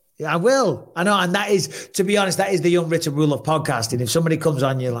will. I will. I know. And that is, to be honest, that is the unwritten rule of podcasting. If somebody comes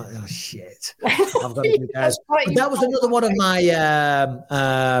on, you're like, oh, shit. I've got to do that. But that was another one of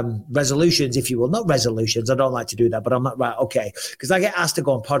my resolutions, if you will. Not resolutions. I don't like to do that, but I'm not right. Okay. Because I get asked to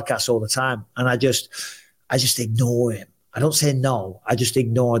go on podcasts all the time. And I just ignore him. I don't say no. I just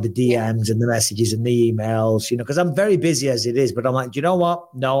ignore the DMs and the messages and the emails, because I'm very busy as it is. But I'm like, do you know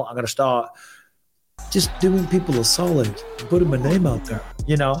what? No, I'm going to start just doing people a solid, putting my name out there,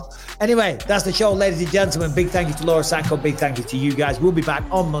 Anyway, that's the show, ladies and gentlemen. Big thank you to Laura Sacco. Big thank you to you guys. We'll be back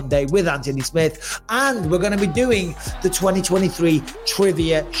on Monday with Anthony Smith, and we're going to be doing the 2023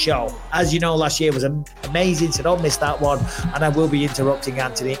 trivia show. As you know, last year was amazing, so don't miss that one. And I will be interrupting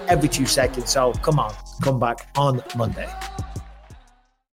Anthony every 2 seconds. So come back on Monday.